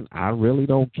fan, I really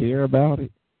don't care about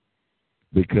it,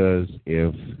 because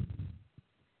if,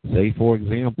 say for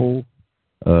example,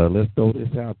 let's throw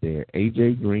this out there,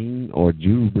 A.J. Green or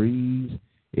Drew Brees,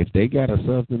 if they got a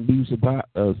substance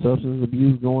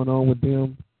abuse going on with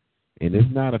them, and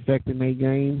it's not affecting their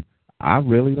game, I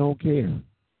really don't care.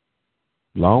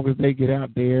 Long as they get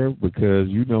out there, because,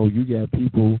 you know, you got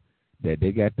people that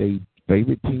they got their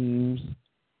favorite teams,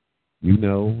 you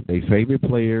know, their favorite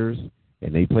players,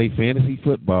 and they play fantasy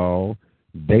football.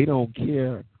 They don't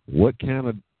care what kind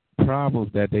of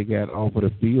problems that they got off of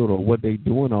the field or what they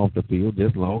doing off the field,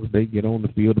 just long as they get on the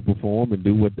field to perform and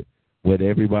do what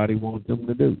everybody wants them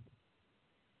to do.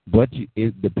 But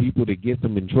the people that get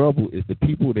them in trouble is the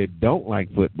people that don't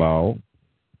like football,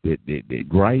 that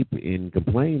gripe and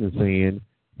complain and saying,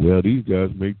 well, these guys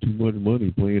make too much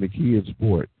money playing a kid's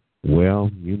sport. Well,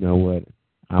 you know what?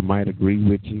 I might agree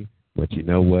with you, but you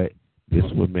know what? This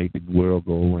would make the world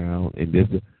go around. And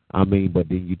but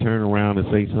then you turn around and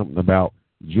say something about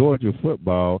Georgia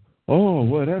football. Oh,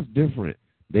 well, that's different.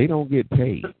 They don't get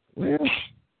paid. Well,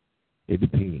 it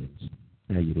depends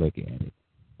how you look at it.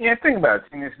 Yeah, think about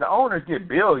it. The owners get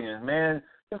billions, man.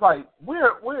 It's like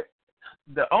we're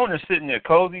the owners sitting there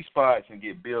cozy spots and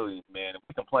get billions, man. And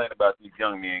we complain about these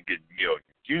young men getting millions,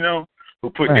 you know, who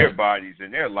put their bodies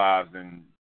and their lives in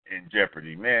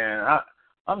jeopardy, man.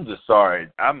 I'm just sorry.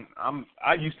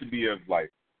 I used to be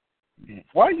like,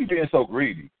 why are you being so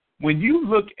greedy? When you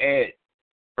look at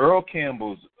Earl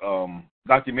Campbell's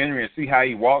documentary and see how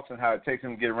he walks and how it takes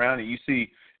him to get around, and you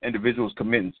see individuals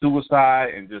committing suicide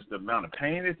and just the amount of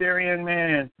pain that they're in,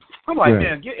 man, I'm like,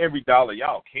 man, get every dollar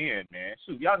y'all can, man.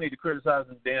 Shoot, y'all need to criticize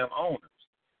the damn owners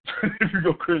if you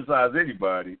go criticize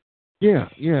anybody. Yeah,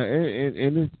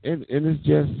 and it's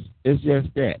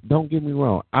just that. Don't get me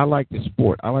wrong. I like the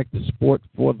sport. I like the sport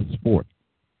for the sport.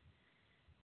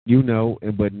 You know,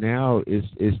 but now it's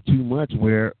too much.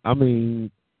 Where I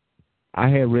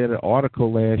had read an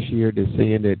article last year that's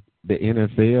saying that the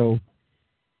NFL,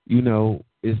 you know,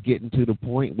 is getting to the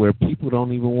point where people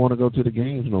don't even want to go to the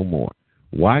games no more.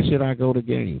 Why should I go to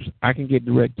games? I can get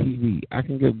DirecTV. I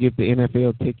can go get the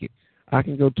NFL ticket. I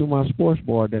can go to my sports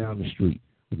bar down the street.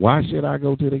 Why should I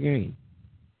go to the game?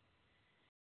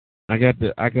 I got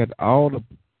all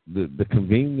the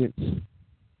convenience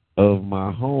of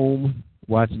my home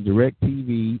watching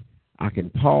DirecTV. I can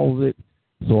pause it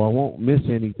so I won't miss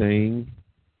anything.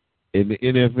 In the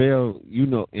NFL, you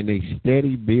know, and they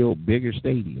steady build bigger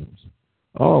stadiums.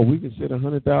 Oh, we can sit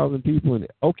 100,000 people in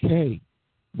it. Okay,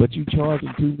 but you charging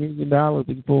 $2 million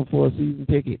for a season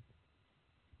ticket.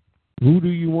 Who do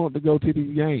you want to go to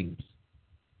these games?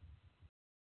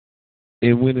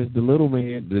 And when it's the little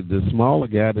man, the smaller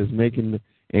guy that's making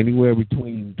anywhere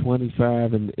between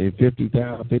 $25,000 and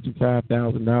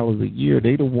 $55,000 a year,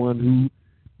 they the one who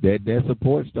that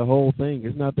supports the whole thing.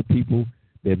 It's not the people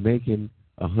that making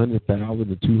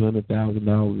 $100,000 to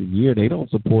 $200,000 a year. They don't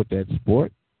support that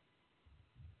sport,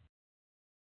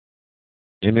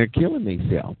 and they're killing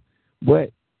themselves.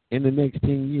 But in the next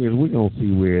 10 years, we're gonna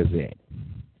see where it's at.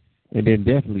 And then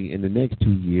definitely in the next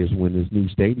 2 years when this new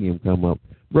stadium come up,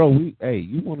 bro,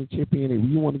 you want to chip in and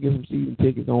you want to get some season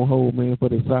tickets on hold, man, for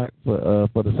the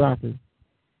soccer?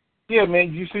 Yeah, man.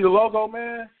 Did you see the logo,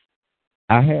 man?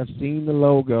 I have seen the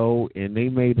logo, and they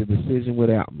made a decision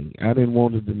without me. I didn't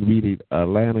want it to be the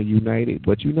Atlanta United,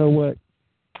 but you know what?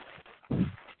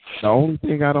 The only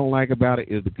thing I don't like about it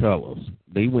is the colors.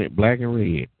 They went black and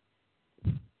red.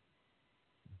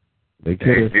 They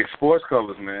could Nix Sports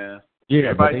colors, man. Yeah,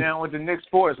 everybody down with the Nix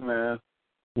Sports, man.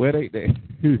 Well, they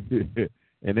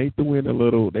and they threw in a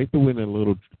little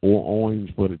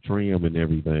orange for the trim and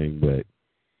everything, but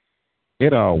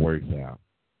it all works out.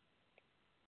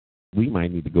 We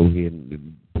might need to go ahead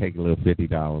and take a little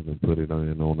 $50 and put it on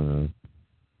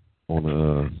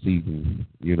a season,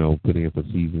 you know, put in for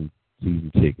season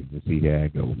tickets and see how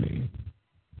it goes, man.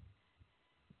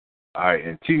 All right,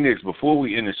 and T-Nix, before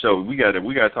we end the show, we got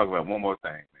to talk about one more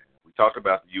thing, man. We talked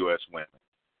about the U.S. women.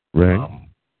 Right.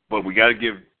 But we got to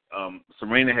give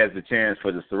Serena has the chance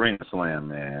for the Serena Slam,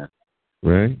 man.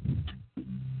 Right.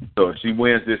 So if she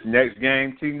wins this next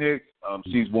game, T-Nix,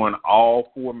 she's won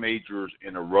all 4 majors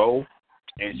in a row,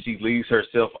 and she leaves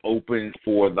herself open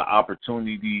for the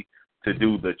opportunity to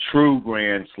do the true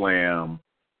Grand Slam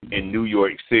in New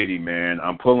York City, man.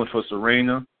 I'm pulling for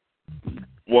Serena.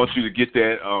 Want you to get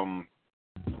that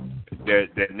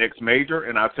next major,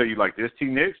 and I'll tell you like this,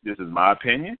 T-Nix, this is my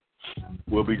opinion.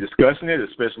 We'll be discussing it,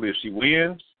 especially if she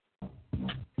wins.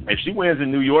 If she wins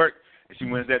in New York, if she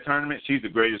wins that tournament, she's the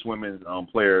greatest women's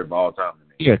player of all time to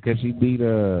me. Yeah, because she beat,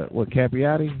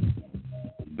 Capriati?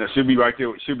 That should be right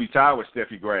there. She'll be tied with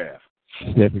Steffi Graf.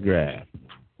 Steffi Graf.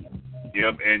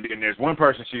 Yep, and there's one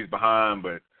person she's behind,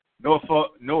 but no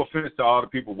offense to all the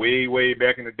people way, way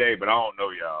back in the day, but I don't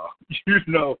know y'all. You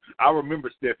know, I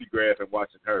remember Steffi Graf and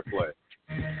watching her play.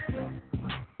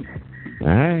 All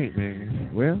right, man.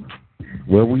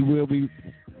 Well, we will be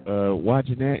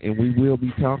watching that, and we will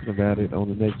be talking about it on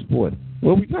the next sport.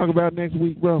 What we talk about next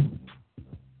week, bro?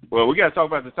 Well, we got to talk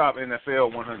about the top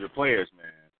NFL 100 players,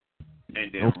 man.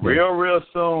 And then real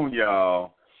soon,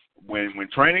 y'all, when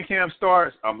training camp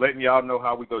starts, I'm letting y'all know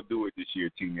how we go do it this year,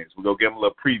 T-Nix. We're going to give them a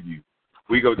little preview.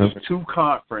 We go do 2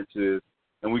 conferences,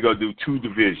 and we go do 2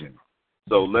 divisions.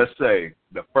 So let's say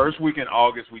the first week in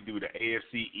August, we do the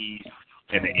AFC East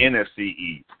and the NFC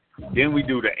East. Then we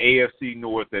do the AFC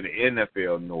North and the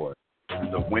NFL North.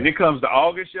 So when it comes to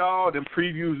August, y'all, them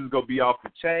previews is going to be off the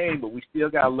chain, but we still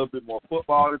got a little bit more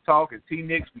football to talk. And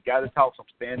T-Nix, we got to talk some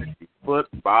fantasy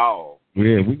football.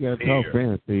 Yeah, we got to talk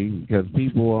fantasy because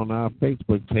people on our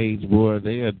Facebook page, boy,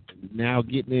 they are now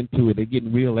getting into it. They're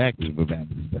getting real active about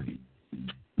this thing.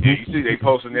 Yeah, you see they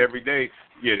posting every day.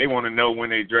 Yeah, they want to know when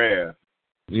they draft.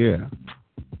 Yeah.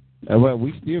 Well,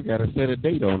 we still got to set a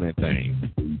date on that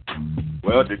thing.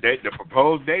 Well, the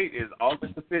proposed date is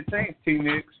August the 15th,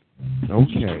 T-Nix.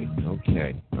 Okay.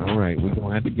 All right, we're going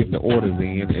to have to get the orders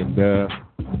in, and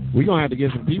we're going to have to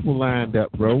get some people lined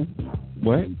up, bro.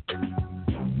 What?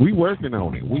 We working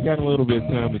on it. We got a little bit of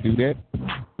time to do that.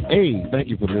 Hey, thank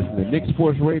you for listening to Nix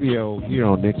Sports Radio here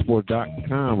on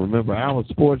NixSports.com. Remember, our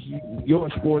sports, your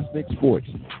sports, Nix Sports.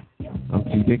 I'm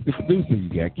T-Dick, the producer. You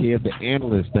got Kev, the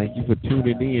analyst. Thank you for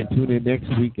tuning in. Tune in next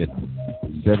week at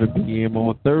 7 p.m.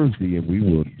 on Thursday, and we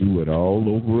will do it all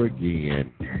over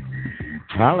again.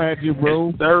 Holla at you,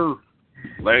 bro. Sir.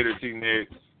 Later,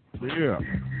 T-Nix. Yeah.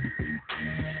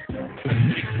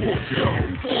 Sports Show.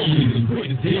 Only the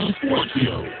greatest daily sports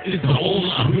show. It's the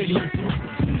online radio sports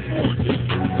show.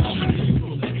 Coming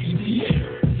from the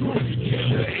ATL. Georgia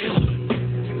Canada analyst.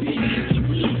 He is the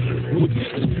producer with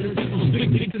guest appearances from Big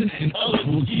Dixon and others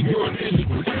will keep your attention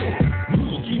for sure. We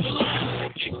will keep it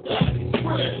live, exciting,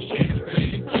 fresh,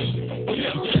 entertaining,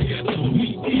 check out some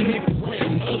week, T-Nix,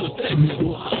 and other segments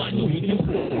will highlight the week in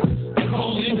sports.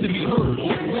 Call in to be heard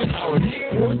over 1 hour Nix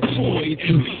Sports Boys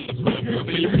and leagues with your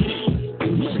favorite team.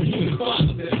 Remember, you can find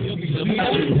us at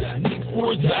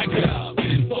www.nixsports.com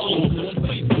and follow us on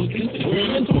Facebook,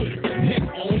 Instagram, and Twitter. Nix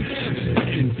on campus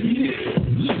and T-Nix.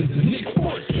 Listen to Nix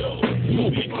Sports Show.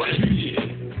 You'll be glad you did.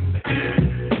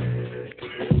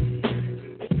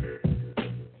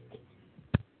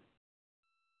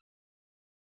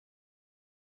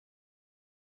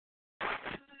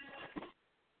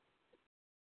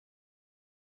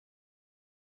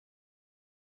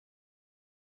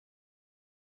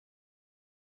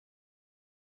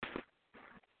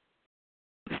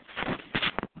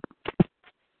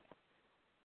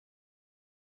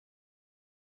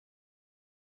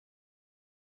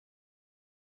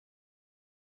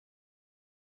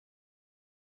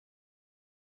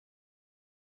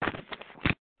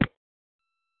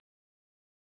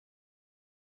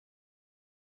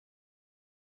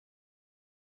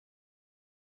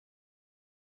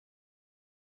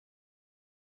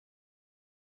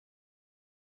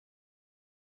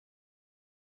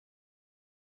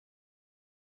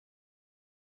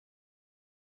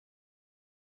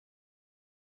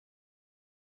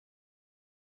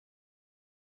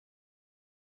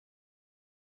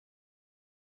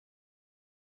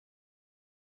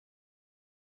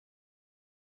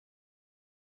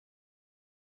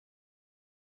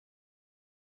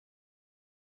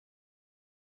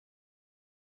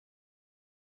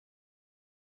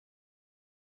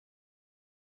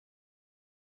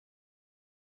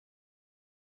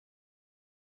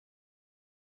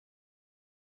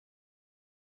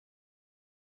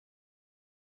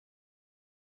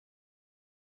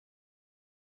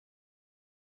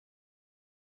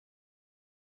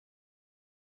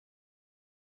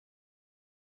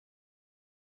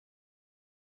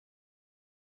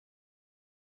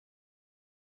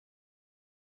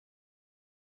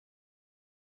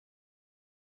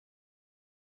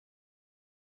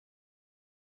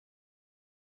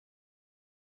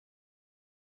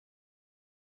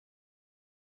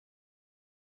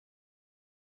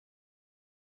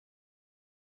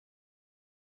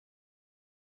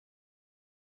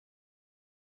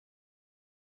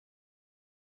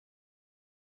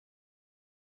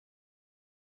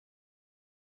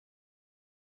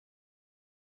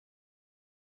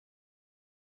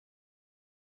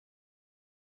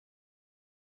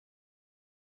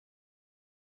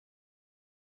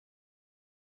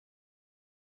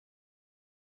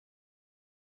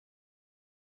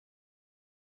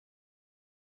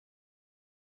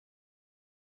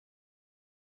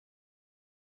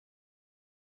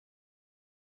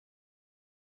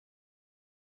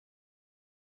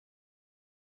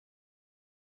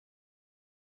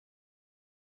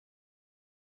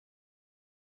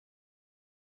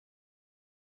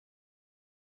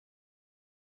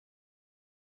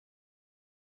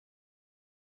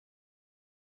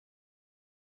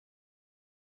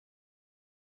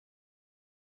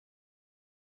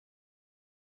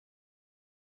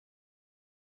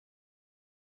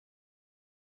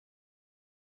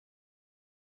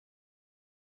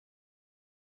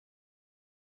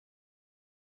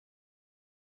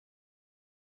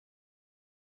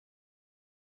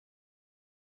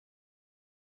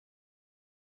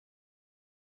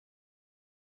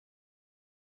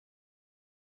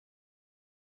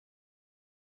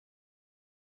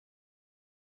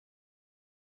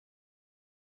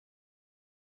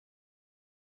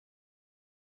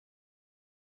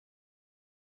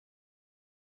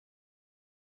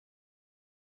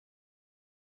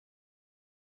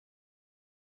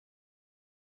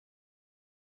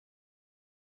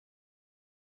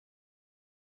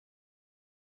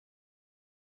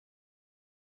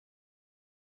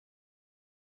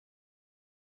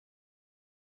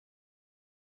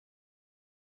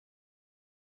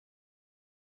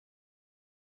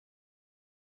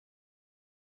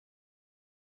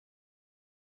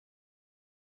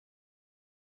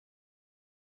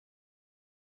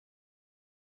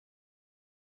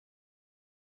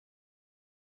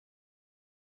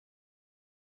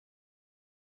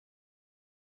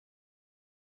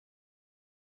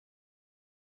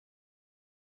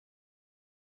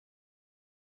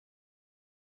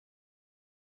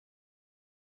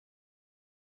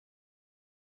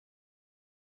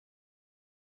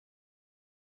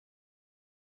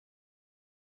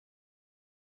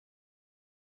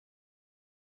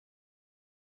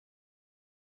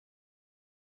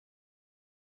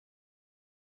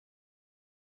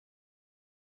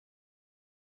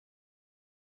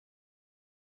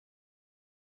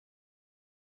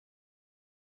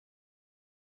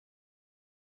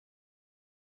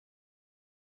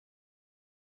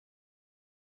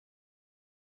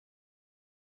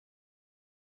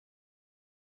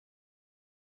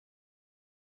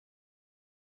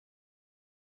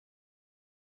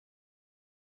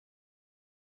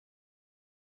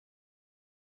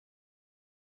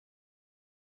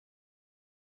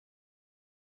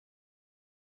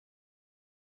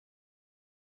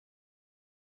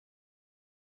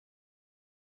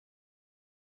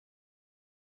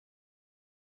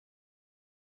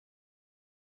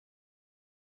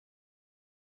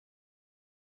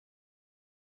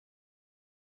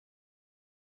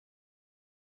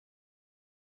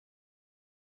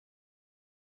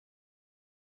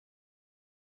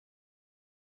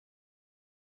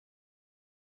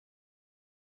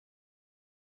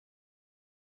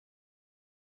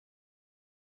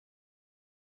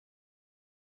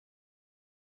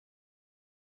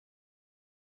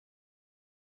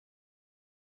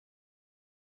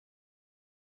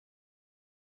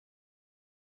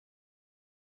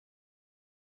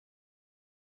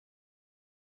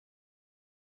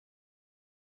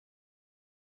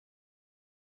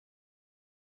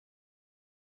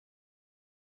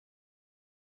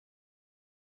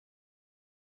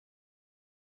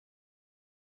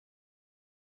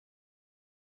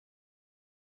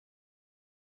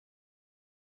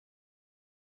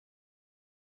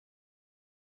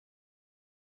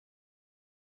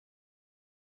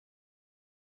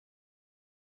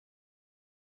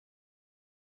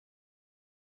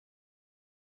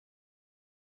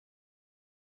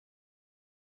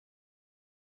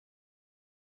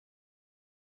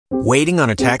 Waiting on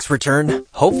a tax return?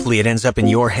 Hopefully it ends up in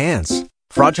your hands.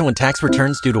 Fraudulent tax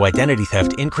returns due to identity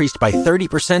theft increased by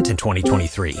 30% in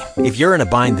 2023. If you're in a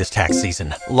bind this tax season,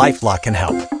 LifeLock can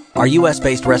help. Our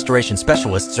U.S.-based restoration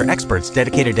specialists are experts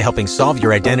dedicated to helping solve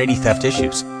your identity theft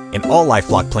issues. And all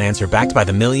LifeLock plans are backed by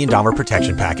the $1 Million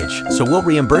Protection Package. So we'll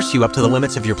reimburse you up to the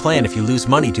limits of your plan if you lose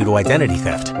money due to identity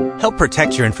theft. Help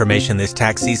protect your information this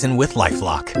tax season with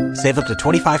LifeLock. Save up to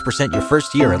 25% your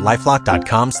first year at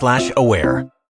LifeLock.com/aware.